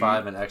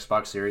 PS5 and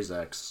Xbox Series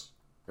X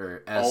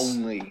or S,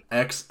 only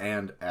X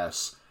and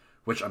S.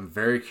 Which I'm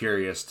very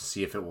curious to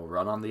see if it will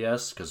run on the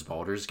S, because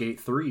Baldur's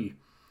Gate 3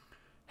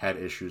 had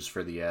issues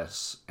for the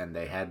S, and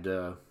they had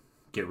to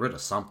get rid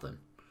of something.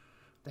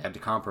 They had to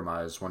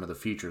compromise one of the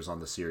features on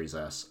the Series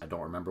S. I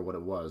don't remember what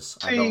it was.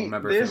 I don't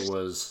remember if it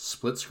was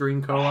split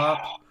screen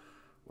co-op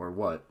or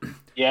what.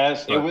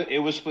 Yes,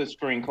 it was split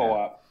screen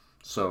co-op.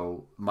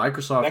 So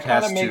Microsoft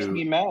that makes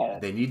me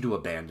mad. They need to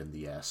abandon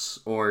the S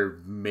or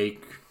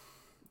make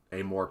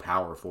a more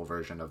powerful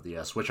version of the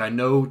S, which I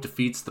know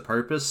defeats the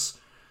purpose.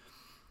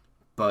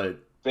 But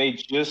They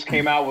just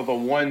came out with a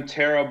 1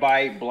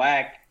 terabyte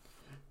black.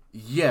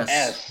 Yes,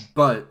 S.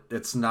 but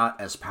it's not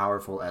as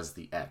powerful as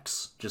the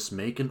X. Just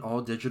make an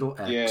all-digital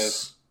X.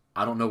 Yes.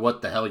 I don't know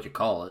what the hell you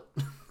call it.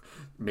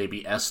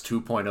 Maybe S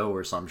 2.0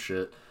 or some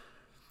shit.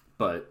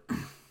 But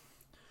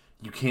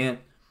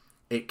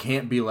it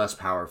can't be less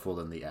powerful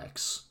than the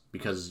X.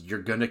 Because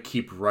you're going to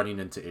keep running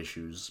into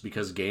issues.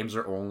 Because games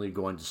are only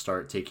going to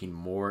start taking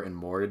more and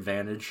more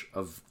advantage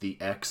of the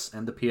X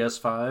and the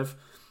PS5.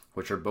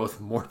 Which are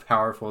both more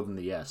powerful than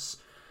the S.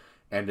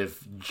 And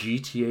if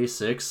GTA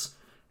 6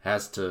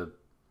 has to...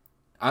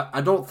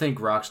 I don't think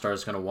Rockstar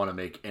is going to want to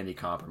make any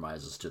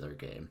compromises to their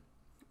game.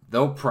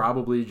 They'll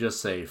probably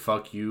just say,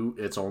 fuck you,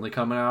 it's only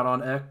coming out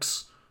on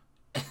X.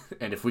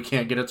 And if we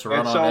can't get it to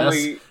run on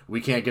S,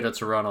 we can't get it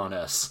to run on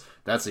S.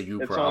 That's a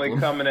you problem. It's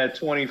only coming at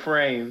 20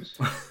 frames.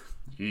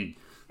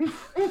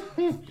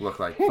 Look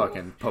like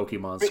fucking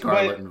Pokemon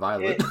Scarlet and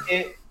Violet.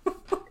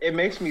 It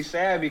makes me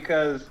sad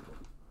because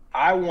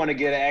I want to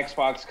get an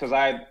Xbox because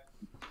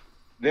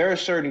there are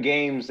certain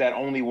games that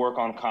only work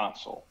on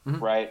console,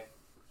 right?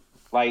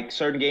 Like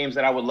certain games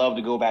that I would love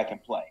to go back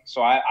and play.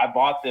 So I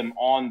bought them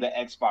on the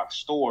Xbox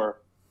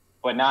store,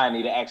 but now I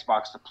need an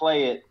Xbox to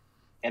play it.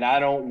 And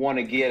I don't want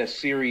to get a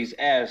Series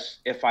S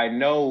if I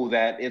know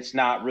that it's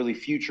not really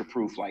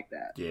future-proof like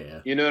that.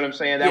 Yeah. You know what I'm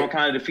saying? That would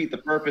kind of defeat the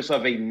purpose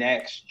of a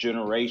next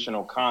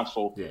generational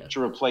console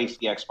to replace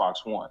the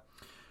Xbox One.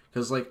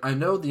 Because, like, I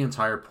know the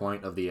entire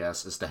point of the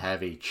S is to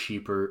have a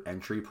cheaper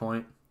entry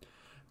point,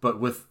 but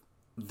with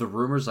the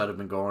rumors that have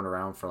been going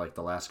around for, like,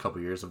 the last couple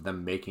of years of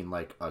them making,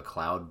 like, a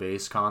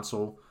cloud-based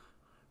console,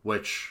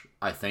 which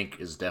I think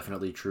is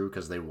definitely true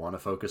because they want to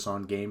focus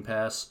on Game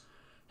Pass,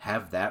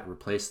 have that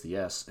replace the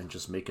S and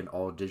just make an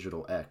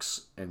all-digital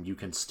X, and you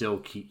can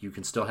still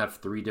have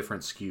 3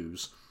 different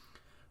SKUs,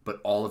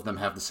 but all of them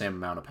have the same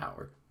amount of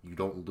power. You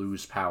don't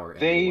lose power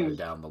anywhere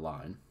down the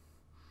line.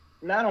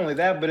 Not only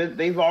that, but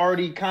they've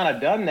already kind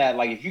of done that.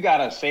 Like, if you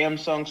got a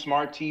Samsung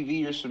Smart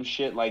TV or some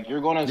shit, like,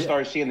 you're going to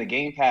start seeing the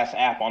Game Pass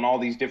app on all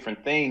these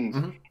different things,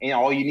 and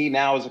all you need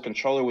now is a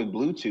controller with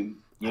Bluetooth,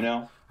 you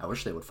know? I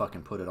wish they would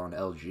fucking put it on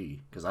LG,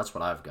 because that's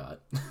what I've got.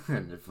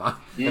 And if I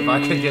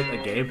could get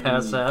a Game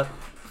Pass app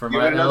for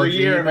my another LG,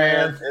 year,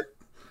 man.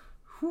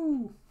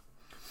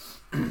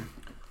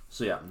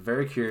 So yeah, I'm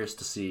very curious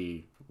to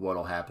see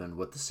what'll happen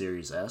with the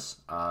Series S.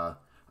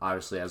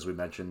 Obviously, as we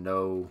mentioned,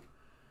 no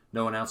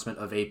announcement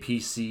of a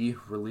PC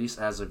release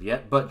as of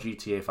yet, but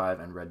GTA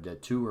 5 and Red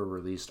Dead 2 were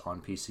released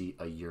on PC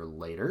a year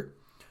later.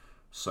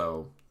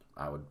 So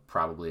I would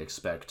probably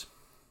expect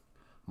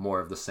more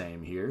of the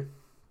same here.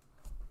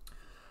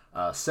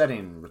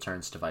 Setting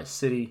returns to Vice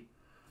City,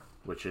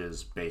 which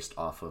is based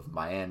off of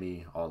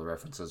Miami. All the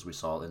references we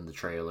saw in the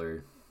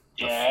trailer.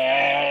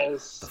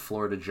 Yes. The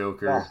Florida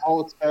Joker. The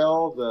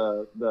hotel,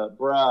 the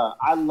bruh.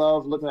 I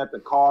love looking at the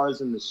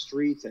cars in the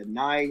streets at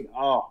night.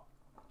 Oh.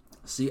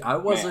 See, I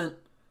wasn't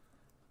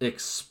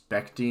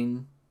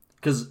expecting,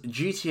 because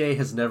GTA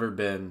has never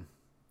been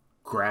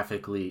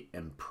graphically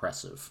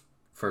impressive,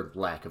 for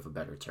lack of a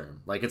better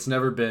term. Like, it's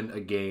never been a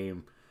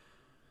game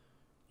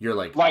you're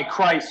like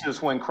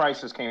Crysis when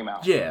Crysis came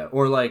out. Yeah,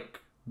 or like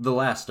The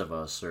Last of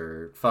Us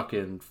or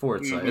fucking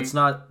Forza.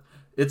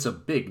 It's a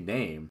big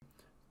name,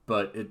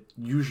 but it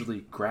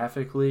usually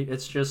graphically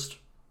it's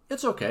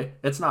okay.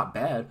 It's not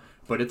bad,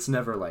 but it's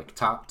never like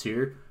top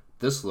tier.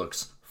 This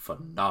looks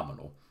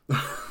phenomenal.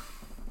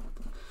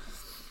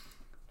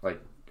 Like,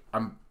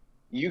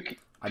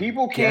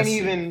 People can't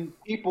even.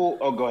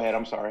 Oh, go ahead.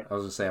 I'm sorry. I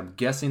was gonna say, I'm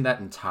guessing that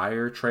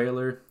entire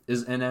trailer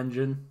is in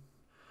engine.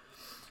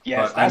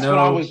 Yes, that's what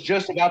I was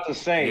just about to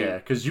say. Yeah,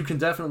 because you can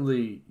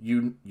definitely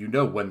you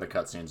know when the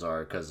cutscenes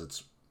are because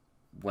it's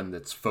when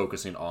it's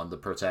focusing on the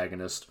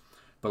protagonist.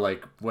 But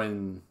like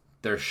when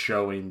they're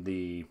showing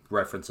the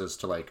references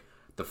to like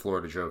the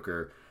Florida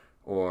Joker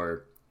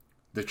or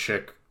the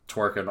chick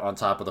twerking on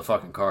top of the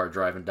fucking car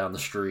driving down the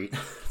street,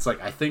 it's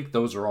like I think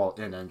those are all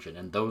in engine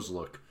and those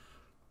look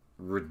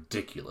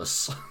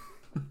ridiculous.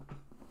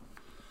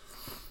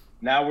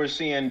 Now we're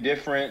seeing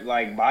different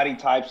like body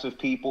types of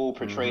people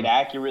portrayed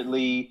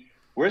accurately.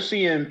 We're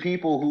seeing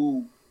people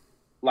who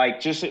like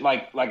just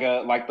like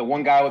the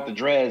one guy with the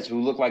dreads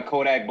who looked like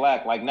Kodak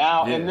Black. Like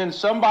now, and then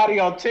somebody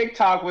on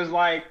TikTok was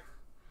like,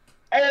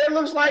 "Hey, it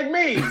looks like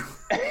me."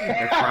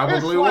 It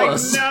probably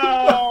was. Like,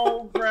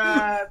 no,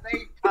 bruh,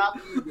 they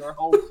copied your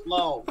whole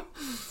flow.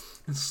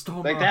 It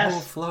stole my whole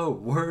flow,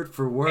 word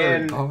for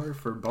word, bar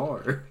for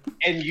bar.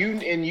 And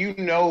you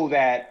know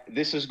that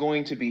this is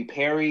going to be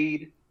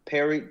parodied.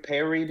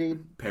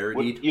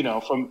 You know,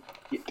 from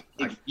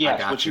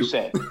what you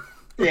said.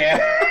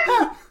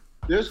 Yeah.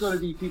 There's going to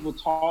be people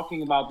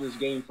talking about this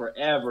game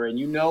forever, and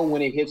you know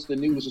when it hits the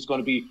news, it's going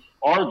to be,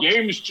 "Our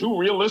game is too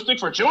realistic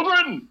for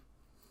children."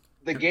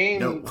 The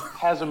game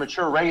has a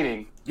mature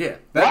rating. Yeah,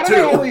 Why do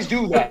they always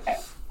do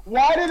that?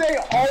 Why do they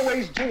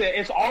always do that?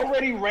 It's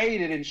already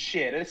rated and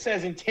shit. It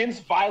says intense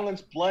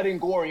violence, blood,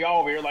 and gore. Y'all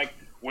over here like,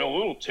 well,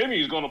 little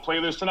Timmy's going to play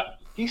this tonight.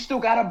 he still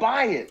gotta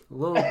buy it.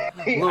 Little I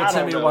don't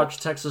Timmy know.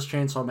 watched Texas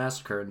Chainsaw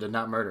Massacre and did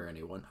not murder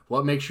anyone.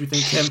 What makes you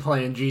think him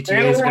playing GTA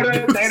They is don't going to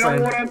want do to. the They same?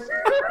 don't want to.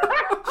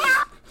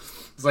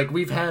 It's like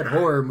we've had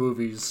horror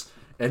movies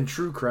and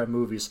true crime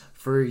movies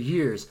for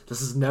years.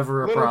 This is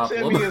never a Little problem.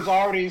 Timmy has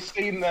already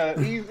seen the.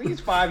 He's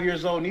 5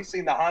 years old. And he's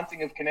seen The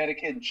Haunting of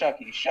Connecticut and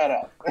Chucky. Shut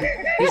up.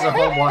 He's at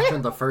home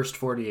watching the first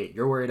 48.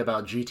 You're worried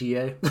about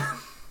GTA?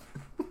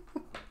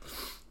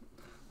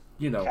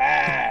 You know,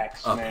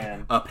 Facts,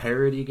 man. a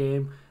parody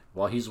game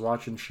while he's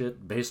watching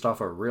shit based off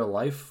of real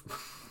life.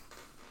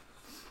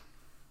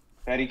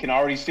 That he can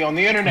already see on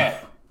the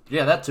internet.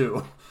 Yeah, that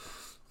too.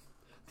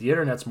 The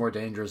internet's more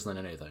dangerous than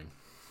anything.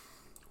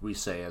 We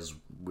say as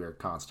we're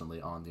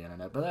constantly on the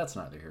internet, but that's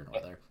neither here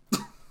nor there.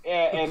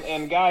 Yeah,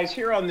 and guys,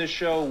 here on this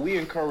show, we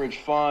encourage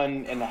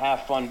fun and to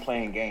have fun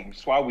playing games.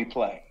 That's why we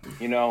play.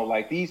 You know,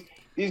 like these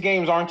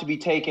games aren't to be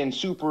taken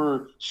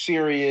super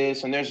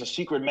serious, and there's a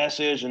secret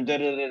message and They're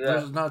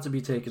da-da-da-da. not to be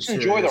taken Just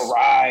serious enjoy the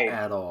ride.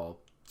 at all,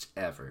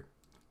 ever.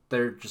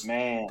 They're just,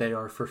 Man. they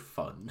are for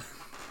fun.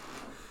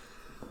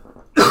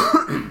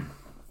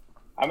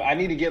 I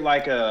need to get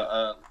like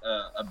a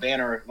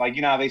banner, like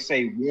you know how they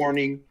say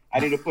warning. I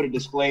need to put a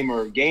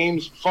disclaimer: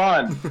 games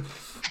fun.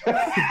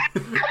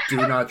 Do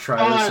not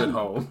try this at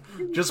home.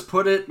 Just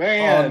put it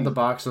Man. on the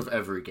box of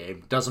every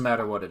game. Doesn't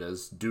matter what it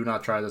is. Do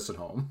not try this at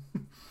home.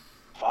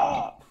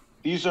 Fuck.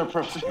 These are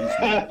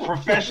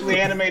professionally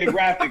animated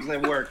graphics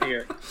that work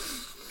here.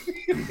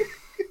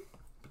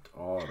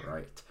 All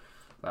right.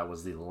 That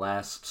was the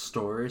last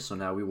story. So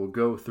now we will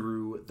go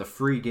through the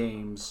free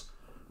games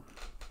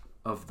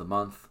of the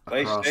month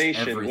across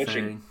PlayStation,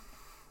 everything.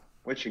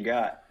 What you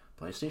got?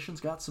 PlayStation's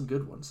got some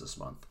good ones this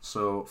month.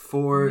 So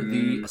for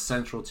the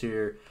Essential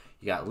tier,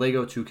 you got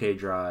Lego 2K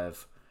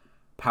Drive,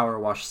 Power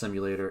Wash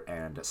Simulator,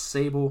 and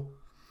Sable.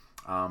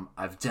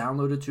 I've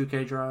downloaded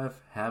 2K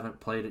Drive, haven't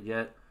played it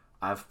yet.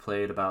 I've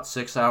played about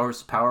 6 hours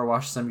of Power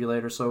Wash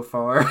Simulator so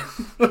far.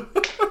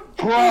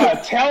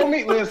 Bruh, tell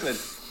me, listen,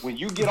 when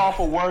you get off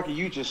of work and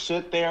you just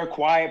sit there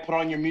quiet, put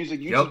on your music,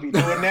 you just be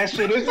doing that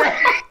shit. It's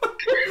right.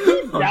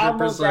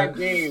 Download that 100%.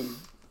 game.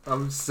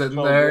 I'm sitting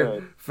So there,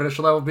 good. finish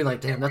a level, be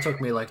like, damn, that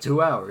took me like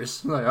 2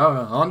 hours. I'm like,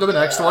 oh, on to the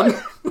next one.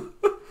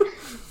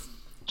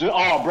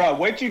 Oh, bro,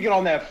 wait till you get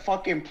on that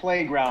fucking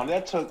playground.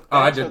 That took.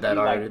 Oh, I took did that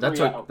me, like, already. That 3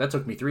 took hours. that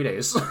took me 3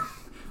 days.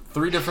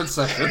 3 different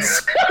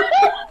sessions.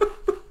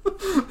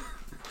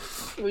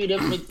 3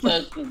 different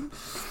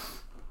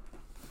sessions.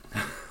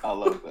 I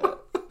love that.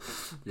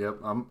 Yep,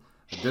 I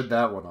did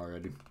that one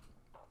already.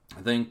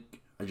 I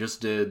think I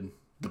just did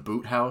the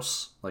boot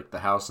house, like the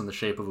house in the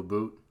shape of a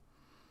boot.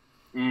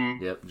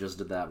 Yep, just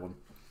did that one.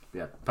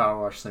 Yeah,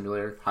 Power Wash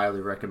Simulator, highly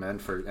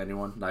recommend for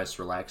anyone. Nice,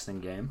 relaxing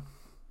game.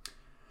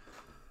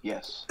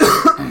 Yes.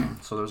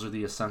 So those are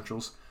the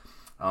essentials.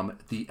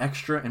 The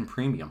extra and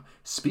premium.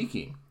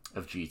 Speaking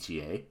of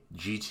GTA,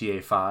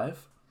 GTA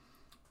 5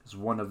 is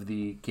one of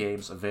the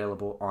games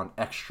available on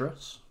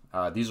extras.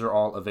 These are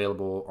all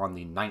available on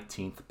the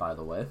 19th, by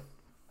the way.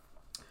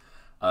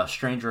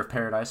 Stranger of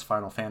Paradise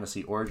Final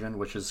Fantasy Origin,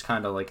 which is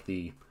kind of like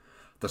the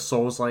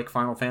Souls-like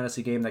Final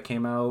Fantasy game that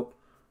came out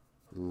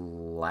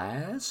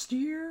last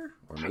year?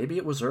 Or maybe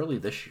it was early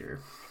this year.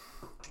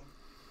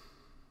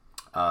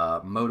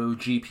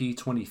 MotoGP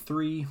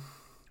 23,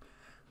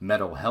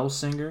 Metal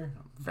Hellsinger.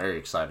 I'm very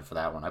excited for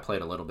that one. I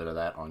played a little bit of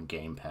that on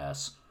Game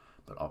Pass,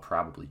 but I'll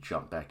probably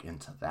jump back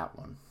into that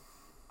one.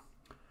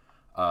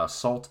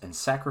 Salt and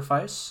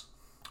Sacrifice,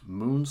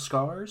 Moon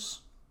Scars,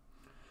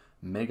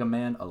 Mega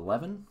Man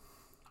 11,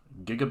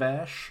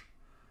 Gigabash,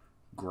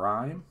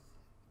 Grime,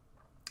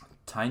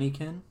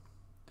 Tinykin,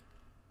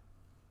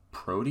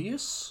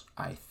 Proteus,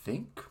 I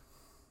think.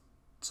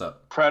 What's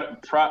up?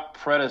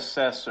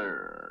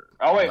 Predecessor.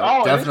 Oh wait,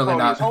 No, oh, definitely it is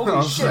not. Proteus.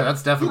 Holy shit.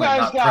 That's definitely You guys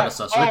not got,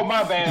 predecessor. Oh,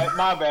 my bad.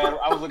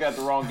 I was looking at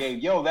the wrong game.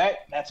 Yo,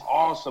 that's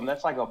awesome.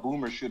 That's like a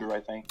boomer shooter, I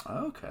think.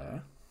 Okay.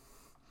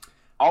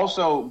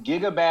 Also,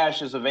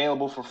 Gigabash is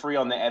available for free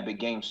on the Epic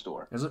Game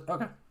Store. Is it?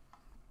 Okay.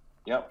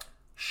 Yep.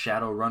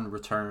 Shadowrun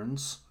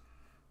Returns,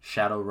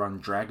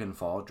 Shadowrun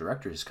Dragonfall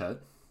Director's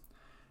Cut,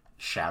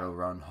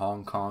 Shadowrun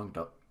Hong Kong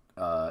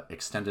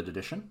Extended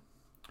Edition.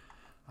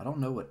 I don't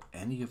know what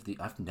any of the...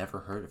 I've never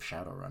heard of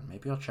Shadowrun.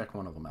 Maybe I'll check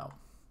one of them out.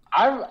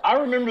 I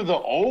remember the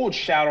old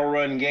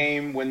Shadowrun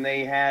game when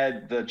they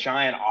had the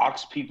giant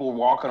ox people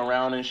walking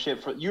around and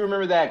shit. You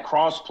remember that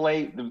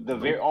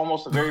crossplay?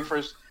 Almost the very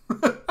first...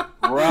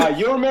 Right.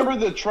 You remember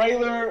the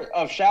trailer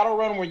of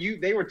Shadowrun where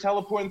they were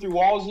teleporting through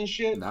walls and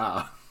shit?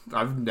 Nah,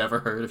 I've never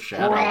heard of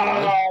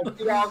Shadowrun. Bro,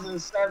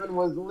 2007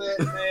 was lit,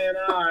 man.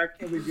 Oh, I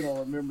can't believe you don't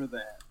remember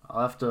that.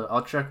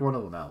 I'll check one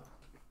of them out.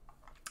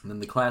 And then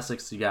the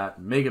classics, you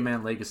got Mega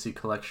Man Legacy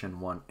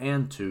Collection 1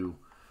 and 2,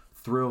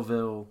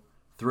 Thrillville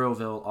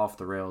Off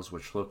the Rails,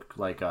 which looked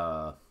like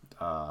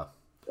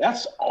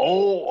That's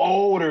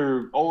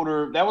older.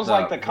 That was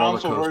like the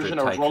console Roller Coaster version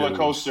of Tycoons. Roller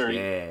Coaster.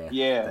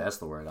 Yeah, that's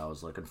the word I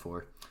was looking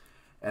for.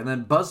 And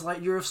then Buzz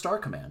Lightyear of Star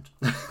Command.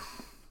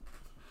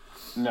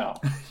 No.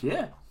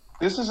 Yeah,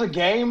 This is a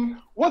game?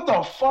 What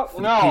the fuck? for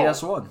the No.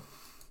 PS1.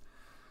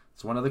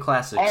 It's one of the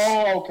classics.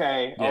 Oh,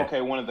 okay. Yeah.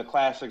 Okay, one of the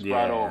classics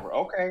brought over.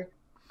 Okay.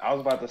 I was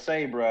about to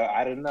say, bro,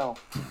 I didn't know.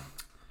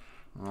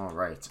 All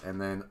right.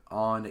 And then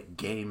on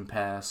Game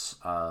Pass,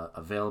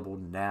 available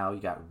now,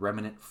 you got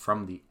Remnant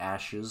from the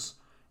Ashes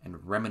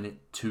and Remnant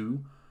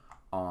 2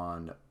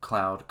 on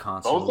cloud,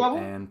 console, Both of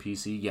them? and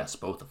PC. Yes,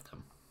 both of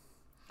them.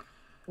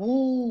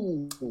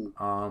 Ooh.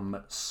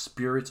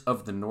 Spirit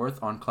of the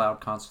North on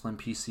cloud, console, and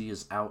PC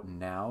is out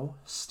now.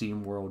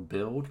 Steam World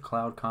Build,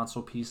 cloud,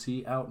 console,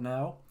 PC out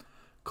now.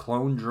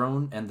 Clone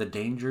Drone and the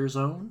Danger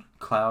Zone,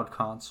 cloud,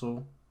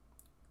 console,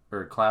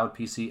 or cloud,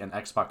 PC, and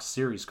Xbox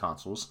Series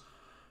consoles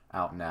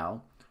out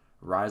now.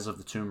 Rise of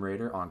the Tomb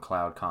Raider on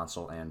cloud,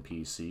 console, and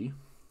PC.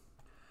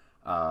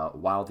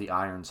 While the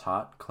Iron's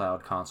Hot,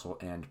 cloud, console,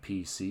 and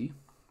PC.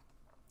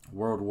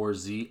 World War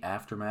Z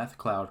Aftermath,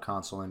 cloud,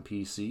 console, and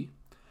PC.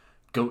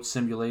 Goat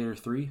Simulator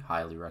 3,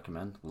 highly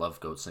recommend. Love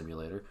Goat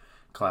Simulator.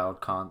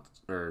 Cloud,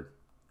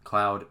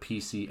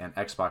 PC, and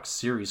Xbox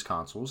Series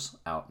consoles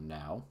out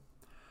now.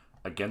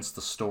 Against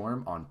the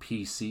Storm on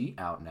PC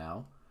out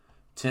now.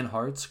 Tin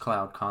Hearts,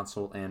 cloud,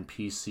 console, and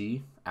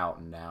PC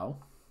out now.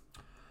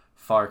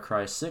 Far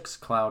Cry 6,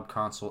 cloud,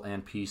 console,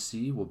 and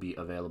PC will be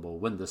available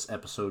when this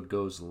episode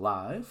goes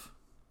live.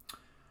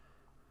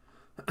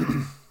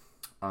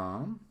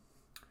 And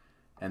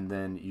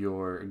then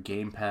your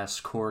Game Pass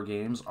core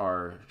games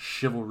are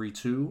Chivalry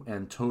 2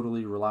 and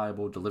Totally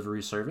Reliable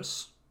Delivery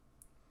Service.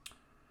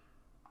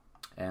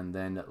 And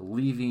then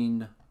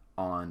leaving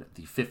on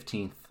the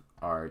 15th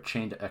are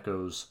Chain to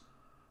Echoes,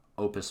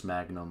 Opus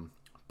Magnum,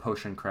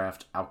 Potion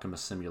Craft,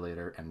 Alchemist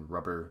Simulator, and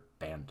Rubber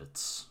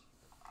Bandits.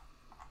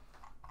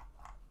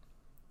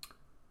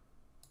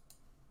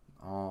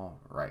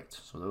 All right,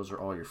 so those are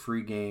all your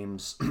free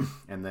games.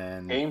 And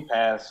then Game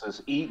Pass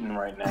is eating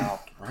right now.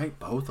 Right,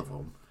 both of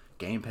them.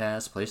 Game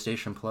Pass,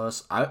 PlayStation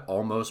Plus. I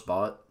almost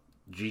bought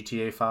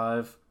GTA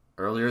 5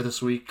 earlier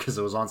this week because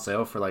it was on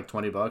sale for like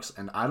 $20,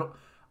 and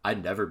I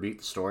never beat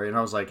the story, and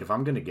I was like, if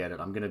I'm gonna get it,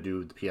 I'm gonna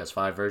do the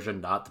PS5 version,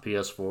 not the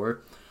PS4.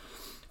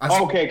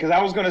 Okay, because I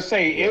was gonna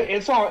say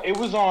it was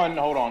on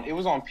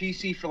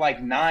PC for like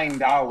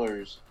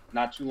 $9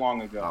 not too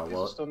long ago. Is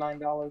it still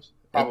 $9?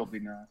 Probably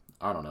not.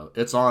 I don't know.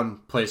 It's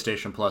on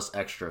PlayStation Plus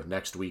Extra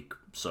next week,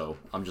 so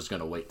I'm just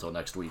gonna wait till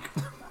next week.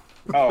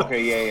 Oh,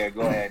 okay, yeah,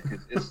 go ahead.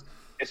 Cause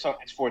it's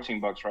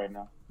 $14 right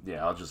now.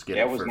 Yeah, I'll just get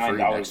it it was for $9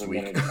 free next a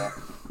week.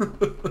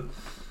 minute.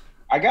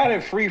 I got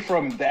it free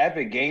from the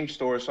Epic Game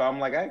Store, so I'm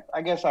like,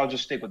 I guess I'll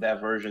just stick with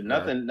that version.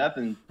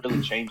 Nothing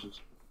really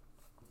changes.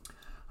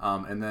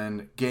 And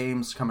then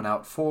games coming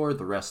out for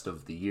the rest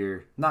of the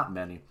year. Not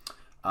many.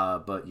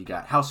 But you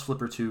got House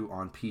Flipper 2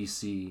 on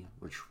PC,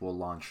 which will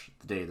launch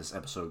the day this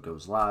episode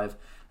goes live.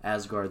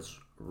 Asgard's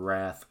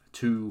Wrath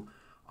 2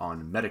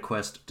 on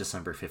MetaQuest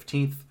December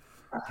 15th.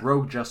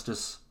 Rogue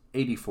Justice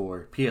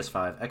 84,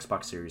 PS5,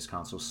 Xbox Series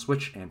consoles,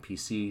 Switch, and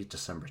PC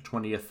December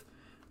 20th.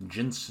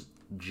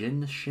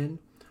 Genshin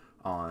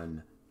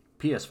on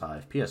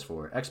PS5,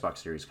 PS4, Xbox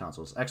Series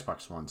consoles,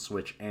 Xbox One,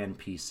 Switch, and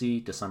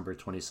PC December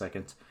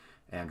 22nd.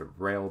 And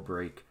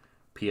Railbreak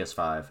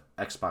PS5,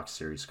 Xbox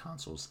Series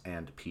consoles,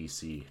 and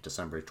PC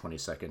December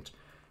 22nd.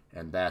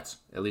 And that,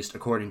 at least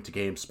according to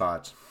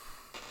GameSpot,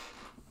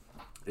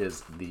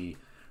 is the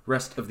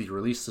rest of the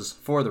releases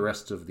for the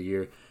rest of the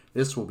year.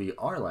 This will be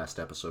our last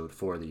episode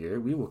for the year.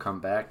 We will come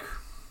back.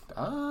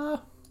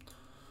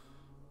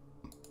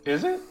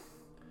 Is it?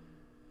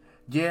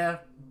 Yeah.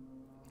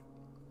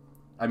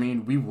 I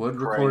mean, we would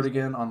record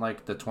again on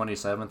like the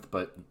 27th,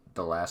 but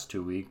the last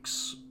 2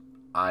 weeks,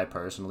 I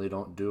personally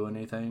don't do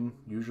anything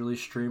usually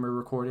streamer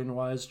recording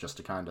wise, just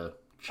to kind of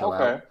chill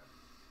out.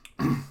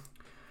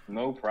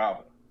 No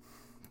problem.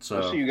 So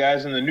we'll see you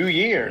guys in the new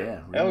year.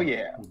 Yeah, Hell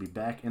yeah. We'll be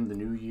back in the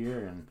new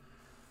year, and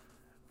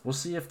we'll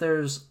see if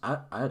there's...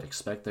 I'd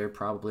expect there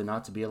probably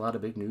not to be a lot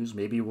of big news.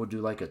 Maybe we'll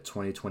do like a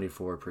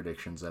 2024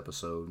 predictions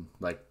episode,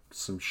 like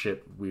some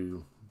shit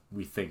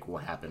we think will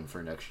happen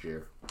for next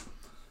year.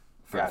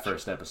 For the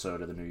first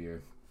episode of the new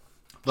year.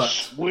 But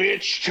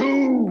Switch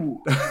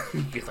 2!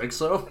 You think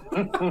so?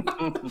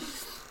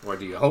 Or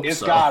do you hope so?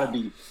 It's gotta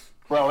be.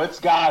 Bro, it's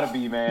gotta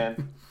be,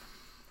 man.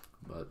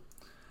 But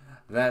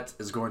that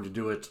is going to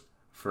do it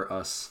for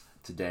us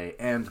today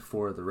and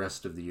for the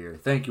rest of the year.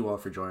 Thank you all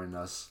for joining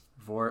us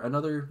for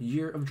another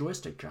year of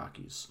Joystick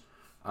Jockeys.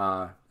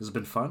 This has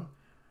been fun.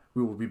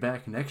 We will be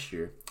back next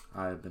year.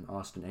 I've been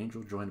Austin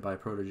Angel, joined by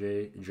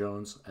Protege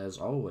Jones as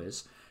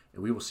always,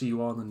 and we will see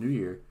you all in the new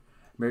year.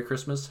 Merry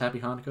Christmas, Happy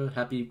Hanukkah,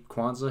 Happy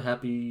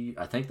Kwanzaa,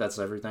 I think that's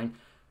everything.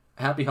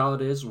 Happy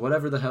holidays,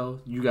 whatever the hell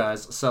you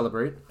guys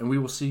celebrate, and we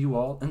will see you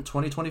all in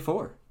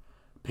 2024.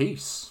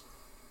 Peace.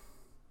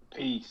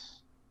 Peace.